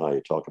I don't know how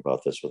you talk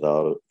about this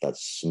without it.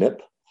 That's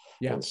SNP.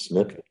 Yeah. And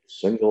SNP,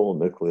 single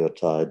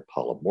nucleotide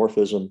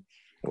polymorphism.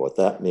 And what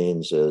that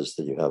means is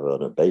that you have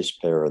a base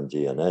pair in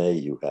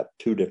DNA, you have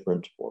two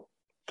different, or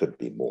could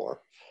be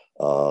more,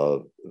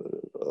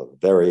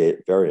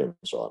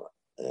 variants on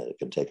it. And it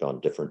can take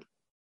on different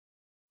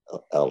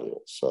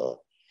alleles.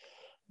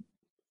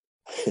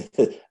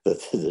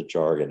 The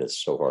jargon is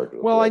so hard to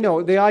avoid. Well, I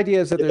know the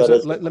idea is that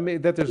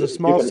there's a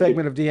small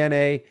segment of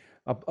DNA,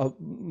 a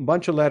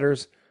bunch of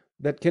letters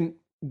that can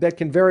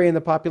vary in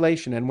the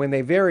population, and when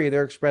they vary,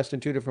 they're expressed in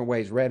two different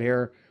ways: red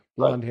hair,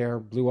 blonde hair,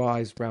 blue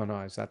eyes, brown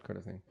eyes, that kind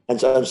of thing.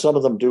 And some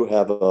of them do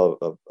have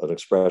an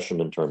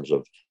expression in terms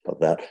of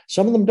that.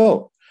 Some of them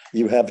don't.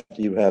 You have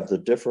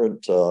the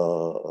different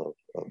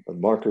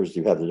markers,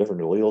 you have the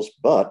different alleles,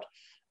 but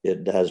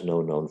it has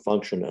no known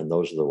function, and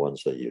those are the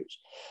ones they use.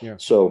 Yeah.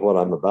 So what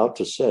I'm about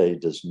to say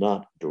does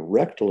not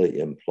directly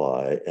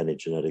imply any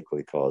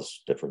genetically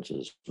caused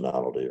differences in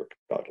personality or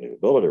cognitive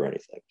ability or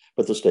anything.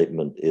 But the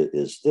statement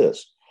is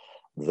this,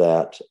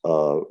 that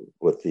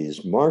with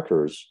these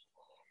markers,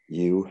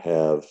 you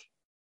have,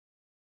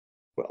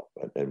 well,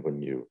 and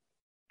when you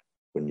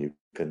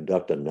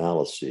conduct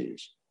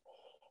analyses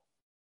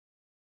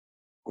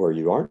where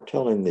you aren't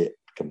telling the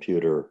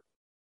computer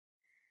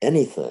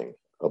anything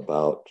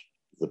about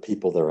the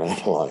people they're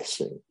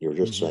analyzing, you're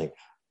just saying,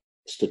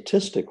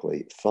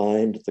 statistically,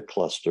 find the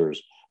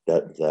clusters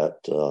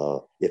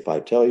that if I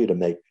tell you to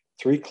make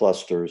 3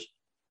 clusters,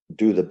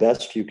 do the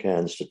best you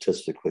can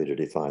statistically to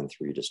define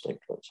 3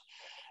 distinct ones.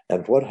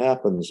 And what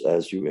happens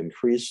as you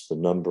increase the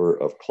number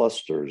of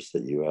clusters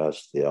that you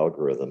ask the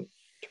algorithm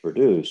to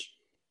produce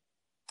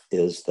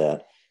is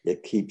that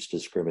it keeps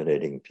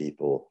discriminating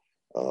people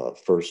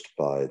first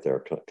by their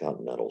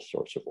continental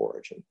source of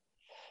origin.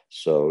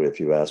 So if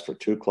you ask for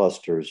 2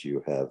 clusters,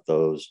 you have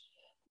those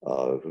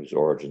whose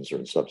origins are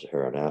in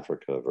sub-Saharan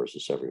Africa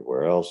versus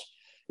everywhere else.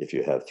 If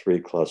you have 3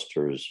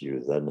 clusters,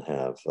 you then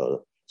have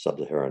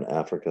sub-Saharan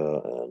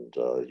Africa and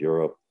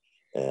Europe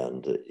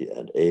and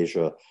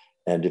Asia.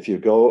 And if you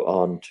go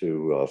on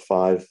to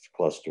 5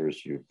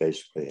 clusters, you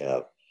basically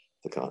have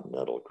the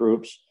continental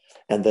groups,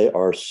 and they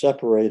are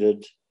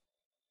separated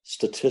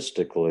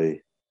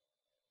statistically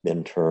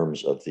in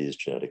terms of these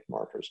genetic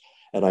markers.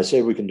 And I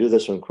say we can do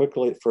this one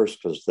quickly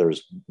first because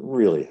there's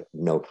really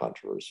no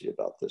controversy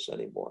about this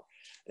anymore.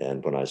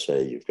 And when I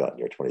say you've gotten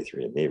your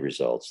 23andMe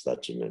results,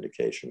 that's an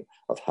indication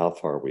of how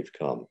far we've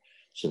come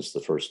since the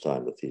first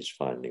time that these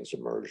findings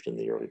emerged in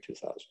the early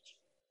 2000s.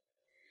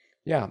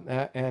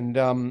 Yeah,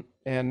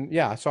 and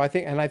yeah, so I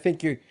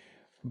think you,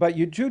 but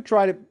you do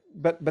try to,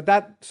 but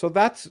that, so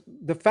that's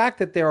the fact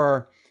that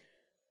there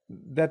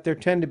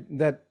tend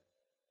to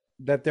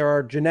that there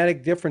are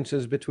genetic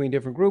differences between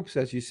different groups,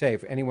 as you say.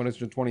 If anyone who's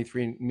done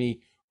 23andMe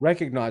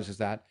recognizes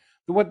that,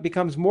 but what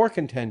becomes more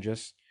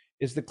contentious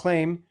is the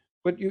claim.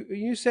 But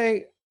you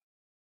say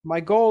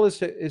my goal is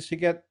to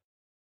get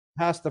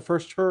past the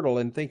first hurdle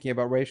in thinking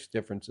about race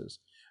differences.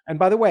 And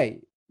by the way,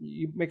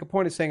 you make a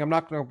point of saying I'm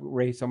not going to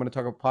race. I'm going to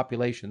talk about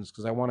populations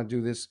because I want to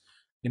do this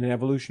in an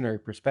evolutionary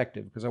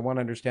perspective because I want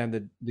to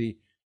understand the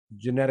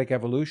genetic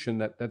evolution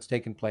that's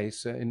taken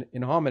place in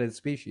hominid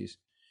species.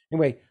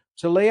 Anyway,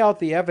 to lay out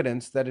the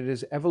evidence that it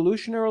is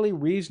evolutionarily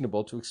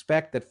reasonable to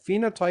expect that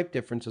phenotype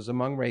differences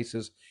among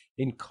races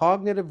in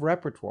cognitive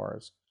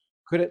repertoires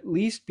could at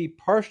least be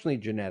partially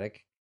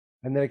genetic,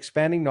 and that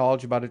expanding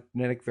knowledge about a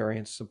genetic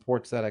variance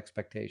supports that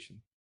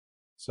expectation.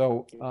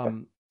 So,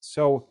 do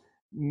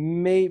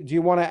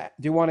you want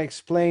to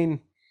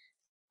explain?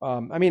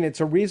 I mean,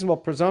 it's a reasonable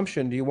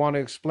presumption. Do you want to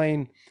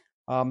explain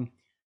um,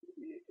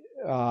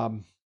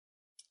 um,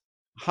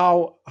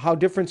 how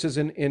differences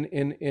in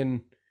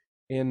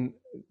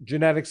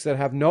genetics that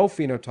have no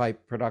phenotype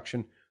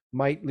production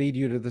might lead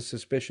you to the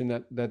suspicion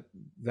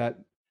that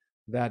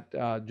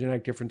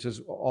genetic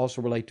differences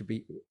also relate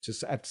to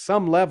at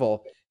some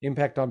level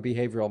impact on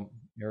behavioral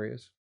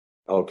areas?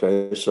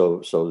 Okay,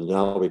 so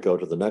now we go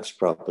to the next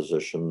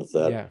proposition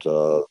Yeah.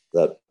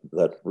 that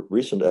that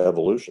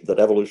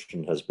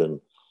evolution has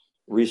been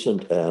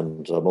recent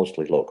and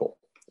mostly local.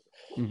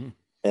 Mm-hmm.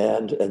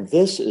 And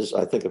this is,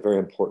 I think, a very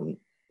important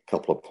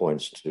couple of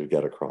points to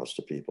get across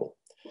to people.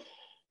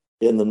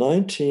 In the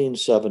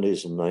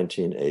 1970s and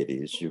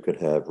 1980s, you could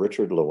have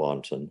Richard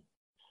Lewontin,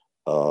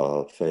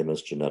 a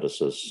famous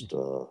geneticist,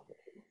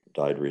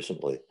 died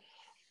recently,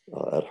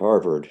 at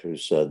Harvard, who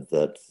said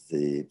that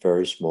the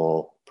very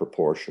small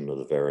proportion of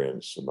the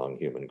variance among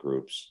human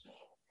groups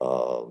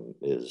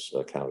is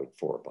accounted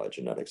for by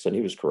genetics. And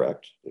he was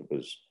correct. It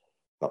was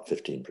about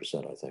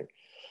 15%, I think.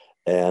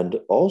 And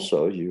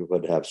also, you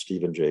would have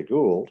Stephen Jay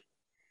Gould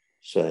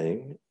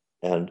saying,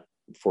 and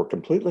for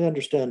completely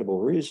understandable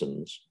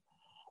reasons,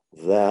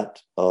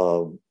 that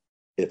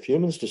if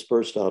humans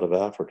dispersed out of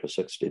Africa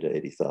 60 to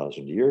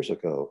 80,000 years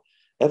ago,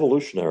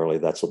 evolutionarily,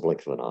 that's a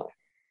blink of an eye.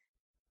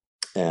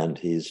 And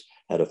he's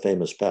had a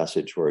famous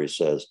passage where he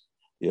says,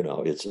 you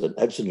know, it's an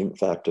exigent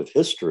fact of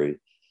history.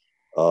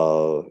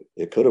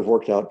 It could have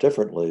worked out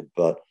differently,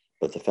 but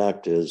the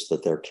fact is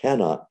that there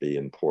cannot be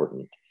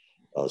important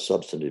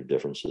substantive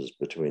differences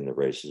between the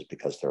races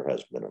because there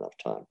has been enough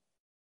time.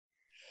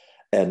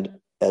 And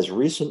as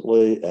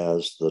recently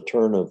as the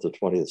turn of the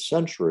 20th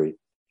century,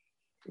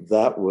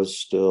 that was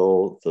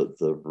still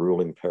the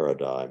ruling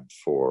paradigm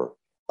for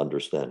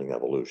understanding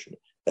evolution.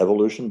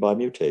 Evolution by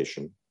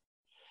mutation.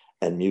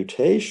 And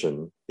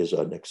mutation is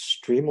an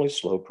extremely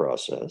slow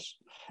process.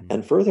 Mm-hmm.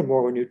 And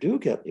furthermore, when you do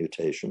get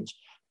mutations,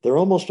 they're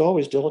almost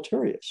always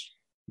deleterious.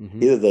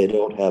 Mm-hmm. Either they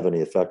don't have any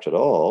effect at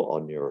all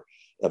on your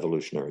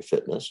evolutionary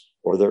fitness,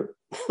 or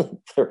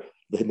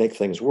they make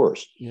things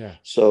worse. Yeah.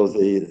 So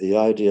the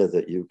idea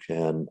that you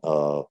can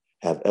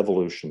have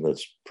evolution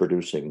that's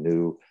producing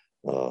new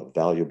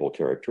valuable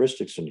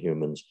characteristics in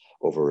humans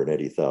over an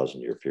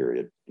 80,000 year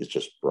period is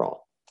just wrong.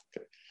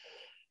 Okay.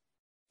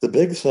 The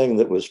big thing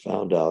that was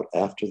found out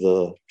after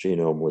the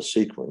genome was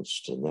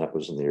sequenced, and that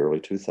was in the early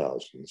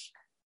 2000s,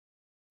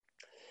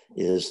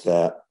 is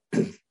that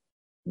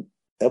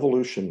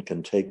evolution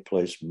can take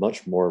place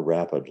much more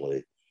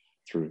rapidly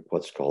through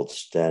what's called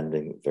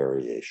standing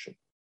variation.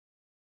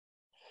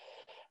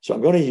 So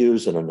I'm going to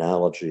use an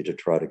analogy to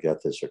try to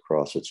get this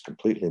across. It's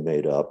completely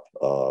made up,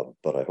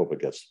 but I hope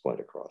it gets the point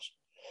across.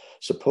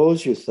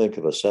 Suppose you think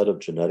of a set of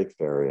genetic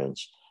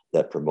variants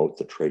that promote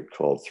the trait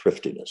called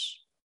thriftiness.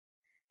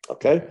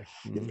 Okay?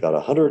 Mm-hmm. You've got a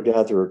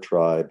hunter-gatherer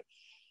tribe.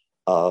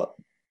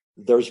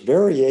 There's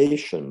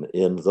variation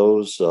in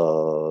those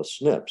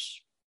SNPs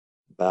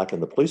back in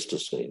the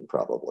Pleistocene,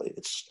 probably.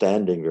 It's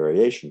standing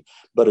variation,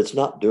 but it's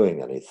not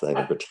doing anything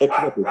in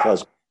particular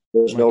because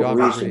there's no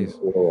reason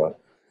for it.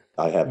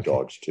 I have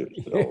dogs too,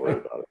 so don't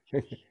worry about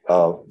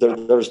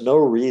it. There's no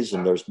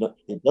reason.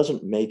 It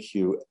doesn't make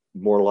you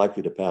more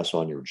likely to pass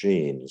on your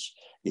genes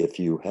if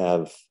you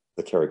have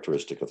the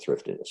characteristic of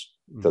thriftiness,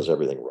 because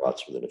everything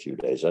rots within a few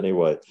days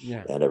anyway,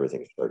 and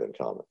everything's shared in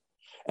common.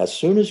 As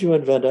soon as you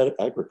invent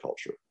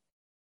agriculture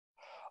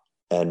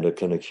and it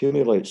can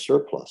accumulate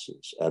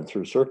surpluses, and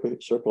through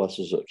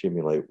surpluses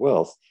accumulate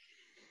wealth,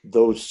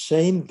 those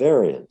same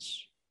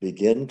variants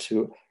begin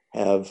to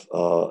have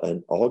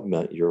and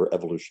augment your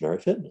evolutionary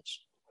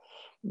fitness.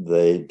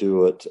 They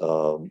do it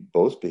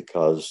both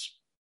because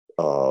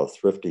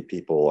thrifty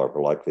people are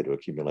more likely to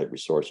accumulate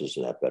resources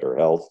and have better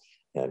health,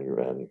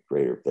 and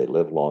greater, they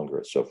live longer,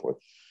 and so forth.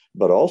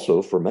 But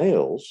also for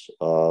males,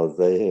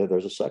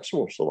 there's a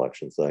sexual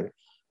selection thing,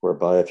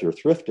 whereby if you're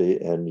thrifty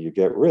and you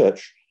get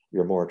rich,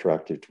 you're more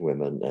attractive to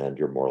women and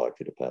you're more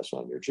likely to pass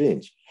on your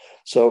genes.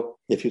 So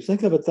if you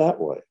think of it that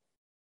way,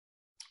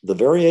 The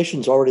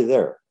variation's already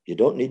there. You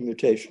don't need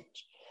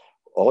mutations.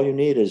 All you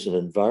need is an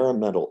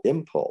environmental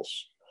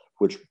impulse,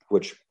 which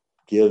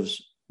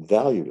gives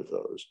value to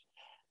those.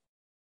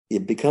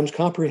 It becomes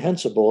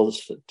comprehensible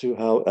as to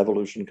how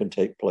evolution can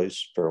take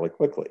place fairly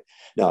quickly.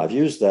 Now, I've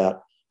used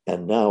that,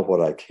 and now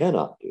what I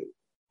cannot do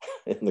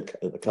in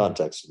the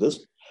context of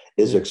this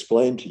is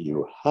explain to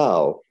you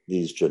how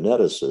these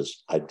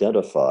geneticists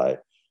identify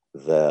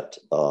that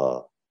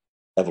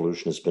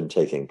evolution has been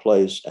taking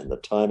place and the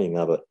timing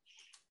of it.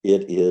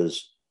 It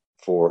is,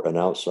 for an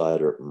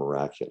outsider,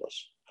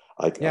 miraculous.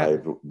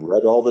 I've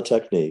read all the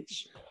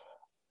techniques.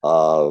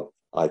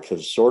 I can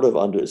sort of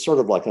it's sort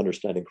of like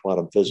understanding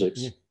quantum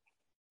physics.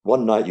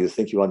 One night you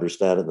think you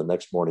understand it, and the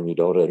next morning you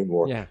don't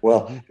anymore.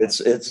 Well, it's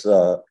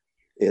the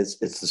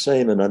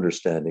same in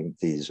understanding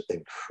these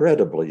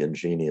incredibly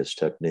ingenious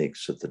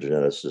techniques that the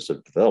geneticists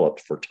have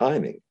developed for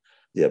timing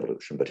the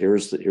evolution. But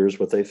here's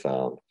what they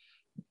found: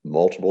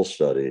 multiple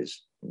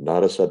studies,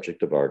 not a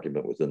subject of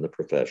argument within the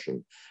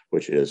profession,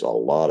 which is a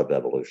lot of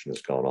evolution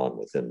has gone on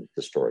within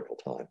historical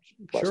times.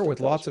 Sure,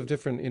 with lots of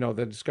different,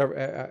 the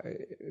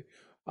discovery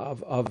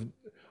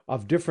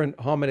of different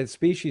hominid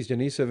species,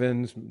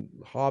 Denisovans,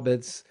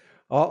 hobbits,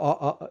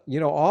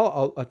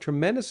 a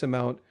tremendous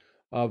amount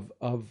of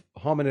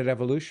hominid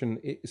evolution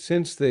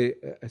since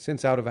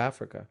out of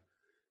Africa.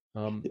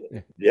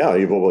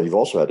 You've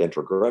also had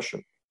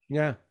introgression.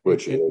 Yeah,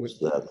 which is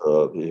that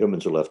the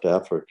humans who left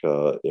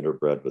Africa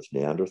interbred with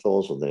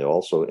Neanderthals, and they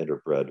also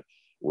interbred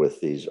with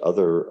these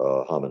other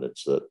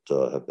hominids that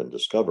have been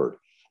discovered.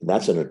 And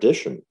that's in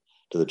addition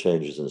to the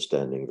changes in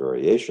standing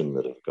variation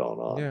that have gone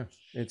on. Yeah,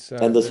 it's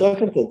and the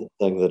second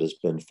thing that has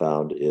been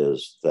found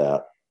is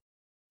that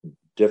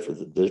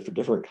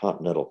different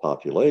continental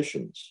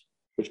populations,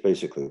 which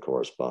basically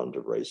correspond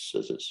to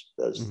races as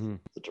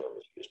the term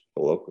is used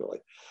colloquially,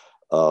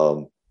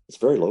 it's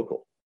very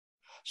local.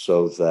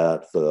 So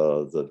that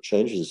the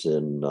changes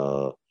in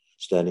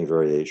standing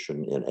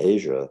variation in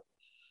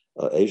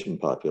Asian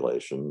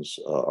populations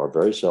are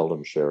very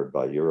seldom shared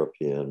by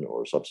European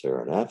or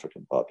sub-Saharan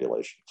African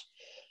populations.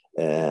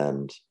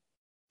 And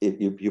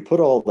if you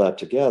put all that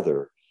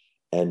together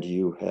and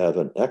you have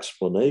an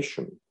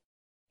explanation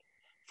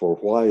for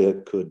why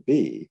it could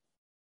be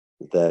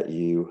that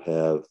you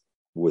have,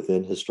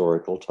 within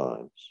historical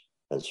times,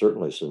 and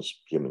certainly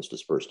since humans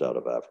dispersed out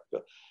of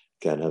Africa,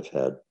 can have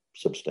had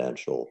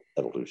substantial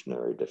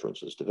evolutionary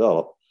differences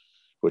develop,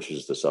 which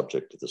is the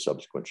subject of the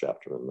subsequent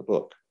chapter in the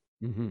book.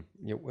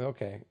 Yeah,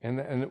 okay,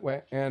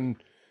 and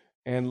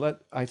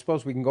I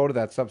suppose we can go to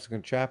that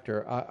subsequent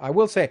chapter. I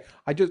will say,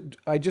 I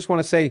just want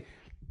to say,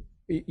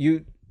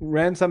 you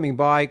ran something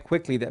by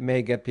quickly that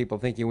may get people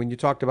thinking. When you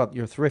talked about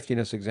your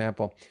thriftiness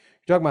example,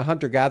 you're talking about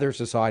hunter-gatherer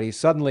societies.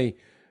 Suddenly,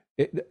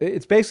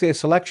 it's basically a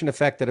selection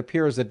effect that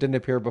appears that didn't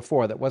appear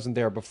before, that wasn't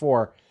there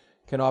before,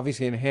 can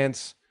obviously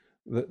enhance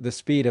the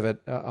speed of it,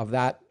 of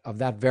that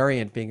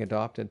variant being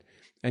adopted.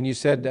 And you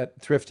said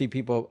that thrifty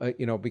people,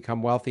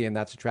 become wealthy, and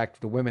that's attractive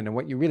to women. And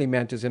what you really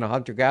meant is in a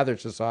hunter-gatherer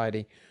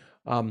society,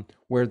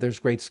 where there's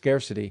great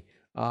scarcity,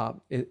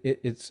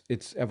 it's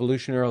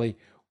evolutionarily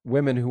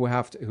women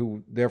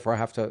who therefore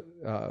have to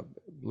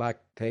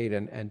lactate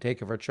and take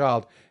care of a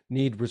child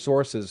need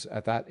resources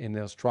in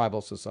those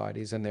tribal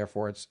societies, and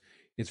therefore it's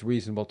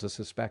reasonable to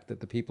suspect that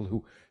the people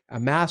who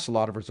amass a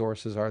lot of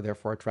resources are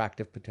therefore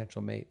attractive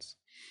potential mates.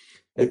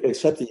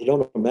 Except that you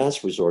don't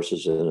amass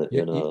resources you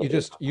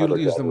use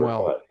them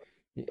well.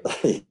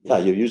 Yeah,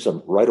 you use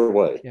them right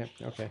away. Yeah,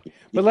 okay.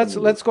 But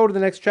let's go to the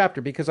next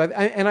chapter, because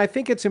I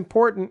think it's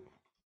important.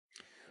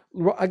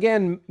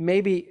 Again,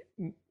 maybe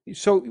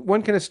so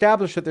one can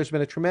establish that there's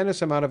been a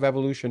tremendous amount of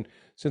evolution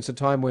since the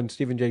time when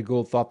Stephen Jay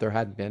Gould thought there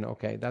hadn't been.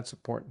 Okay, that's an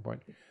important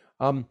point.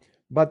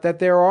 But that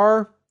there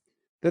are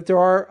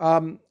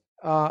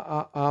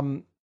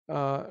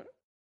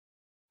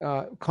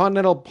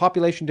continental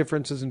population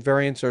differences and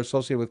variants are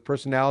associated with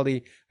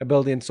personality,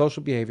 ability, and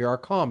social behavior are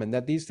common.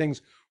 That these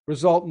things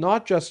result in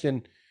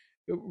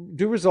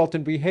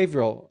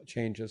behavioral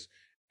changes,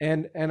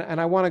 and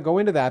I want to go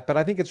into that. But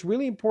I think it's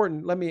really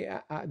important.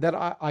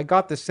 I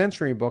got the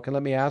censoring book, and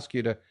let me ask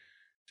you to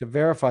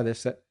verify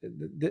this.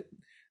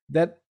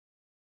 That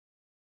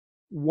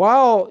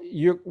while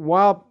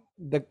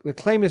the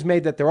claim is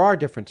made that there are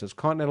differences,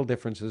 continental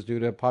differences due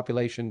to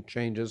population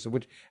changes,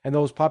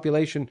 those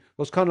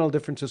continental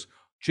differences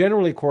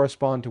generally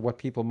correspond to what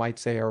people might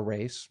say are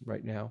race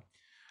right now.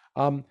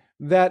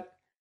 That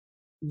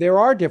there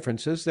are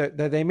differences that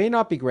they may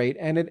not be great,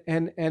 and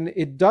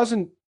it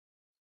doesn't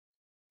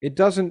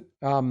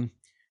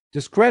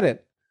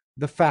discredit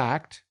the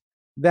fact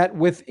that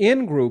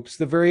within groups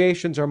the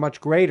variations are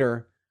much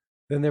greater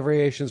than the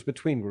variations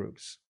between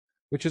groups,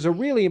 which is a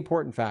really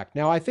important fact.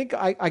 Now, I think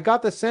I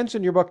got the sense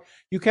in your book,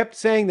 you kept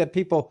saying that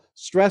people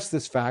stress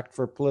this fact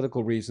for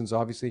political reasons,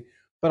 obviously,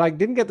 but I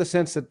didn't get the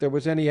sense that there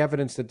was any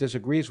evidence that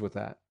disagrees with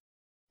that.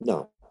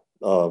 No.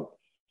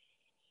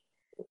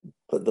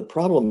 But the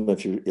problem,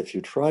 if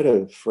you try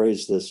to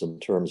phrase this in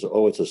terms of,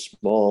 it's a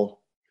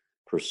small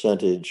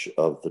percentage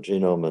of the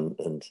genome,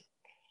 and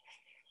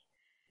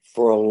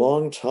for a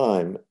long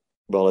time,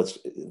 Well, it's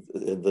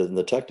in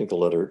the technical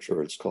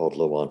literature, it's called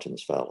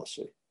Lewontin's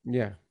fallacy.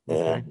 Yeah.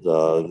 Okay.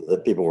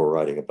 And people were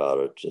writing about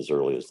it as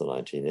early as the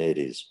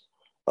 1980s,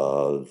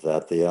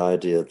 that the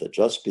idea that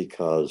just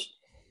because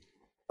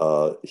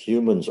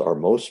humans are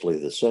mostly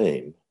the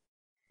same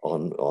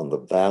on the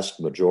vast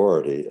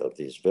majority of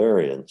these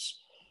variants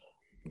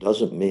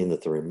doesn't mean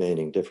that the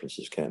remaining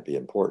differences can't be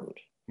important.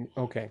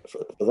 Okay.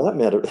 For that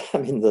matter, I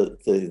mean, the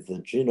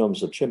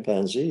genomes of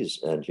chimpanzees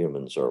and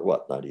humans are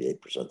what, 98%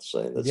 the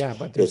same. Yeah,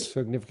 but there's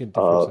significant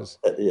differences.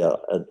 Yeah,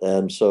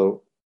 and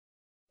so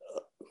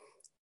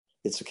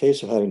it's a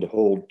case of having to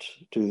hold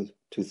two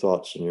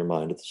thoughts in your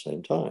mind at the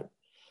same time,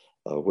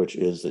 which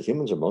is that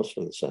humans are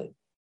mostly the same.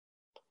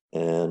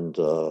 And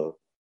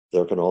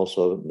there can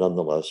also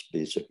nonetheless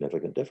be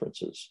significant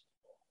differences.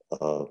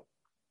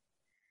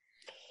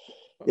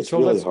 It's So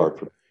really let's hard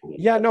for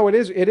Yeah, no, it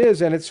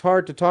is, and it's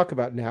hard to talk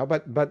about now.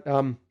 But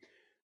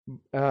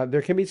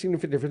there can be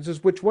significant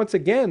differences, which once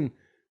again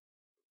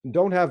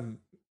don't have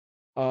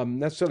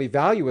necessarily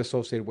value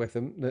associated with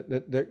them.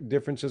 The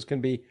differences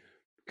can be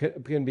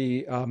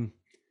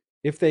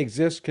if they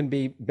exist, can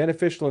be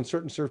beneficial in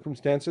certain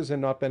circumstances and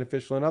not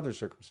beneficial in other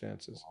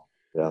circumstances.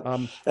 Yeah.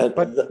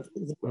 But go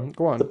The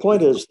on.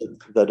 point is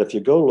that if you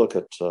go look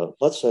at,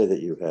 let's say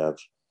that you have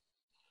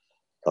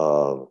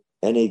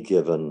any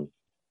given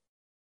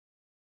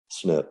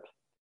SNP,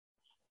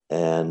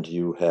 and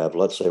you have,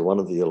 let's say, one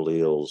of the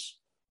alleles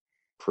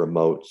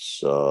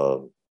promotes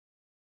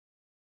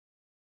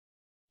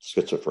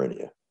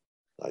schizophrenia.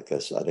 I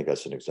think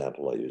that's an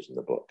example I use in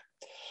the book.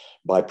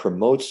 By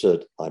promotes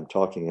it, I'm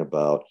talking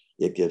about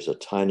it gives a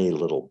tiny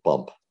little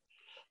bump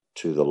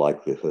to the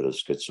likelihood of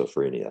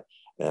schizophrenia.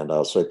 And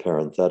I'll say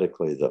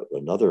parenthetically that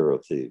another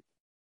of the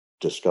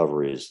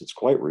discoveries that's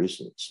quite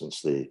recent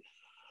since the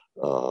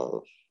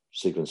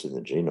sequencing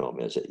the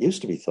genome is it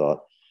used to be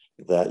thought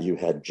that you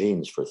had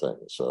genes for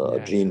things, a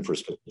gene for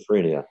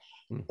schizophrenia,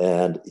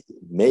 and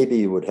maybe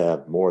you would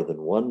have more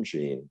than one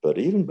gene. But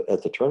even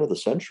at the turn of the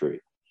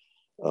century,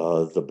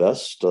 the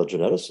best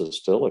geneticists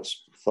still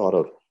thought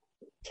of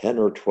 10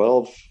 or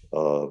 12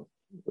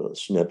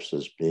 SNPs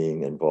as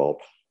being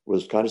involved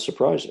was kind of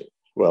surprising.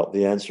 Well,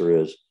 the answer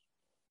is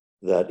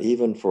that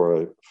even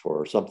for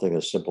something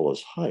as simple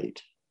as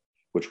height,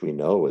 which we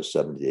know is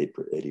 78,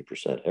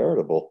 80%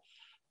 heritable,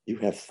 you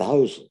have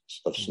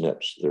thousands of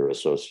SNPs that are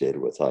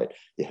associated with height.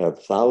 You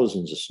have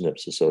thousands of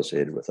SNPs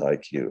associated with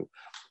IQ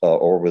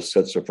or with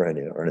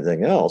schizophrenia or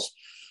anything else.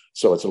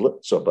 So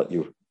but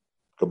you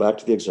go back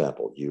to the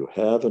example. You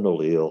have an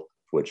allele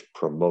which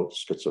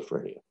promotes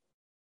schizophrenia.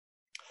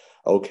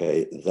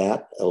 Okay,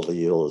 that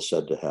allele is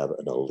said to have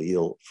an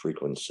allele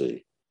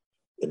frequency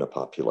in a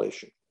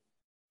population.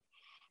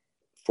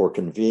 For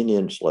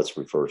convenience, let's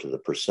refer to the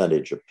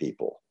percentage of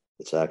people.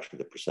 It's actually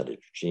the percentage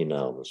of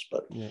genomes,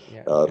 but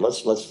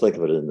let's think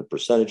of it in the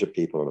percentage of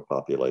people in a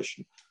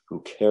population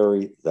who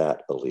carry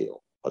that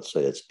allele. Let's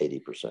say it's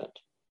 80%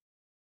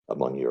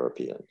 among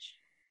Europeans.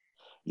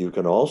 You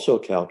can also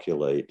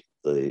calculate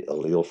the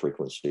allele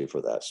frequency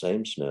for that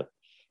same SNP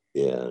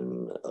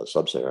in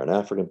sub-Saharan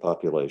African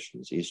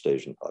populations, East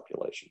Asian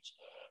populations.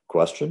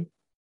 Question: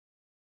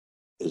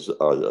 is the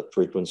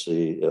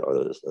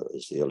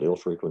allele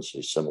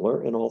frequency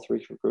similar in all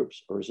three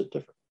groups, or is it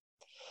different?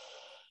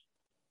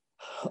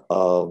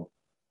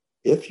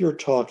 If you're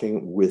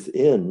talking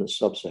within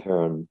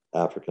sub-Saharan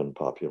African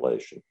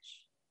populations,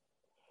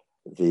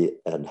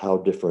 and how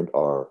different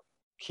are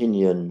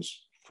Kenyans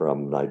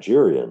from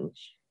Nigerians,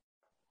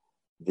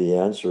 the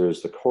answer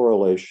is the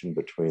correlation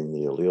between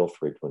the allele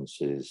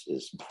frequencies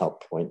is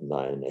about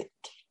 0.98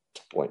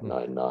 to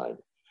 0.99.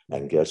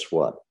 And guess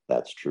what?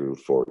 That's true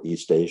for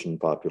East Asian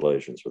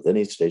populations, within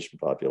East Asian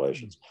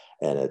populations,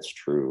 and it's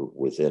true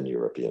within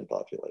European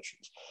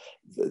populations.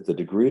 The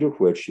degree to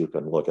which you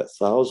can look at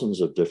thousands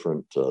of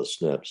different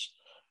SNPs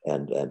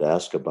and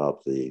ask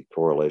about the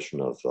correlation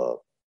of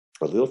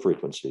allele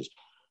frequencies,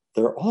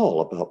 they're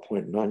all about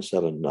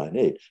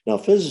 0.9798. Now,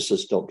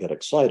 physicists don't get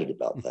excited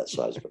about that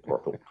size of a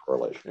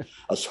correlation.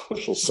 A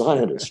social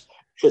scientist,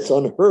 it's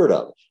unheard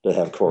of to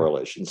have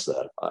correlations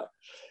that high.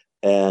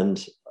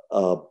 And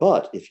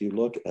but if you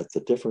look at the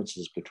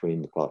differences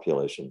between the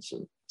populations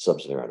in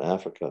sub-Saharan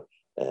Africa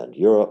and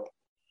Europe,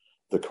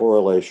 the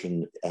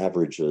correlation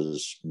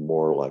averages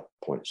more like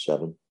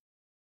 0.7.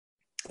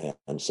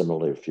 And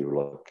similarly, if you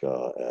look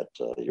at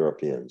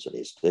Europeans and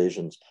East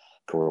Asians,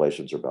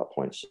 correlations are about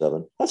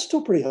 0.7. That's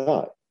still pretty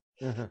high.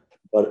 Mm-hmm.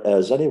 But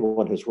as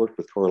anyone who's worked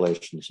with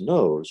correlations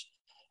knows,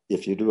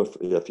 if you do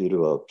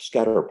a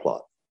scatter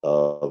plot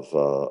of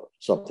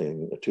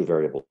two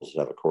variables that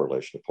have a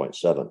correlation of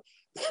 0.7,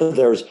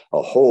 there's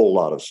a whole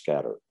lot of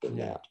scatter in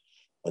that.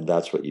 And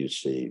that's what you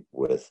see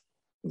with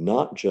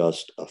not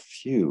just a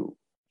few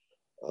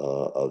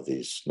of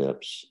these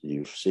SNPs.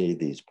 You see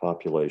these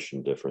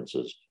population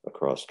differences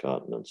across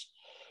continents.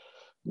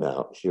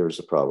 Now, here's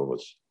the problem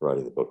with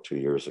writing the book 2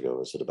 years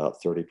ago. Is it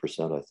about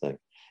 30%, I think?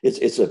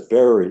 It's a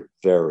very,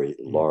 very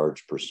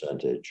large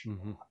percentage.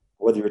 Mm-hmm.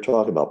 Whether you're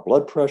talking about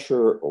blood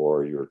pressure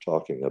or you're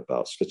talking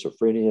about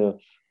schizophrenia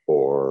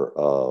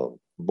or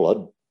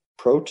blood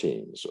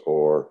proteins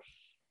or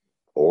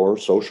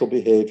social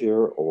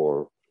behavior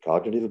or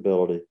cognitive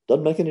ability.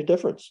 Doesn't make any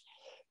difference.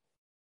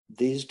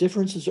 These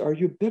differences are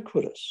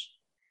ubiquitous.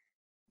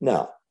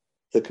 Now,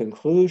 the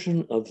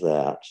conclusion of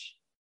that,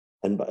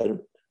 and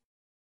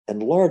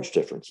large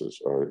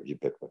differences are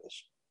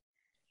ubiquitous.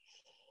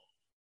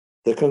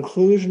 The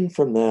conclusion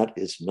from that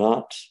is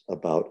not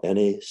about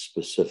any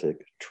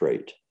specific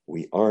trait.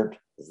 We aren't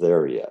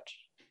there yet.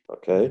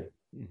 Okay?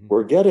 Mm-hmm.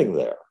 We're getting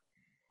there.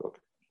 Okay.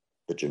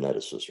 The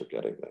geneticists are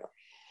getting there.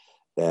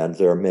 And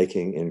they're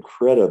making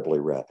incredibly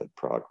rapid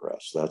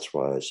progress. That's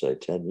why I say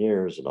 10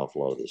 years, an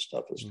awful lot of this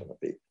stuff is going to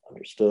be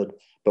understood,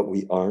 but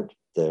we aren't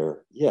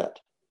there yet.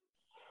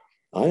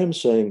 I am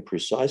saying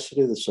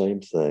precisely the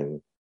same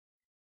thing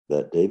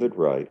that David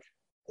Reich,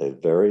 a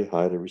very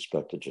highly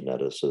respected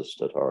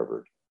geneticist at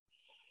Harvard,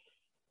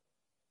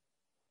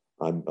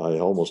 I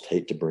almost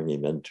hate to bring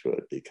him into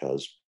it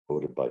because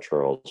quoted by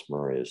Charles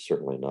Murray is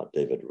certainly not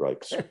David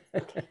Reich's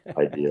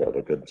idea of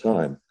a good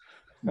time.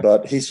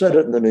 But he said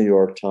it in the New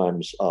York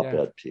Times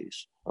op-ed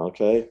piece,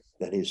 okay?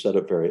 And he said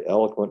it very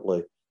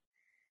eloquently.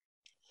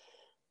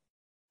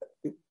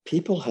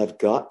 People have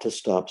got to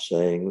stop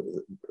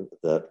saying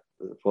that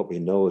what we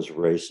know as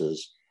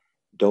races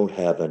don't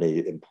have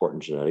any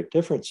important genetic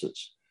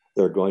differences.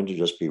 They're going to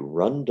just be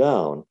run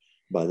down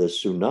by the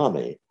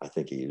tsunami, I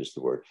think he used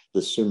the word, the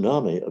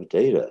tsunami of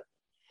data.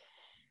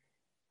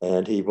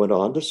 And he went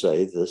on to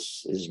say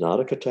this is not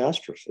a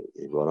catastrophe.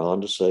 He went on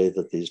to say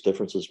that these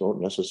differences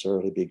won't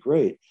necessarily be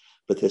great.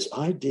 But this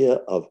idea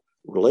of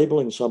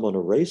labeling someone a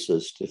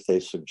racist if they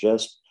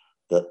suggest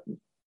that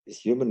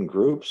human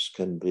groups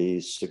can be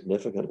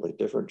significantly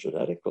different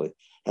genetically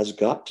has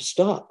got to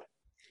stop,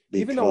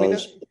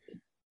 because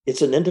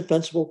it's an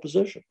indefensible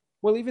position.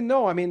 Well, even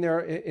though, I mean, there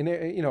are,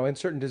 in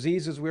certain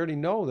diseases, we already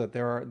know that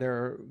there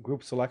are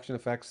group selection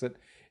effects that,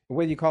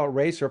 whether you call it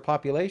race or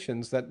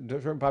populations, that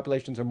certain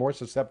populations are more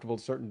susceptible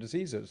to certain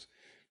diseases.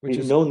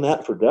 We've known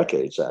that for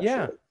decades, actually.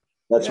 Yeah.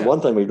 That's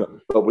one thing we've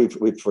done. But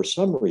we've for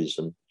some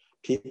reason,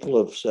 people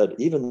have said,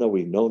 even though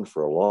we've known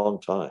for a long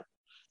time,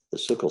 the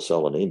sickle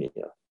cell anemia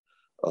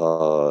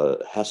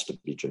has to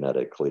be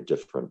genetically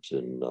different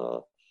and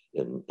that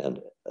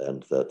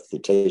the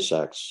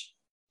Tay-Sachs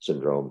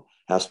syndrome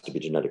has to be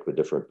genetically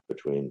different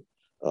between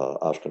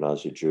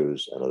Ashkenazi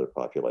Jews and other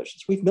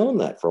populations. We've known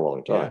that for a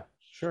long time. Yeah,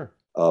 sure.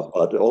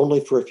 But only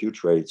for a few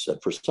traits.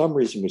 And for some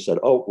reason we said,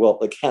 oh, well,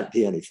 it can't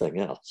be anything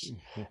else.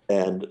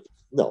 And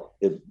no,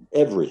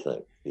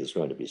 everything is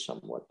going to be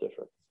somewhat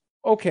different.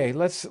 Okay,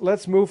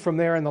 let's move from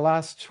there in the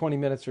last 20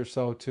 minutes or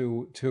so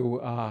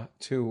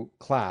to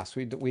class.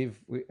 We've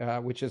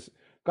which has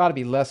got to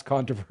be less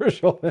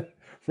controversial than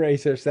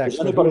race or sex. Is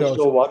anybody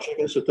still watching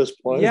us at this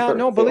point? Yeah,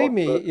 no, believe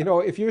me,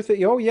 if you're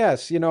oh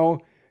yes,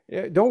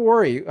 don't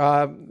worry.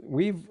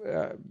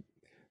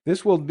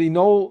 This will be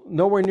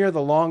nowhere near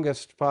the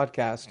longest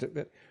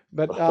podcast,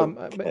 but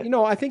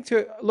I think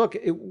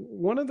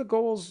one of the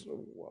goals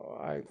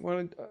I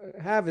want to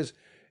have is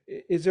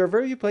there are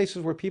very few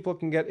places where people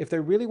can get, if they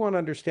really want to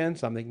understand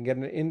something, can get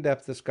an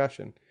in-depth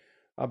discussion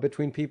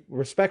between people,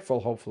 respectful,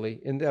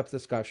 hopefully, in-depth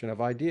discussion of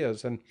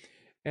ideas, and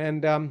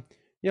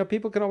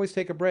people can always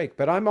take a break.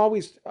 But I'm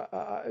always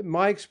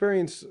my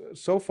experience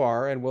so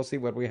far, and we'll see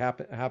what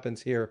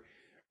happens here,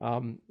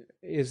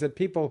 is that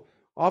people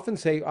often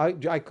say,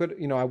 I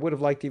could, I would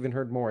have liked to even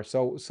heard more.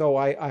 So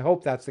I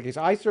hope that's the case.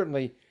 I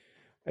certainly,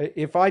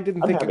 if I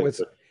didn't think it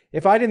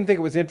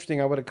was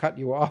interesting, I would have cut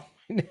you off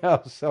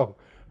now. So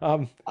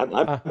I'm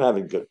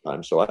having a good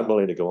time, so I'm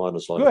willing to go on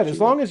as long as as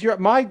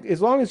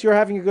long as you're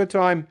having a good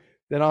time,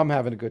 then I'm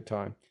having a good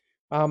time.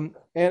 And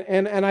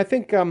I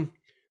think,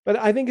 but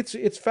I think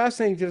it's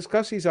fascinating to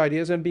discuss these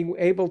ideas and being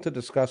able to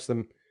discuss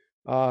them,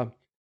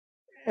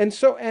 and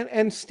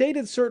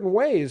stated certain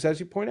ways,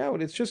 as you point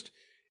out. It's just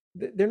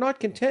they're not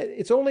content.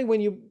 It's only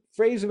when you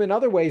phrase them in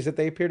other ways that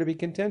they appear to be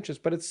contentious.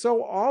 But it's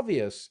so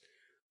obvious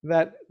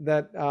that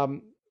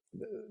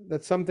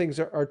some things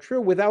are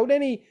true without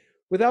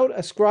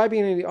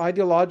ascribing any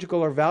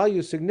ideological or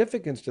value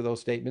significance to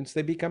those statements.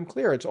 They become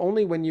clear. It's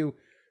only when you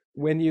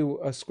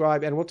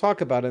ascribe, and we'll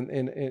talk about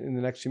in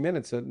the next few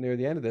minutes near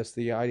the end of this,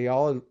 the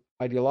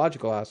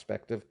ideological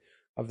aspect of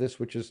this,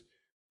 which is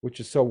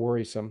so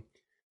worrisome.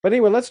 But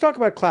anyway, let's talk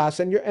about class,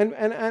 and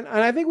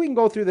I think we can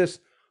go through this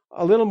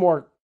a little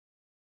more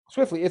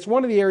swiftly. It's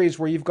one of the areas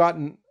where you've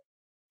gotten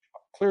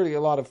clearly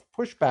a lot of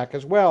pushback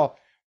as well.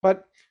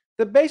 But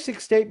the basic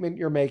statement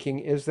you're making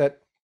is that,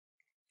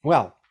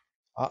 well,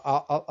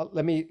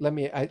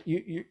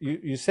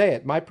 you say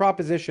it. My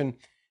proposition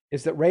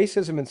is that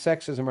racism and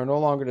sexism are no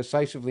longer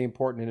decisively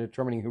important in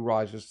determining who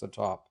rises to the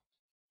top.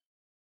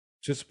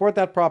 To support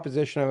that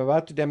proposition, I'm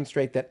about to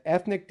demonstrate that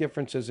ethnic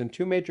differences in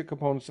two major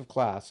components of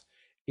class,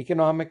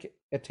 economic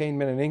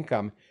attainment and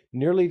income,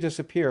 nearly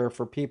disappear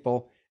for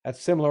people at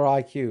similar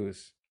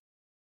IQs.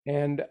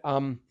 And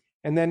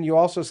then you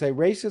also say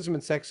racism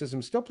and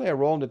sexism still play a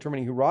role in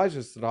determining who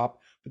rises to the top,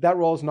 but that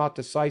role is not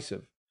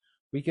decisive.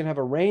 We can have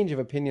a range of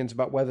opinions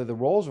about whether the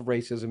roles of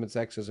racism and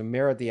sexism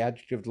merit the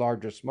adjective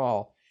large or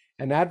small,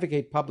 and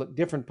advocate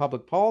different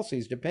public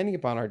policies depending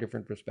upon our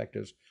different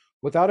perspectives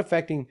without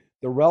affecting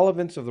the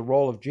relevance of the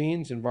role of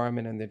genes,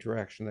 environment, and the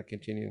interaction that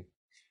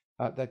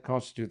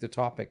constitute the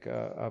topic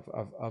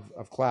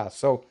of class.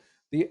 So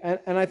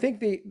and I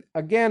think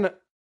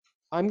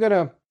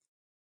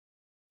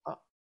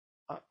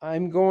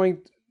I'm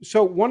going.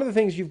 So one of the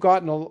things you've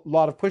gotten a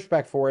lot of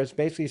pushback for is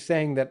basically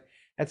saying that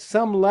at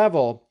some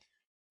level,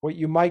 what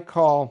you might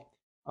call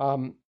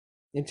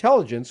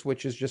intelligence,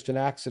 which is just an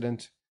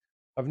accident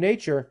of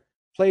nature,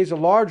 plays a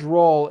large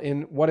role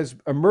in what is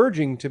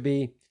emerging to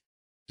be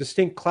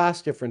distinct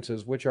class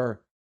differences, which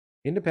are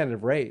independent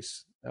of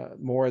race,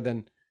 more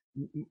than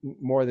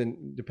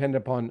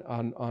dependent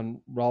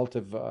on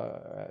relative,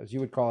 as you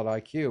would call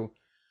it, IQ.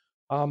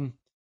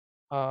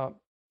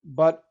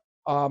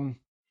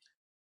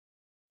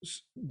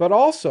 But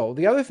also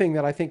the other thing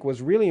that I think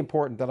was really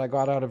important that I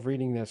got out of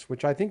reading this,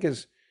 which I think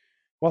is,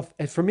 well,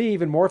 for me,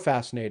 even more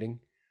fascinating,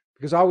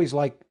 because I always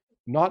like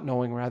not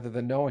knowing rather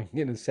than knowing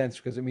in a sense,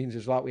 because it means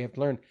there's a lot we have to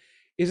learn,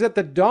 is that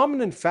the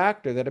dominant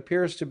factor that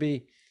appears to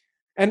be,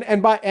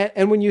 and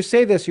when you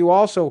say this, you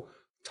also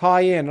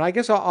tie in, and I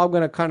guess I'm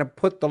going to kind of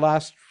put the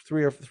last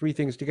three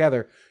things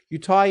together. You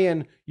tie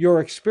in your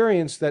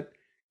experience that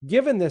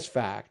given this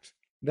fact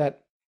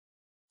that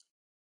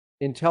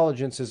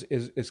intelligence is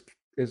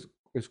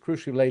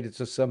crucially related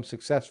to some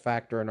success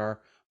factor in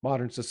our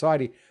modern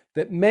society,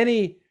 that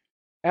many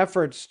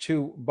efforts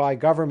by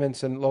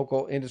governments and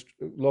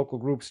local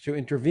groups to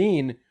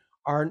intervene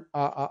are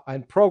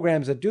and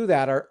programs that do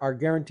that are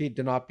guaranteed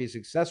to not be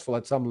successful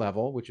at some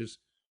level, which has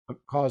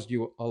caused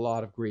you a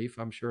lot of grief,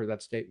 I'm sure,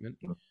 that statement.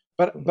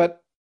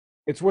 But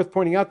it's worth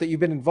pointing out that you've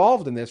been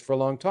involved in this for a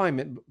long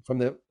time,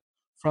 from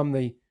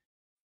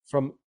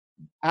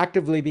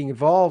actively being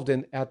involved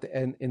in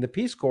the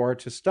Peace Corps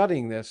to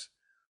studying this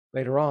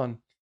later on.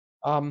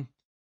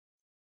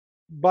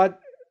 But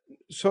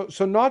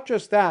so not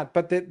just that,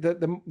 but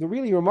the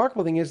really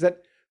remarkable thing is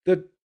that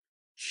the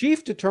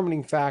chief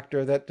determining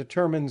factor that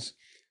determines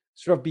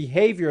sort of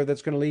behavior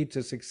that's going to lead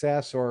to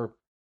success or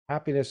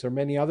happiness or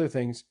many other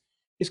things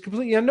is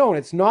completely unknown.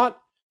 It's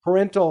not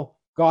parental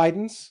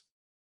guidance.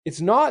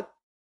 It's not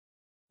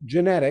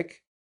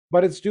genetic,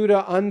 but it's due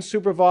to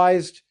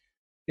unsupervised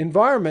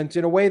environment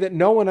in a way that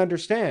no one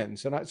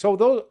understands. And I've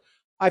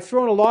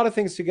thrown a lot of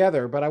things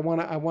together, but I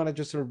want to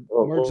just sort of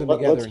merge them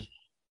together.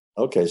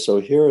 Okay, so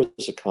here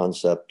is a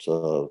concept,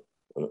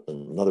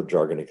 another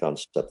jargony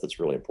concept that's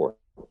really important: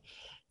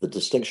 the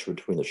distinction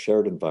between the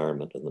shared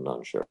environment and the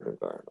non-shared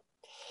environment.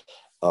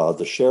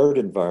 The shared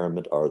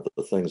environment are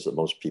the things that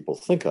most people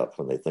think of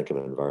when they think of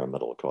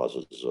environmental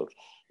causes of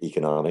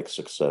economic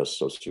success,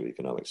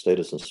 socioeconomic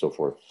status, and so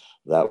forth.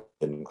 That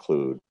would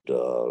include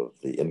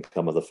the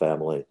income of the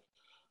family,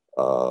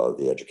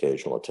 the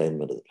educational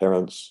attainment of the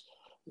parents,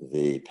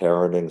 the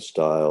parenting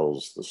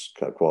styles,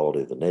 the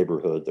quality of the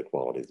neighborhood, the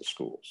quality of the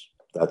schools.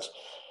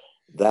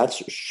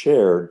 That's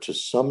shared to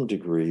some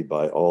degree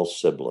by all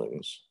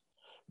siblings,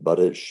 but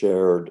it's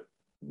shared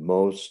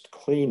most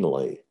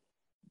cleanly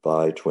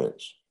by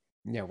twins.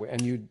 Yeah,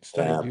 and you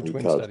studied twin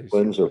because studies.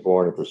 Twins are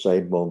born at the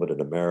same moment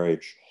in a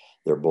marriage,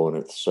 they're born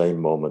at the same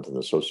moment in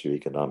the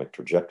socioeconomic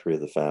trajectory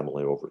of the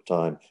family over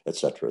time, et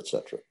cetera, et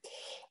cetera.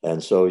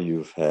 And so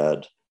you've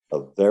had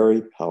a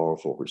very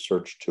powerful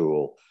research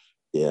tool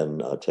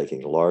in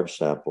taking large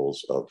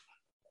samples of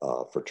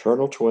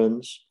fraternal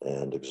twins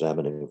and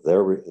examining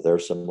their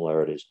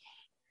similarities,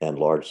 and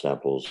large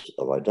samples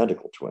of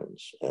identical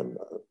twins and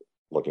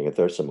looking at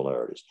their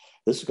similarities.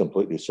 This is a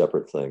completely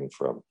separate thing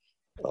from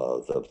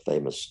the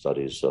famous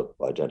studies of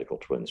identical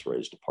twins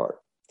raised apart.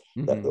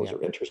 Those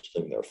are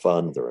interesting, they're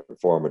fun, they're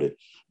informative,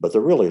 but the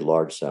really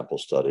large sample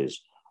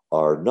studies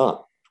are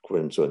not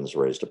twins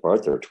raised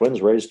apart, they're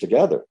twins raised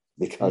together,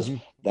 because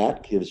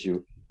that gives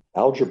you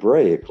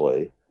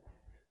algebraically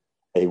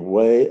a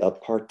way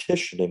of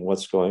partitioning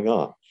what's going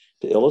on.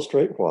 To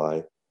illustrate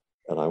why,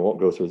 and I won't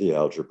go through the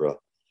algebra,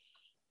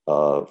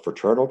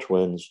 fraternal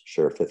twins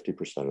share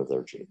 50% of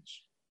their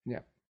genes. Yeah.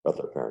 Of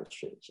their parents'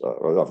 genes,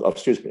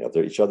 of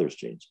each other's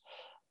genes.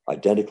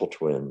 Identical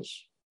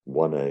twins,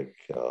 one egg.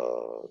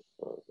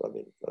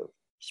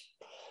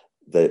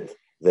 They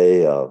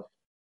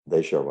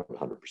share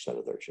 100%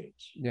 of their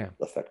genes. Yeah.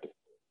 Effectively,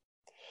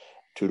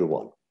 2 to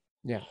 1.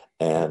 Yeah.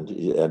 And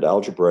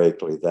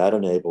algebraically, that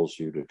enables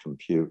you to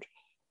compute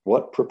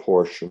what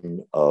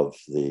proportion of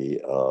the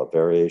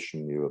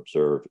variation you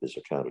observe is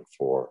accounted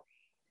for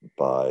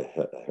by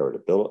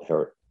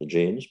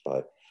genes,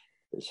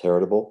 is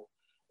heritable.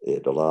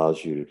 It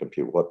allows you to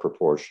compute what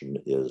proportion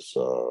is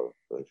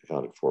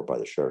accounted for by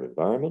the shared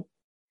environment.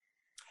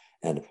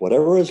 And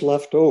whatever is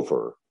left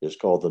over is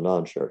called the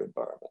non-shared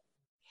environment.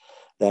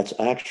 That's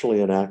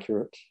actually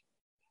inaccurate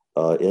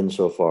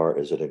insofar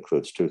as it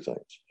includes two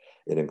things.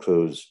 It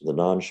includes the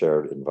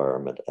non-shared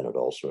environment, and it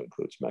also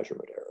includes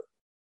measurement error.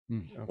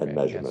 And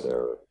measurement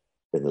error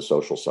in the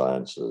social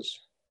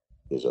sciences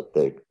is a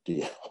big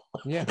deal.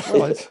 Yeah,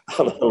 well, a it's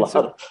a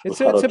lot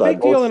it's a of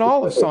big deal in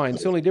all of science.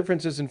 The diversity. only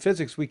difference is in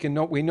physics we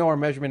know our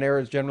measurement error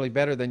is generally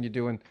better than you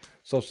do in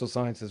social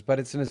sciences, but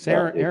it's an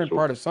Yeah, inherent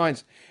part of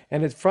science,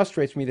 and it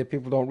frustrates me that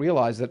people don't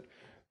realize that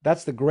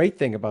that's the great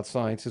thing about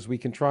science is we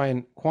can try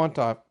and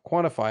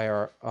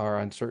quantify our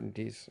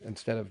uncertainties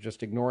instead of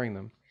just ignoring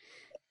them.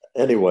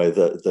 anyway,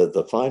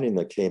 the finding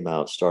that came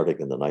out starting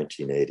in the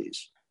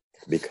 1980s,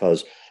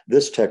 because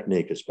this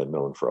technique has been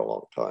known for a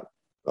long time,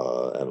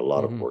 and a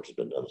lot of Hmm. work has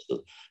been done.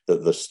 So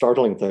the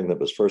startling thing that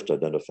was first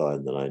identified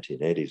in the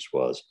 1980s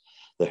was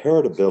the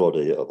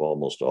heritability of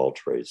almost all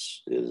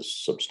traits is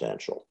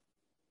substantial.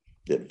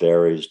 It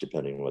varies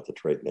depending on what the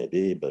trait may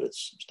be, but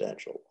it's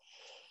substantial.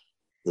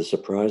 The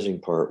surprising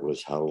part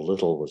was how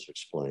little was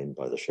explained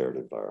by the shared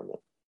environment.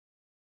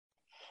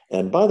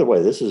 And by the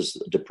way, this is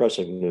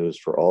depressing news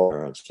for all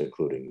parents,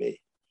 including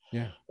me.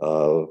 Yeah.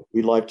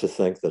 We like to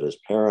think that as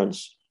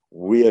parents,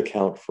 we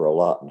account for a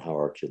lot in how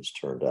our kids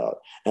turned out.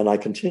 And I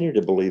continue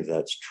to believe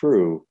that's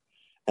true.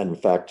 And in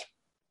fact,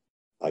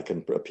 I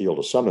can appeal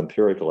to some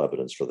empirical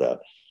evidence for that.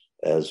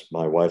 As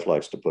my wife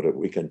likes to put it,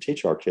 we can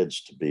teach our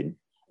kids to be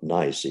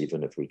nice,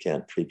 even if we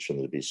can't teach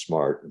them to be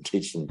smart and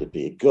teach them to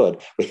be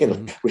good. We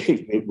can,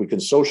 Hmm. we can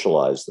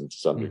socialize them to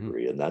some Hmm.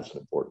 degree, and that's an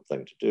important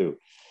thing to do.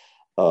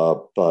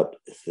 But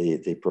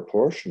the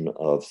proportion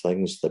of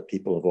things that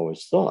people have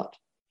always thought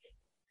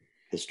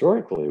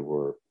historically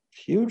were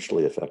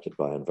hugely affected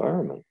by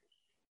environment,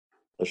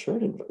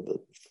 the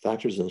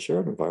factors in the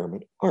shared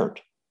environment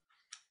aren't.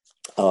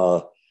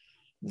 Uh,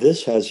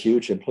 this has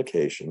huge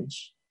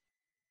implications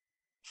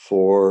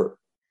for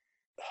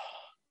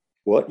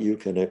what you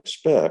can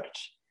expect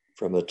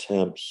from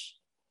attempts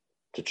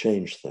to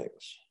change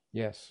things.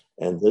 Yes.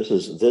 And this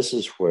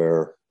is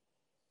where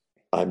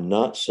I'm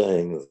not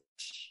saying,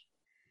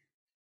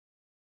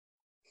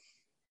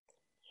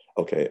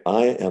 okay,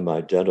 I am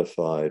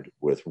identified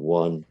with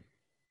one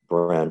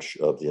branch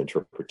of the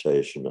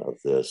interpretation of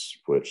this,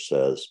 which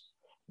says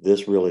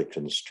this really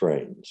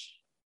constrains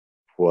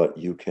what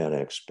you can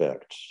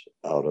expect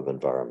out of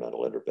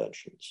environmental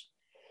interventions.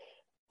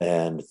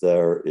 And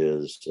there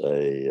is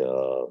a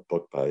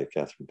book by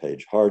Catherine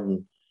Page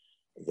Harden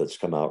that's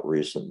come out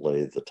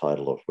recently, the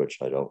title of which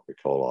I don't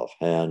recall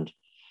offhand,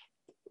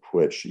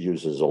 which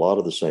uses a lot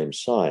of the same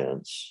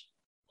science,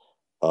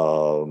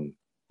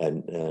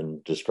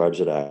 and describes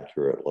it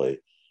accurately,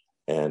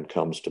 and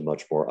comes to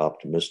much more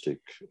optimistic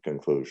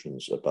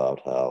conclusions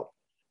about how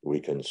we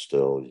can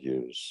still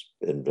use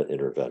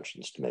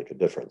interventions to make a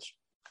difference.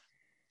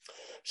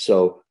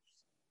 So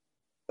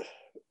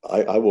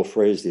I will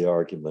phrase the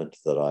argument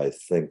that I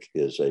think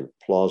is a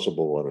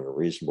plausible one and a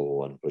reasonable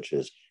one, which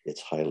is it's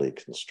highly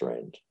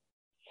constrained.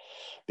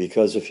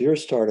 Because if you're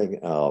starting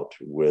out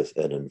with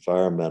an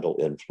environmental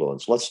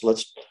influence,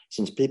 let's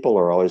since people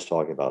are always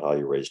talking about how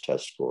you raise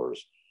test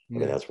scores, I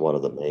mean Yeah. that's one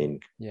of the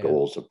main Yeah.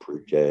 goals of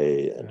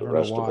pre-K I and the don't know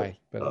rest of it. why,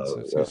 but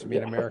it seems to be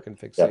an Yeah, American yeah.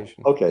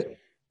 fixation. Okay.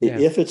 Yeah.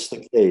 If it's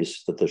the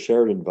case that the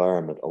shared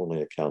environment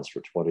only accounts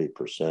for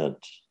 20%,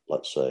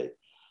 let's say,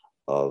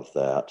 of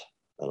that,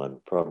 and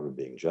I'm probably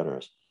being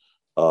generous.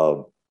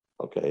 Um,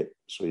 okay,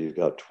 so you've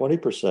got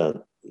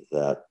 20%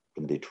 that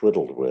can be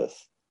twiddled with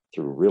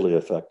through really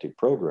effective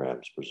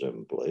programs,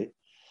 presumably.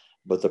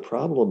 But the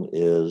problem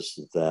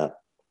is that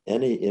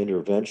any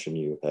intervention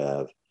you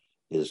have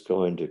is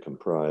going to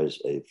comprise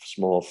a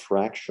small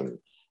fraction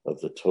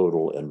of the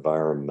total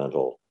environment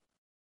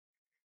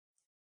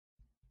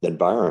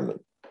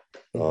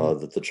Hmm.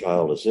 that the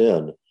child is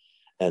in.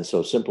 And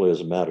so, simply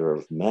as a matter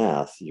of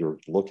math, you're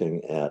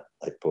looking at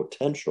a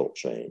potential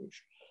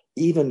change,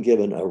 even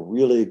given a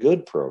really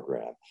good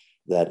program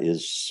that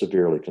is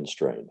severely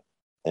constrained.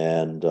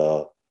 And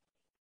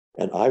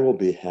and I will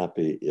be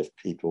happy if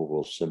people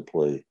will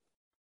simply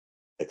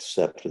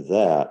accept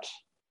that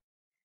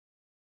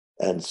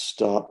and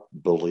stop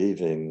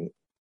believing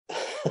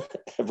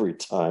every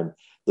time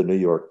the New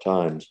York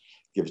Times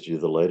gives you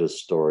the latest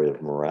story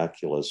of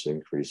miraculous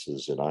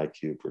increases in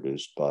IQ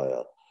produced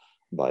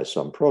by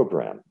some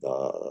program,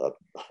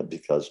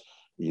 because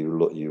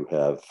you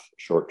have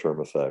short-term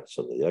effects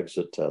of the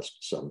exit test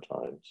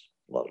sometimes.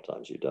 A lot of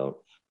times you don't.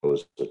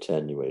 Those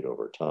attenuate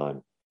over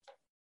time.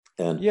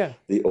 And Yeah.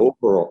 the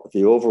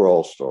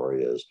overall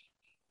story is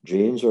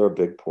genes are a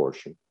big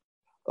portion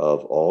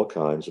of all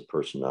kinds of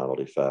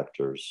personality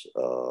factors,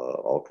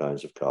 all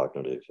kinds of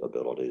cognitive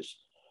abilities,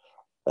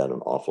 and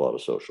an awful lot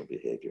of social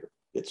behavior.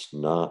 This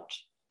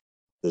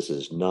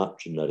is not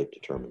genetic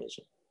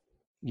determinism.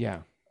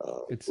 Yeah.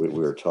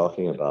 We're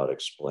talking about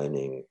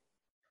explaining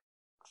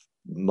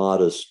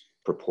modest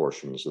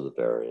proportions of the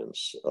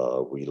variance.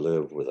 We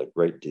live with a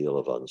great deal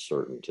of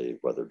uncertainty,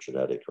 whether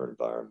genetic or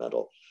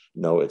environmental.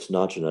 No, it's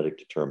not genetic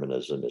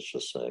determinism. It's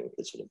just saying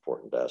it's an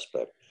important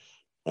aspect.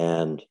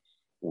 And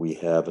we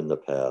have in the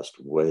past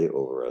way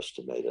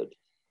overestimated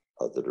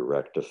the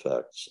direct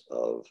effects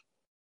of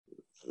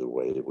the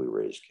way that we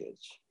raise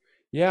kids.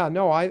 Yeah.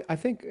 No, I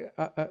think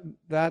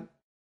that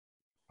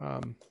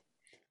um,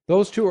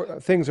 those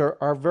things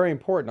are very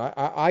important.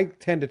 I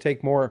tend to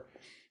take more,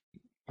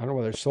 I don't know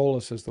whether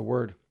solace is the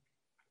word,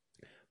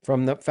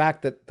 from the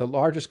fact that the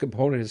largest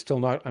component is still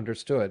not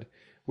understood,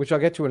 which I'll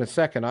get to in a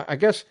second. I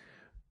guess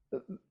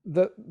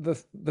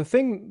the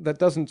thing that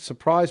doesn't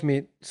surprise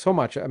me so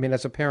much, I mean,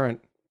 as a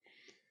parent,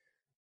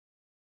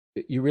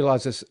 you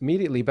realize this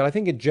immediately, but I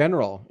think in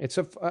general,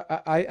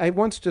 I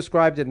once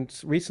described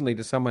it recently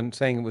to someone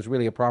saying it was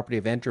really a property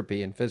of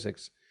entropy in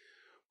physics.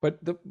 But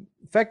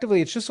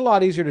effectively, it's just a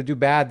lot easier to do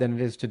bad than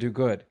it is to do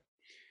good.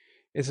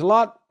 It's a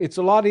lot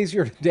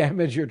easier to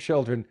damage your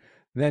children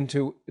than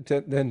to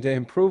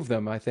improve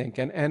them, I think.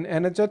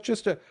 And it's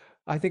just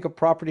I think a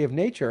property of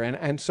nature.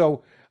 And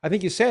so I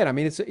think you said, I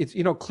mean, it's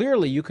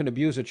clearly you can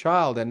abuse a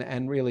child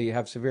and really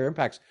have severe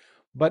impacts.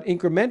 But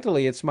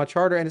incrementally, it's much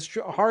harder, and it's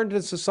hard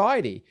in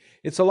society.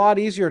 It's a lot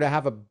easier to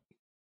have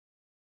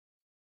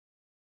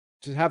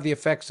the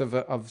effects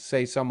of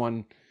say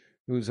someone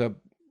who's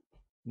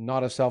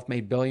not a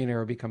self-made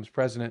billionaire who becomes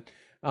president,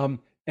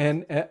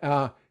 and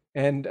have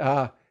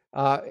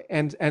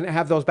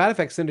those bad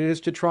effects than it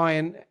is to try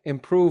and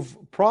improve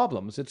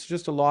problems. It's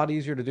just a lot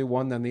easier to do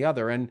one than the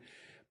other.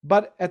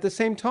 But at the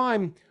same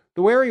time,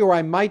 the area where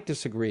I might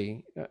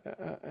disagree,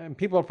 and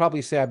people will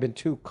probably say I've been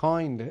too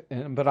kind,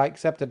 but I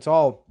accept it's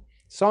all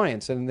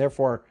science, and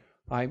therefore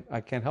I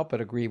can't help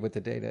but agree with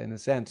the data in a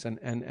sense,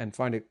 and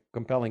find it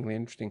compellingly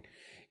interesting,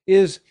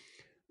 is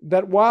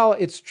that while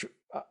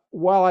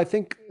I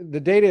think the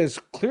data is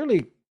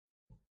clearly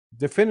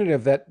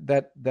definitive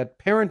that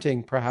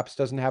parenting perhaps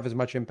doesn't have as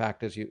much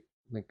impact as you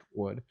think it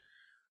would,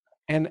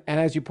 and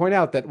as you point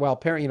out that while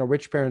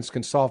rich parents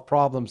can solve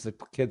problems that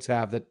kids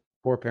have that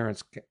poor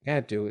parents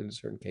can't do in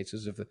certain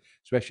cases,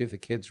 especially if the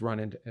kids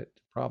run into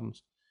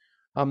problems.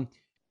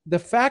 The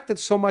fact that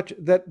so much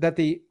that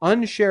the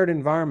unshared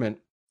environment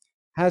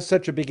has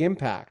such a big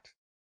impact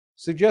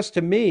suggests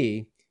to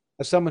me,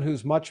 as someone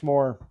who's much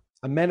more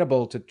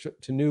amenable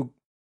to new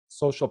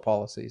social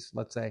policies,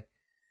 let's say,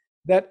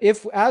 that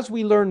as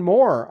we learn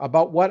more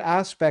about what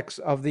aspects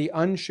of the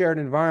unshared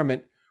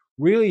environment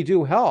really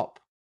do help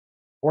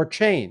or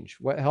change,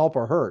 what help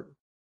or hurt,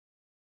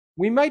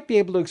 we might be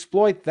able to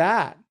exploit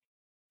that.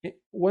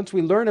 Once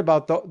we learn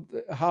about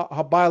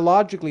how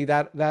biologically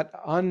that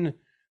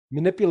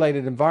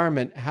unmanipulated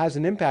environment has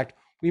an impact,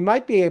 we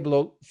might be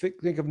able to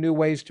think of new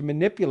ways to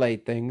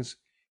manipulate things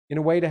in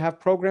a way to have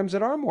programs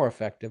that are more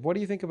effective. What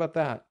do you think about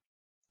that?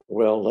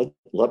 Well,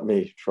 let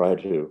me try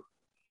to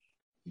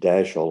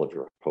dash all of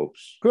your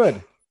hopes.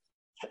 Good.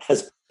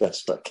 As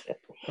best I can.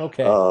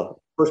 Okay.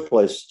 First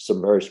place,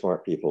 some very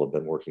smart people have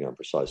been working on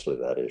precisely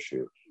that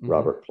issue. Mm-hmm.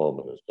 Robert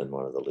Plomin has been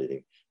one of the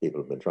leading people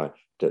who've been trying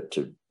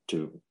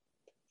to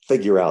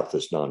figure out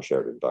this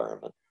non-shared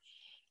environment.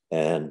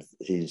 And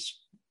he's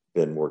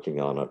been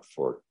working on it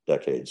for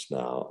decades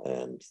now,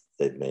 and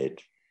they've made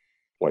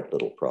quite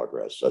little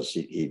progress, as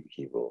he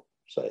will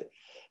say.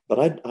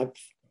 But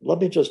let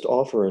me just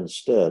offer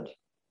instead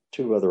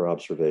two other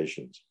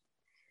observations.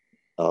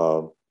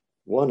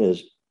 One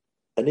is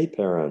any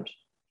parent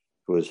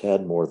who has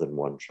had more than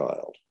one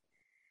child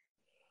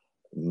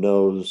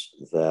knows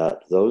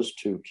that those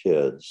two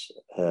kids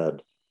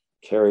had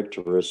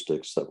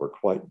characteristics that were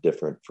quite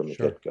different from the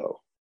get-go,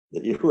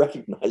 that you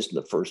recognize in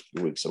the first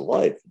few weeks of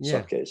life in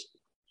some cases.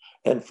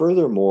 And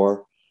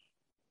furthermore,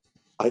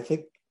 I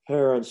think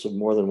parents of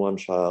more than one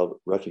child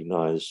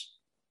recognize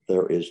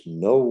there is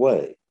no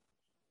way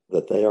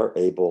that they are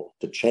able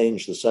to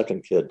change the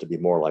second kid to be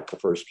more like the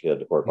first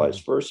kid or vice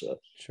versa.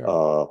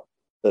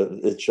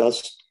 It's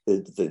just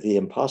the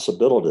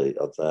impossibility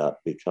of that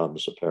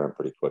becomes apparent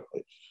pretty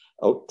quickly.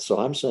 So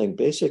I'm saying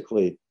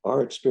basically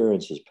our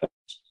experience as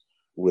parents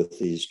with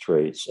these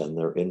traits and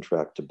their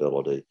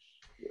intractability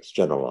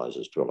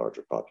generalizes to a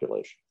larger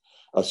population.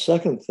 A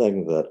second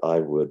thing that I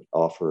would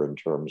offer in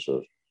terms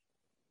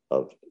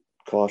of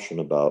caution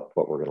about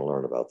what we're going to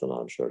learn about the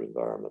non-shared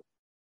environment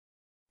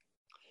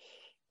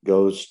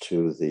goes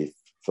to the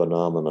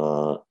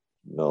phenomena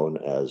known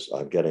as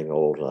I'm getting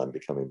old and I'm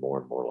becoming more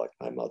and more like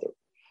my mother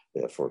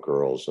for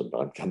girls, and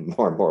I'm becoming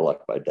more and more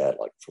like my dad,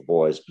 like for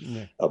boys,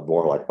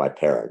 more like my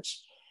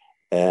parents.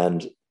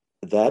 And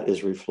that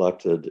is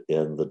reflected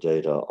in the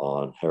data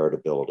on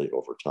heritability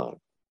over time.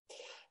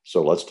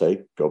 So let's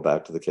go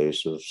back to the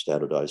case of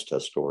standardized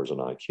test scores and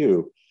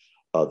IQ.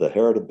 The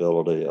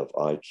heritability of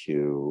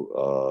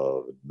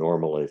IQ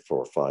normally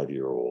for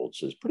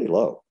 5-year-olds is pretty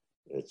low.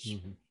 It's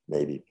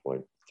maybe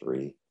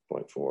 0.3,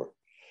 0.4.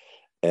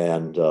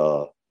 And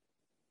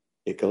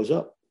it goes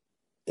up.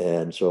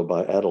 And so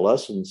by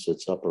adolescence,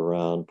 it's up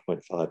around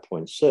 0.5,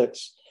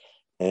 0.6.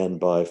 And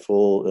by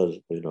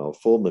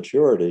full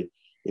maturity,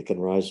 it can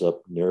rise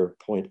up near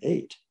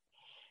 0.8.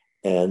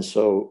 And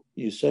so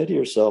you say to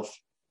yourself,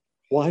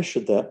 why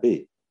should that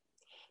be?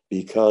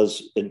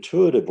 Because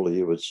intuitively,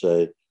 you would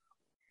say,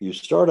 you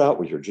start out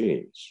with your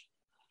genes,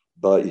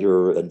 but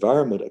your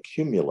environment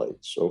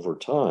accumulates over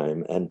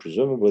time, and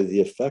presumably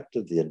the effect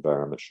of the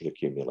environment should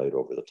accumulate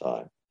over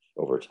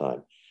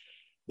time.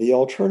 The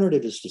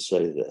alternative is to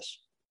say this,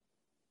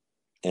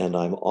 and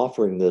I'm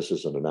offering this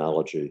as an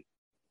analogy.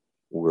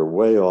 We're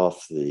way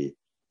off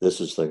this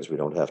is things we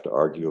don't have to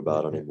argue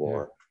about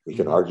anymore. We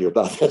can argue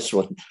about this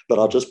one, but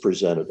I'll just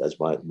present it as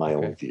my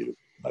own view.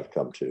 I've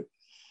come to.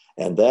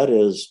 And that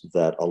is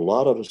that a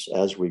lot of us,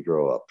 as we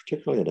grow up,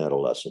 particularly in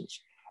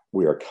adolescence,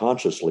 we are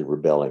consciously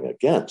rebelling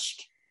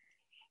against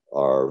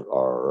our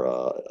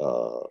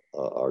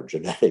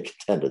genetic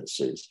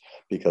tendencies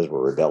because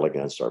we're rebelling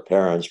against our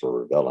parents,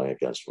 we're rebelling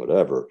against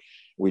whatever.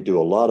 We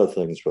do a lot of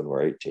things when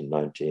we're 18,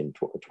 19,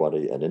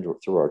 20, and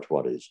through our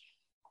 20s,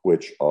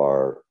 which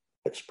are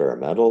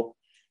experimental.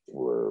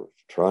 We're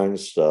trying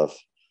stuff.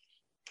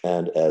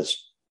 And as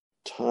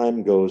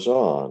time goes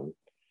on,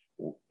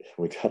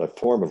 we got a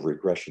form of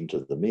regression to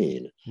the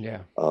mean,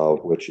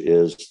 which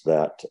is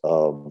that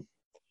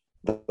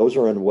those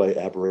are in a way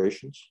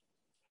aberrations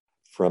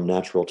from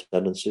natural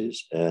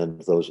tendencies,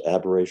 and those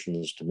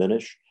aberrations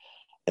diminish,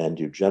 and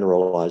you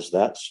generalize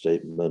that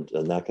statement,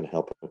 and that can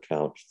help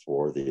account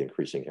for the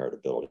increasing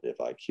heritability of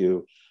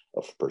IQ,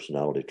 of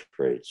personality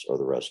traits, or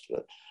the rest of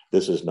it.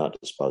 This is not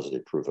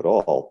dispositive proof at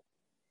all.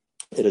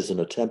 It is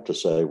an attempt to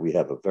say we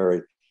have a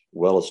very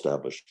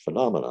well-established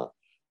phenomena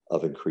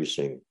of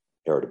increasing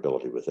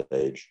heritability with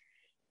age,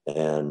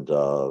 and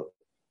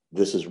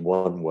this is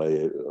one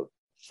way of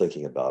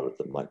thinking about it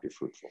that might be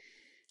fruitful.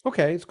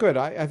 Okay, it's good.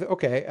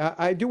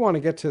 I do want to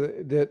get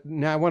to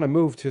now I want to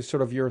move to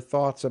sort of your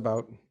thoughts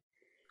about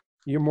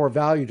your more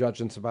value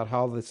judgments about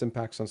how this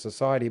impacts on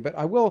society. But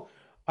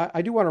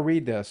I do want to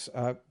read this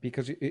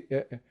because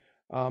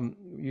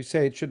you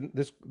say it shouldn't,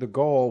 the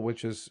goal,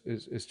 which is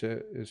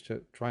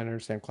to try and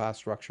understand class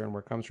structure and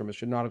where it comes from, it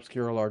should not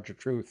obscure a larger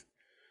truth.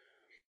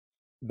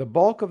 The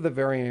bulk of the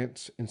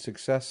variance in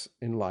success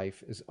in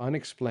life is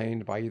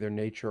unexplained by either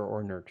nature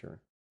or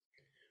nurture.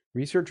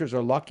 Researchers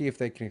are lucky if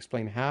they can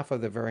explain half of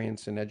the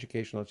variance in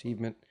educational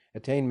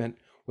attainment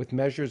with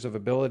measures of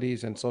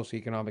abilities and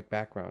socioeconomic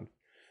background.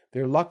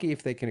 They're lucky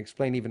if they can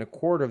explain even a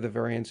quarter of the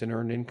variance in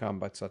earned income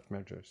by such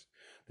measures.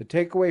 The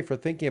takeaway for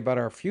thinking about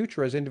our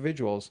future as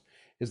individuals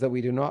is that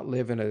we do not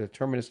live in a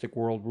deterministic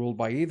world ruled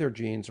by either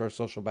genes or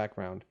social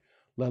background,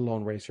 let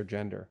alone race or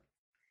gender.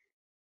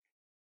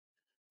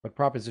 But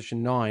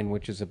Proposition 9,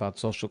 which is about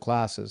social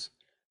classes,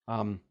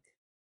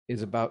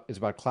 is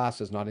about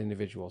classes, not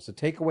individuals. The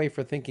takeaway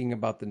for thinking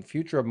about the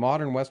future of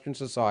modern Western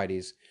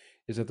societies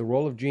is that the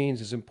role of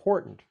genes is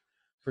important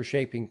for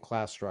shaping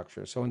class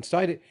structure. So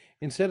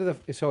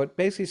so it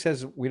basically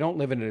says we don't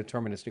live in a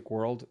deterministic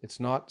world. It's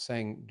not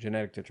saying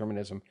genetic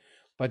determinism,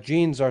 but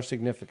genes are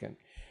significant.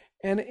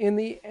 And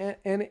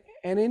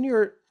in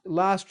your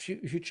last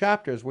few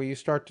chapters, where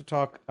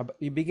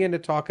you begin to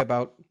talk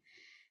about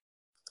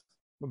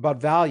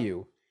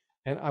value,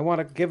 and I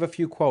want to give a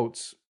few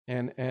quotes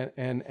and end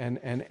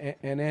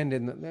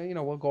in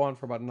the, we'll go on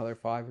for about another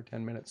 5 or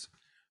 10 minutes.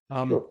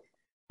 Sure.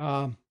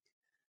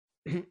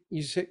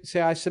 You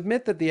say, I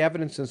submit that the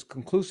evidence is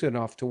conclusive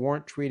enough to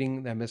warrant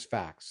treating them as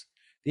facts.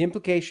 The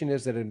implication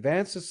is that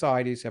advanced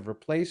societies have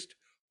replaced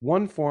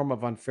one form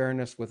of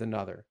unfairness with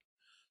another.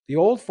 The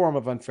old form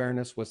of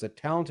unfairness was that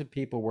talented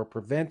people were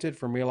prevented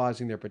from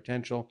realizing their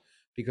potential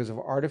because of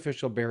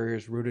artificial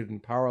barriers rooted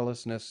in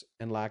powerlessness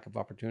and lack of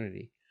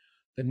opportunity.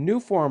 The new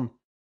form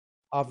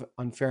of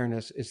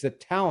unfairness is that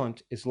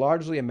talent is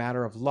largely a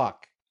matter of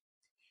luck,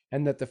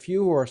 and that the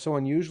few who are so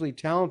unusually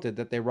talented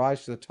that they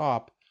rise to the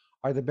top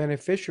are the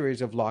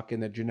beneficiaries of luck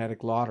in the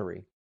genetic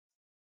lottery.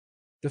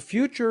 The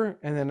future,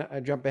 and then I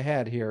jump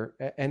ahead here,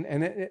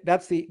 and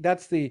that's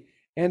the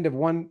end of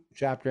one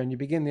chapter, and you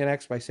begin the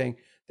next by saying,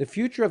 the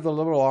future of the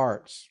liberal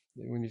arts,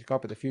 when you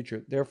talk about the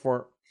future,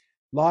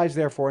 lies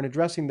in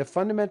addressing the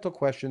fundamental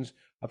questions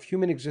of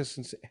human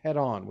existence head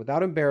on,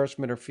 without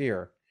embarrassment or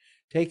fear,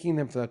 taking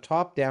them from the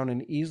top down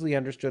in easily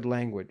understood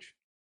language,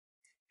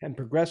 and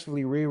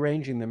progressively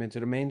rearranging them into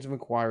domains of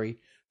inquiry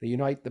that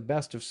unite the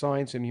best of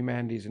science and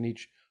humanities in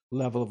each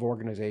level of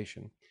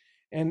organization.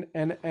 And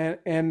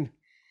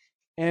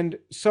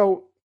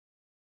so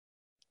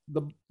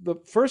the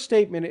first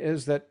statement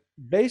is that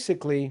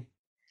basically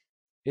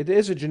it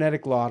is a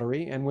genetic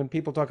lottery, and when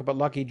people talk about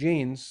lucky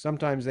genes,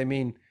 sometimes they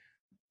mean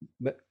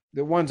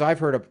the ones I've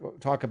heard of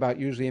talk about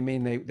usually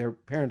mean their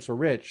parents were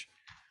rich,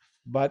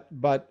 but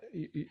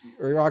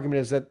your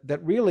argument is that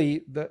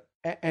really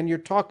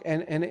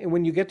and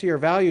when you get to your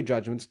value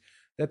judgments,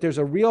 that there's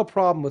a real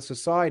problem with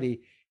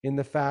society in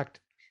the fact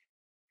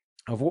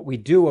of what we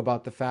do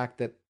about the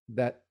fact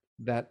that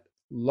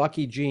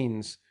lucky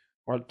genes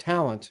or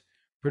talent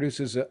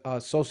produces a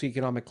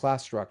socioeconomic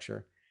class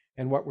structure,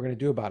 and what we're going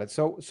to do about it.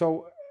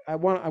 So I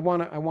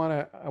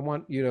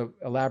want you to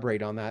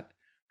elaborate on that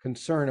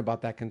concern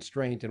about that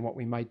constraint and what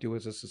we might do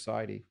as a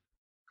society.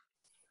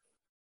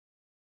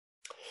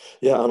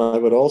 Yeah, and I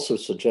would also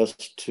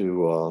suggest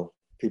to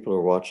people who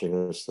are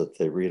watching this that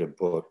they read a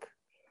book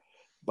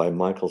by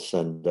Michael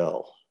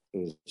Sandel,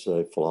 who's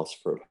a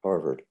philosopher at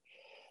Harvard,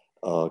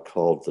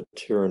 called The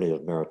Tyranny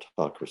of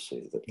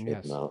Meritocracy, that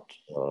came out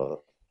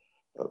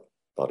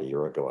about a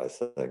year ago, I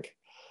think,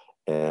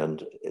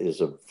 and is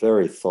a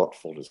very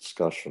thoughtful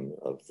discussion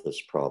of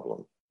this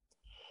problem.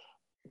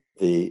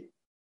 And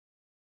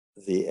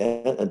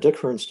Dick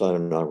Herrnstein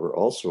and I were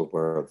also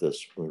aware of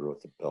this when we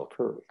wrote The Bell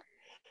Curve.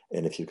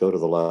 And if you go to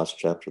the last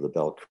chapter of The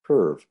Bell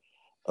Curve,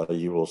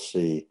 you will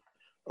see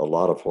a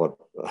lot of what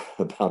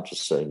I'm about to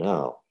say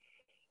now.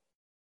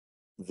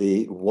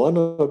 The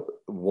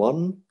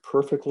one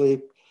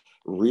perfectly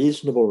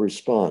reasonable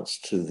response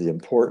to the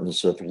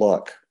importance of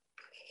luck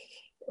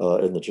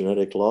in the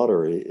genetic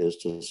lottery is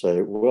to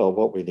say, well,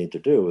 what we need to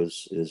do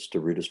is to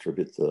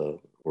redistribute the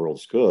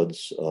world's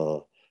goods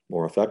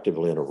more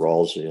effectively in a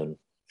Rawlsian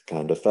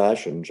kind of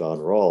fashion, John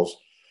Rawls,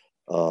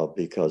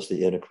 because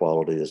the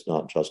inequality is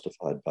not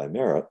justified by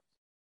merit.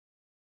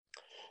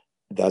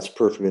 That's a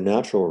perfectly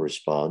natural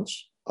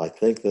response. I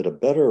think that a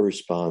better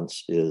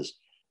response is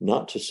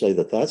not to say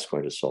that that's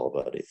going to solve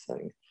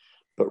anything,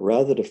 but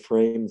rather to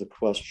frame the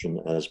question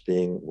as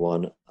being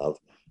one of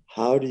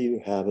how do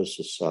you have a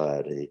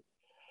society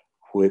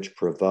which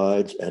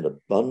provides an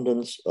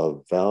abundance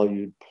of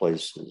valued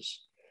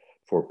places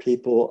for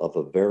people of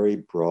a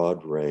very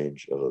broad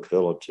range of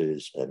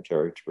abilities and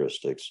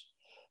characteristics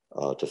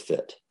to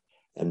fit.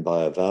 And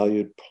by a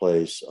valued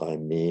place, I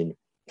mean,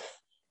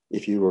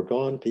 if you were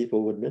gone,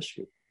 people would miss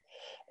you.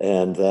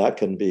 And that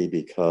can be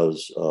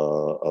because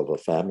of a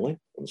family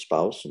and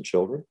spouse and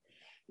children.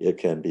 It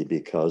can be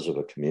because of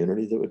a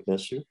community that would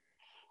miss you.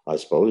 I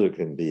suppose it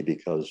can be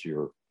because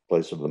your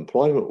place of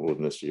employment would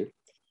miss you.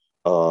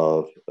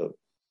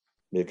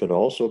 It can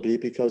also be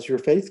because your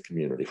faith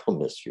community will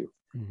miss you.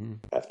 Mm-hmm.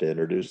 I have to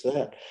introduce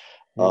that.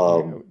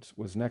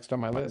 Was next on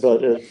my list.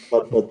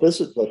 But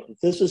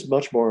this is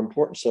much more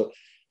important. So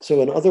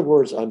in other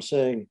words, I'm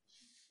saying,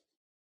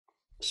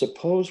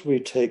 suppose we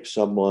take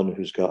someone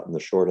who's gotten the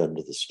short end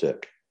of the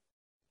stick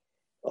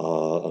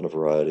in a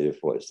variety of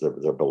ways.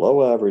 They're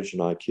below average in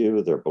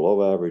IQ, they're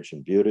below average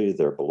in beauty,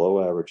 they're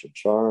below average in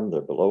charm,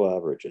 they're below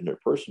average in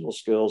interpersonal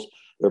skills,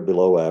 they're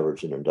below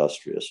average in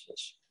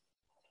industriousness.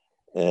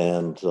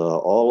 And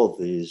all of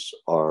these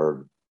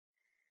are,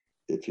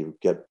 if you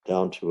get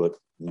down to it,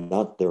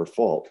 not their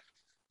fault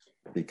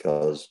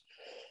because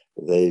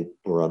they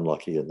were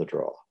unlucky in the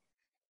draw.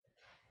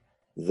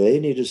 They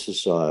need a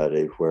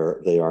society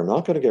where they are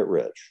not going to get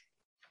rich,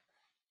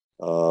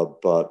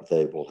 but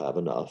they will have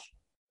enough.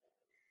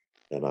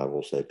 And I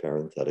will say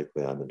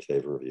parenthetically, I'm in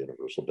favor of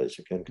universal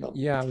basic income.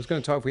 Yeah, I was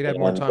going to talk. If we'd had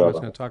more time, I was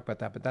going to talk about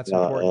that. But that's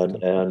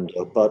important.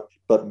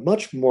 But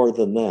much more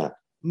than that,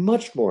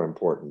 much more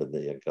important than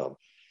the income,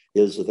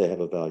 is that they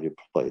have a valued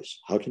place.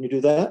 How can you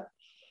do that?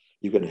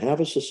 You can have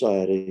a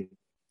society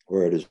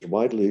where it is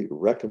widely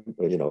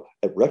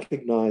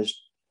recognized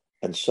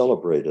and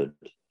celebrated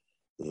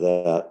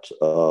that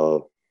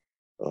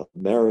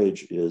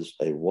marriage is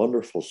a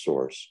wonderful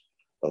source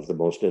of the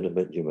most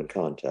intimate human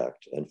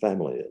contact, and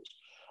family is.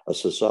 A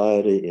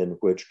society in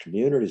which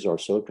communities are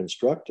so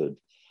constructed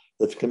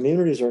that the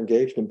communities are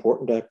engaged in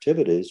important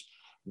activities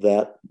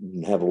that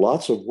have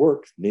lots of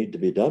work need to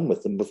be done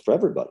with them for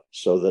everybody,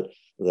 so that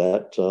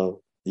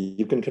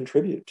you can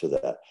contribute to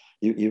that.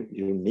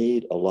 You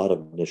need a lot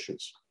of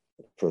niches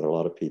for a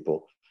lot of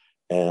people,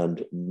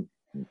 and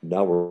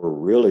now we're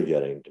really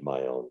getting to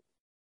my own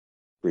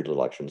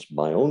predilections.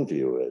 My own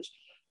view is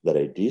that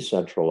a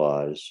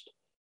decentralized,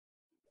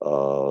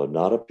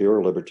 not a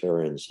pure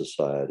libertarian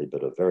society,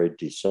 but a very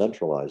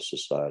decentralized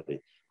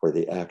society where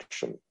the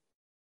action,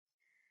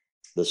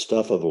 the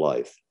stuff of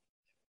life,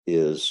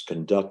 is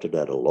conducted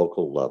at a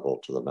local level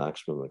to the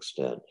maximum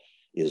extent,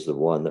 is the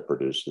one that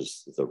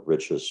produces the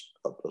richest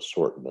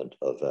assortment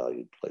of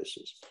valued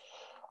places.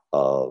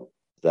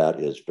 That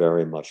is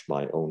very much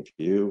my own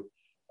view.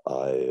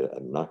 I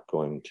am not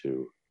going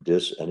to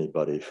diss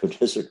anybody who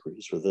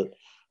disagrees with it,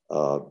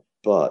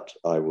 but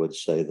I would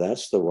say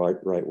that's the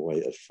right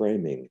way of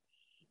framing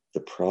the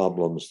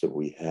problems that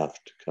we have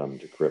to come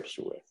to grips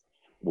with.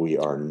 We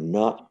are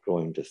not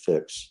going to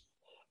fix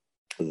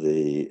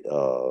the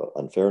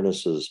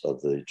unfairnesses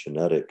of the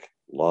genetic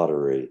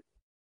lottery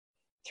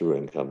through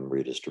income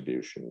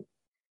redistribution.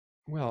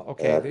 Well,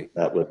 okay,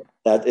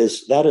 that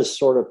is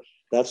sort of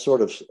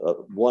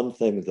one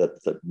thing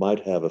that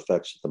might have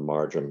effects at the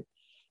margin.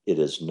 It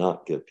does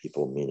not give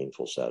people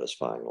meaningful,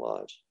 satisfying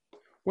lives.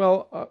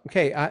 Well,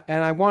 okay,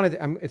 and I wanted.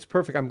 It's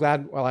perfect. I'm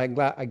glad. Well, I'm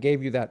glad I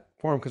gave you that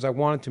forum because I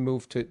wanted to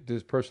move to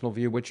this personal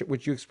view, which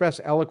you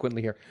express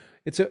eloquently here.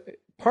 It's a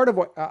part of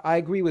what I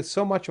agree with.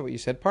 So much of what you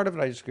said. Part of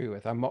it I disagree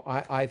with.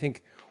 I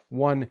think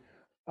one.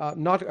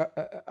 Not.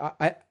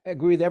 I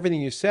agree with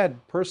everything you said.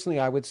 Personally,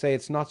 I would say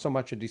it's not so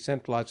much a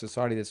decentralized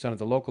society that's done at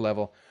the local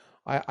level.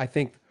 I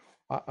think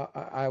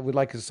I would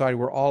like a society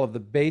where all of the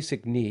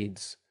basic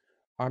needs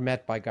are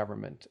met by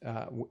government,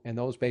 and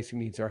those basic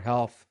needs are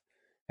health,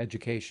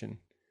 education,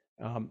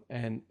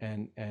 and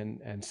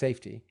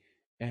safety,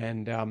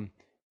 and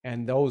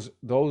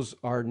those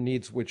are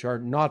needs which are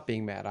not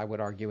being met. I would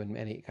argue in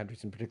many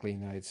countries, and particularly in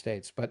the United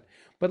States. But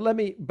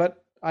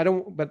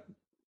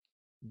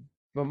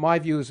my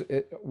view is,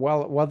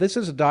 while this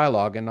is a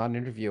dialogue and not an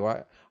interview,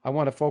 I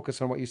want to focus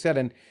on what you said,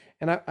 and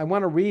I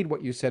want to read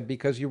what you said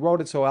because you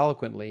wrote it so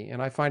eloquently, and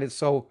I find it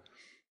so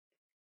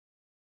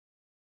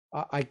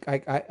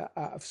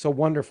so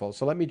wonderful.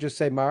 So let me just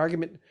say my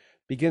argument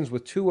begins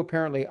with two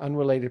apparently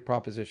unrelated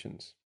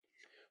propositions.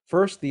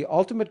 First, the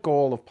ultimate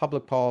goal of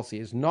public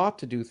policy is not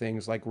to do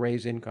things like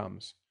raise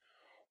incomes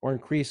or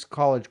increase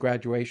college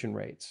graduation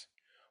rates,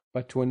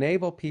 but to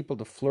enable people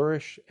to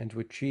flourish and to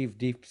achieve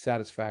deep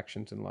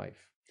satisfactions in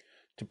life,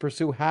 to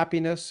pursue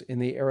happiness in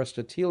the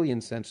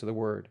Aristotelian sense of the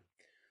word.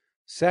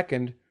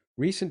 Second,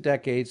 recent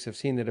decades have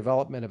seen the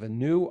development of a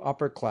new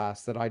upper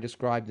class that I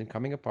described in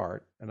Coming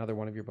Apart, another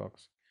one of your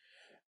books,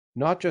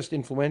 not just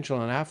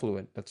influential and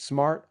affluent, but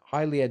smart,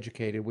 highly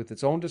educated, with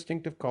its own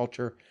distinctive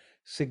culture,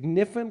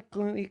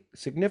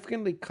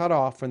 significantly cut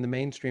off from the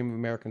mainstream of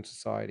American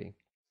society.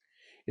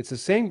 It's the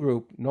same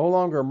group, no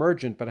longer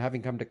emergent, but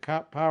having come to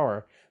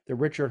power, that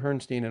Richard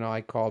Herrnstein and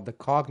I called the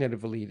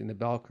cognitive elite in the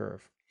bell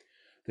curve.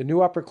 The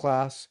new upper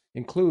class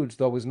includes,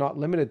 though is not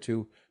limited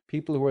to,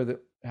 people who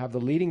have the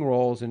leading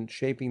roles in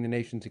shaping the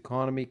nation's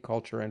economy,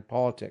 culture, and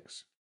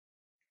politics.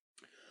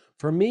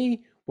 For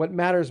me, what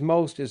matters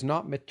most is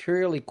not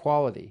material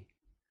equality,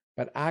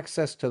 but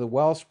access to the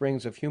well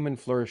springs of human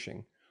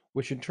flourishing,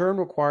 which in turn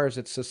requires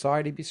that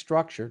society be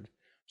structured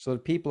so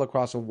that people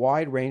across a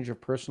wide range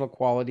of personal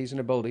qualities and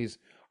abilities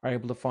are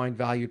able to find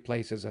valued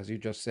places, as you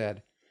just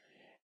said.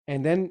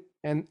 And then,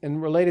 and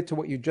related to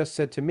what you just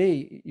said to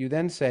me, you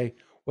then say,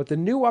 what the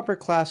new upper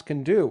class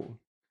can do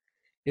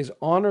is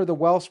honor the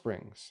well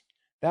springs.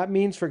 That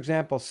means, for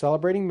example,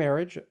 celebrating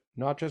marriage,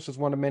 not just as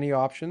one of many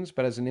options,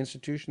 but as an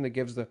institution that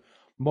gives the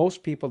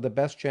most people the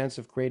best chance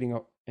of creating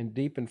a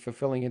deep and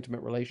fulfilling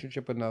intimate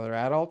relationship with another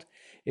adult.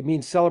 It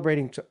means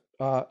celebrating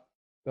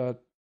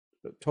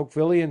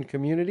Tocquevillian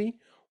community,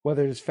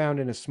 whether it is found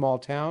in a small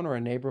town or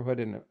a neighborhood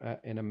in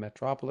a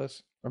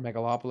metropolis or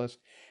megalopolis.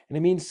 And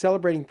it means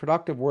celebrating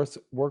productive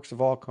works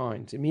of all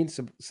kinds. It means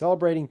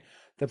celebrating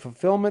the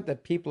fulfillment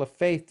that people of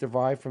faith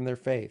derive from their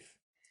faith.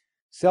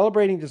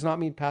 Celebrating does not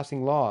mean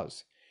passing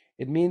laws.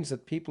 It means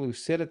that people who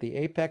sit at the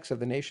apex of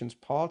the nation's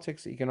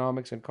politics,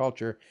 economics, and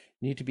culture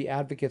need to be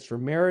advocates for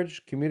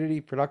marriage, community,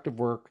 productive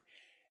work,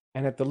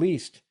 and at the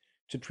least,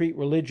 to treat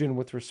religion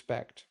with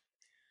respect.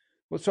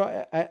 Well,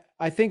 so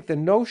I think the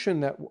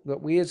notion that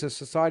we as a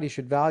society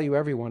should value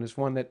everyone is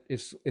one that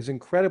is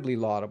incredibly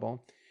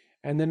laudable.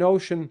 And the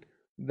notion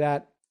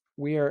that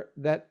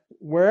that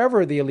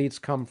wherever the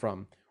elites come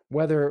from,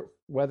 whether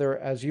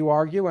as you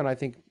argue, and I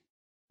think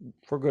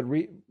for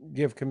good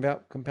give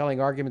compelling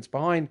arguments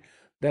behind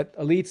that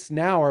elites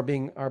now are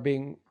being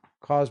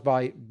caused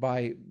by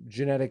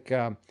genetic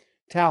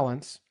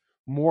talents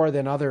more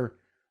than other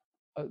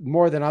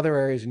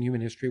areas in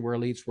human history where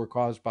elites were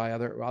caused by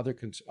other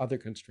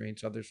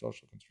constraints, other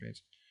social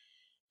constraints.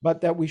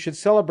 But that we should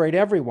celebrate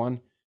everyone.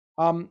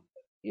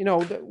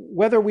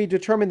 Whether we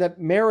determine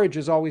that marriage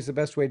is always the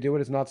best way to do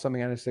it is not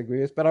something I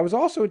disagree with. But I was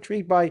also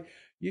intrigued by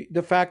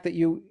the fact that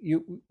you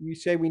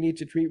say we need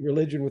to treat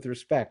religion with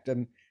respect,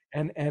 and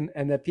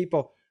that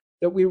people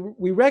that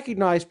we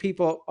recognize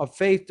people of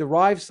faith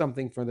derive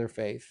something from their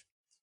faith.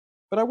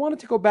 But I wanted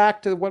to go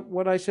back to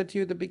what I said to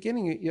you at the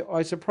beginning. I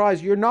was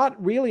surprised you're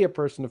not really a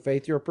person of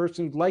faith. You're a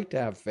person who'd like to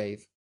have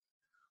faith,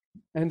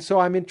 and so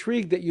I'm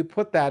intrigued that you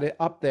put that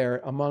up there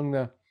among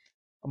the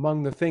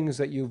things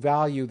that you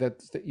value,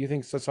 that you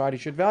think society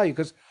should value.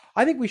 Because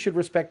I think we should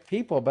respect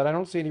people, but I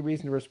don't see any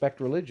reason to respect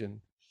religion.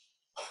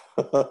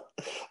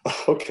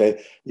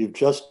 Okay, you've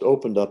just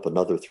opened up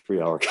another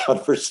 3-hour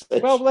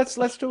conversation. Well, let's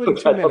do it in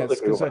 2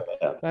 minutes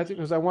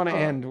because I want to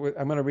end.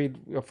 I'm going to read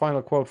a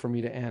final quote from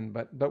you to end.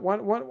 But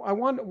I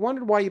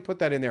wondered why you put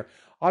that in there.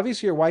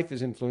 Obviously, your wife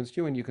has influenced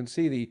you, and you can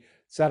see the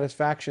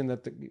satisfaction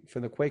that for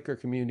the Quaker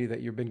community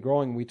that you've been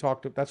growing.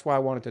 That's why I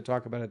wanted to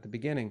talk about it at the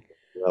beginning.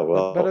 Yeah,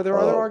 well, but are there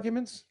other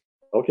arguments?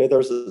 Okay,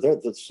 there's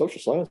the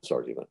social science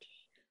argument.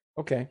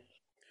 Okay,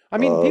 I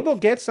mean, people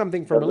get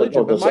something from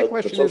religion, but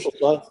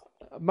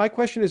my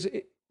question is,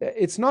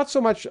 it's not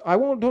so much,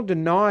 don't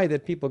deny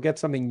that people get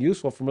something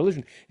useful from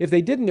religion. If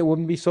they didn't, it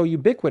wouldn't be so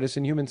ubiquitous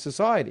in human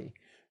society.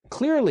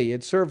 Clearly,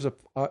 it serves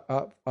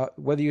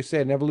whether you say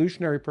an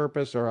evolutionary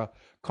purpose or a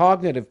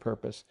cognitive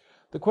purpose.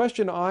 The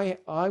question I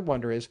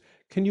wonder is,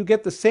 can you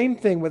get the same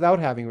thing without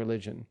having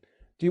religion?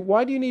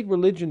 Why do you need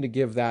religion to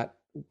give that?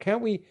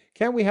 Can't we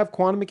have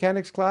quantum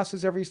mechanics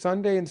classes every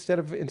Sunday instead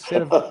of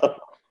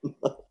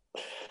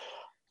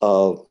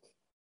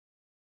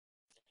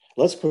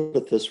Let's put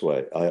it this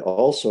way. I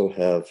also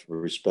have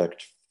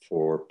respect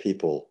for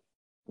people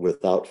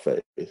without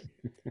faith.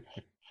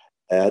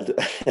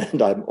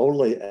 and I'm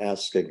only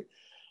asking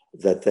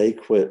that they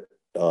quit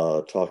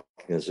talking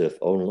as if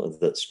only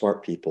that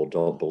smart people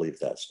don't believe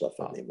that stuff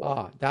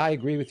anymore. I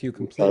agree with you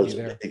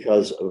completely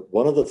because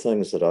one of the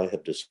things that I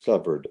have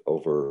discovered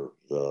over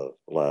the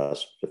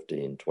last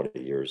 15, 20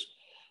 years,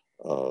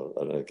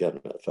 and again,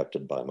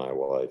 affected by my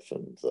wife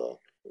and the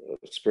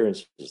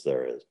experiences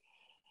there is,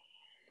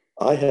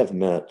 I have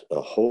met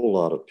a whole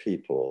lot of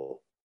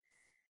people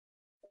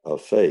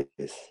of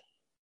faith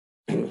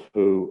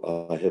who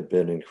I have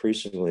been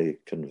increasingly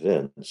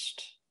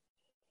convinced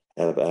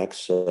have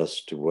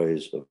access to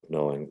ways of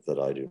knowing that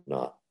I do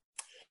not.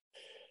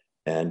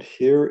 And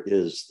here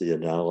is the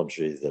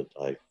analogy that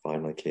I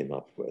finally came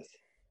up with.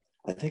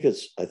 I think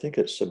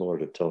it's similar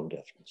to tone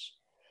deafness.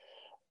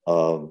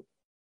 For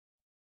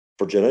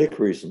genetic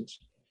reasons,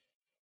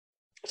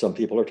 some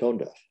people are tone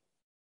deaf.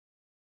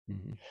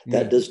 Mm-hmm.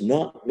 That does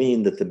not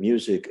mean that the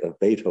music of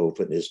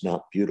Beethoven is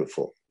not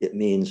beautiful. It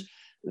means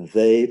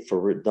they,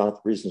 for not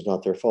reasons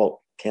not their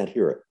fault, can't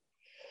hear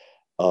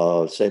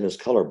it. Same as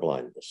color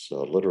blindness,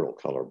 literal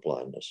color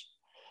blindness.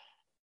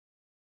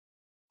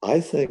 I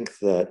think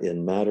that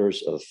in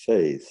matters of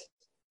faith,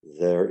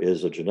 there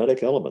is a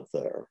genetic element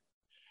there.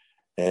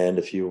 And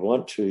if you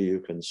want to, you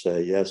can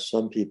say, yes,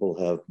 some people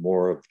have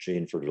more of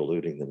gene for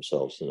deluding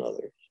themselves than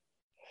others.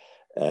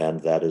 And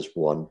that is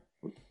one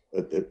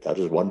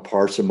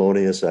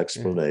parsimonious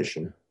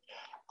explanation.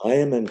 I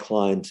am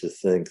inclined to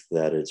think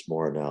that it's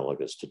more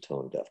analogous to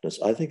tone deafness.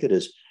 I think it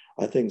is.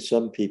 I think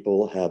some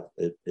people have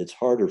it's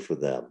harder for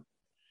them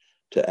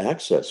to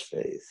access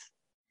faith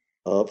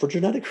for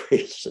genetic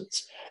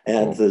reasons,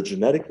 and the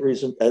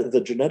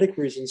genetic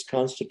reasons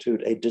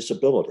constitute a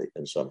disability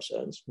in some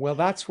sense. Well,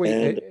 that's what.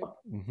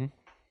 Mm-hmm.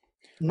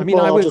 I mean,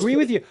 well, I would agree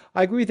with you.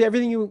 I agree with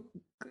everything you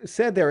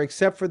said there,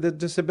 except for the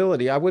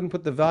disability. I wouldn't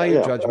put the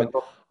value judgment.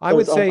 I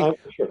would say,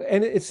 sure.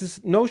 And it's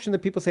this notion that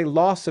people say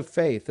loss of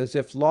faith, as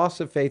if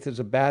loss of faith is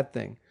a bad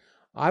thing.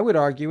 I would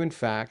argue, in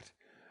fact,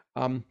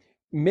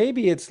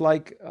 maybe it's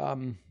like,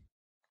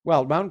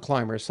 well, mountain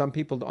climbers. Some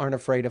people aren't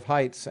afraid of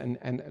heights,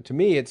 and to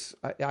me,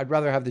 I'd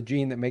rather have the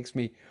gene that makes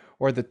me,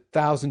 or the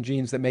 1,000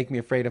 genes that make me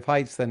afraid of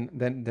heights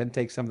than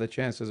take some of the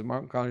chances of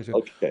mountain climbers.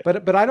 Okay.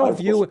 But I don't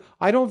view it.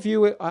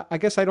 I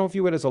guess I don't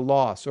view it as a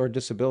loss or a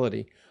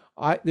disability.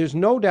 There's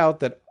no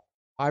doubt that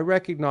I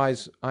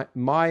recognize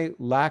my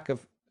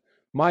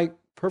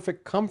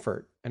perfect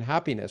comfort and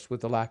happiness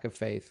with the lack of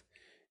faith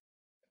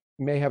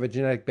may have a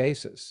genetic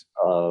basis.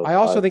 I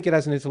also think it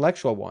has an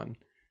intellectual one.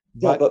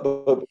 But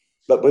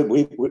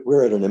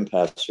we're at an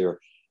impasse here,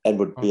 and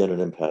would be in an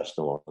impasse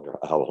no longer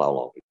how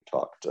long we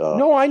talked.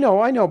 No, I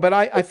know, but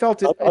I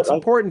felt it's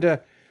important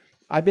to.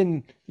 I've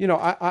been,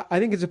 I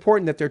think it's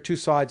important that there are two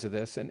sides of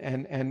this,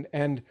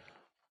 and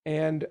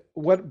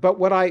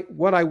what I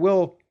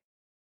will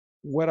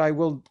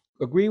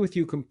agree with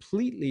you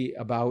completely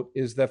about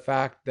is the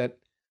fact that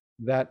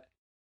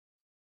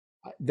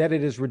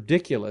it is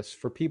ridiculous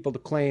for people to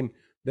claim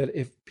that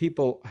if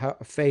people have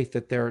faith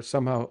that they're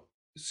somehow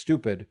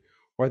stupid,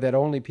 or that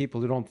only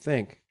people who don't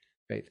think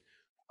faith.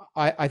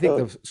 I think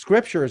the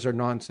scriptures are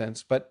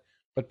nonsense, but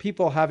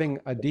people having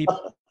a deep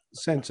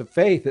sense of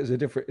faith is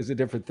a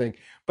different thing.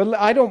 But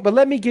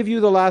let me give you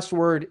the last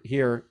word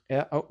here.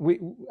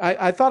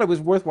 I thought it was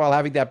worthwhile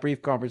having that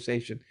brief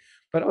conversation,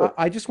 but sure.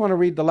 I just want to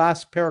read the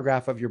last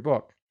paragraph of your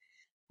book,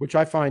 which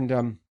I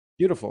find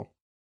beautiful.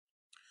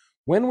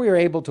 When we are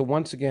able to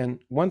once again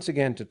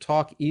to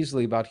talk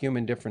easily about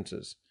human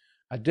differences,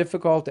 a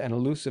difficult and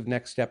elusive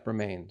next step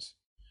remains.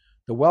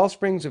 The well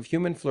springs of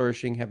human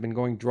flourishing have been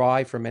going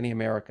dry for many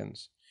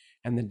Americans,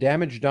 and the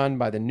damage done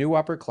by the new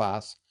upper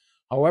class,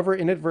 however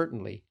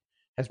inadvertently,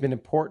 has been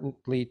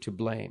importantly to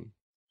blame.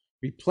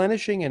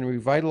 Replenishing and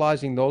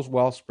revitalizing those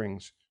well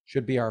springs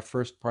should be our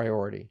first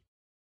priority.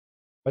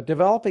 But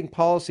developing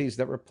policies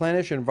that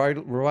replenish and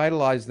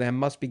revitalize them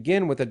must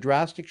begin with a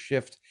drastic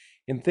shift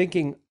in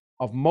thinking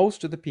of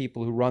most of the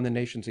people who run the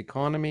nation's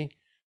economy,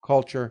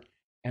 culture,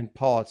 and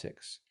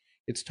politics.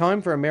 It's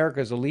time for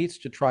America's elites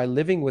to try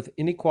living with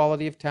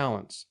inequality of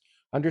talents,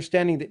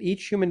 understanding that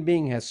each human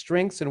being has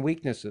strengths and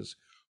weaknesses,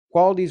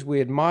 qualities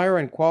we admire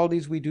and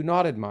qualities we do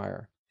not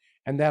admire,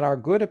 and that our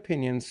good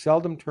opinion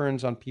seldom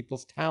turns on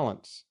people's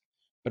talents,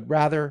 but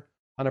rather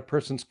on a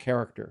person's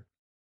character.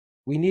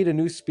 We need a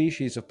new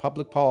species of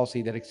public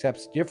policy that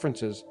accepts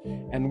differences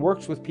and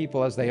works with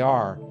people as they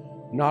are,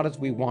 not as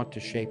we want to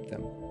shape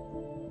them.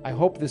 I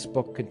hope this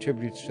book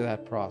contributes to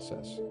that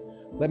process.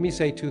 Let me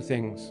say two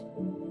things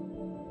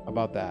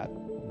about that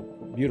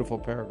beautiful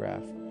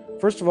paragraph.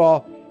 First of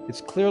all,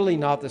 it's clearly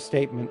not the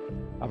statement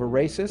of a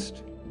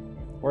racist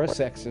or a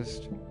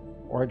sexist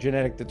or a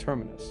genetic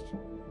determinist.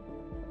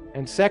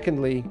 And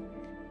secondly,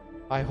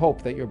 I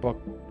hope that your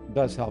book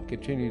does help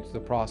continue the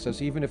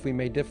process, even if we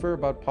may differ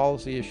about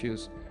policy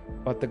issues.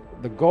 But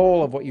the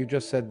goal of what you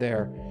just said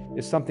there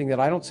is something that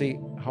I don't see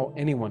how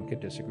anyone could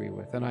disagree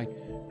with. And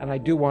I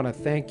do want to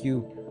thank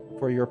you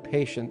for your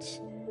patience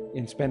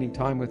in spending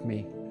time with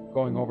me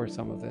going over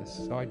some of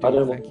this. So I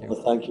do thank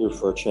you. Thank you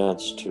for a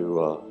chance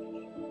to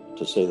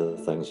say the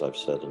things I've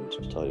said and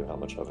to tell you how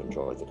much I've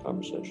enjoyed the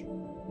conversation.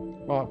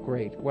 Oh,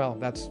 great. Well,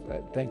 that's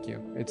thank you.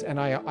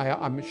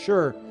 I'm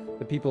sure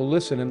the people who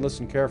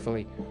listen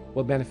carefully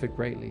will benefit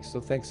greatly. So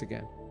thanks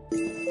again.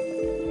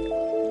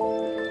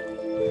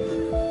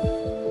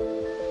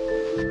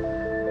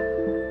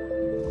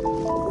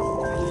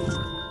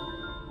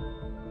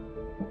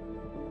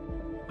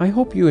 I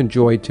hope you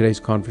enjoyed today's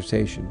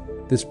conversation.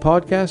 This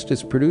podcast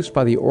is produced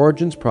by the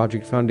Origins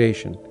Project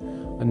Foundation,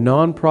 a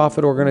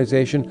non-profit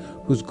organization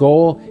whose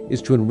goal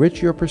is to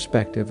enrich your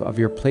perspective of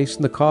your place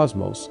in the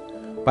cosmos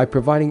by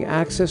providing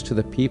access to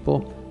the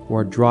people who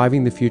are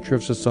driving the future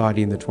of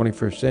society in the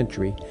 21st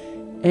century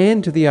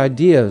and to the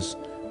ideas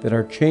that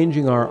are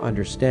changing our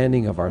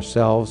understanding of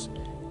ourselves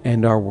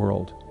and our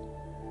world.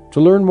 To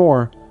learn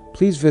more,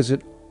 please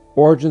visit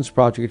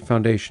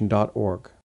originsprojectfoundation.org.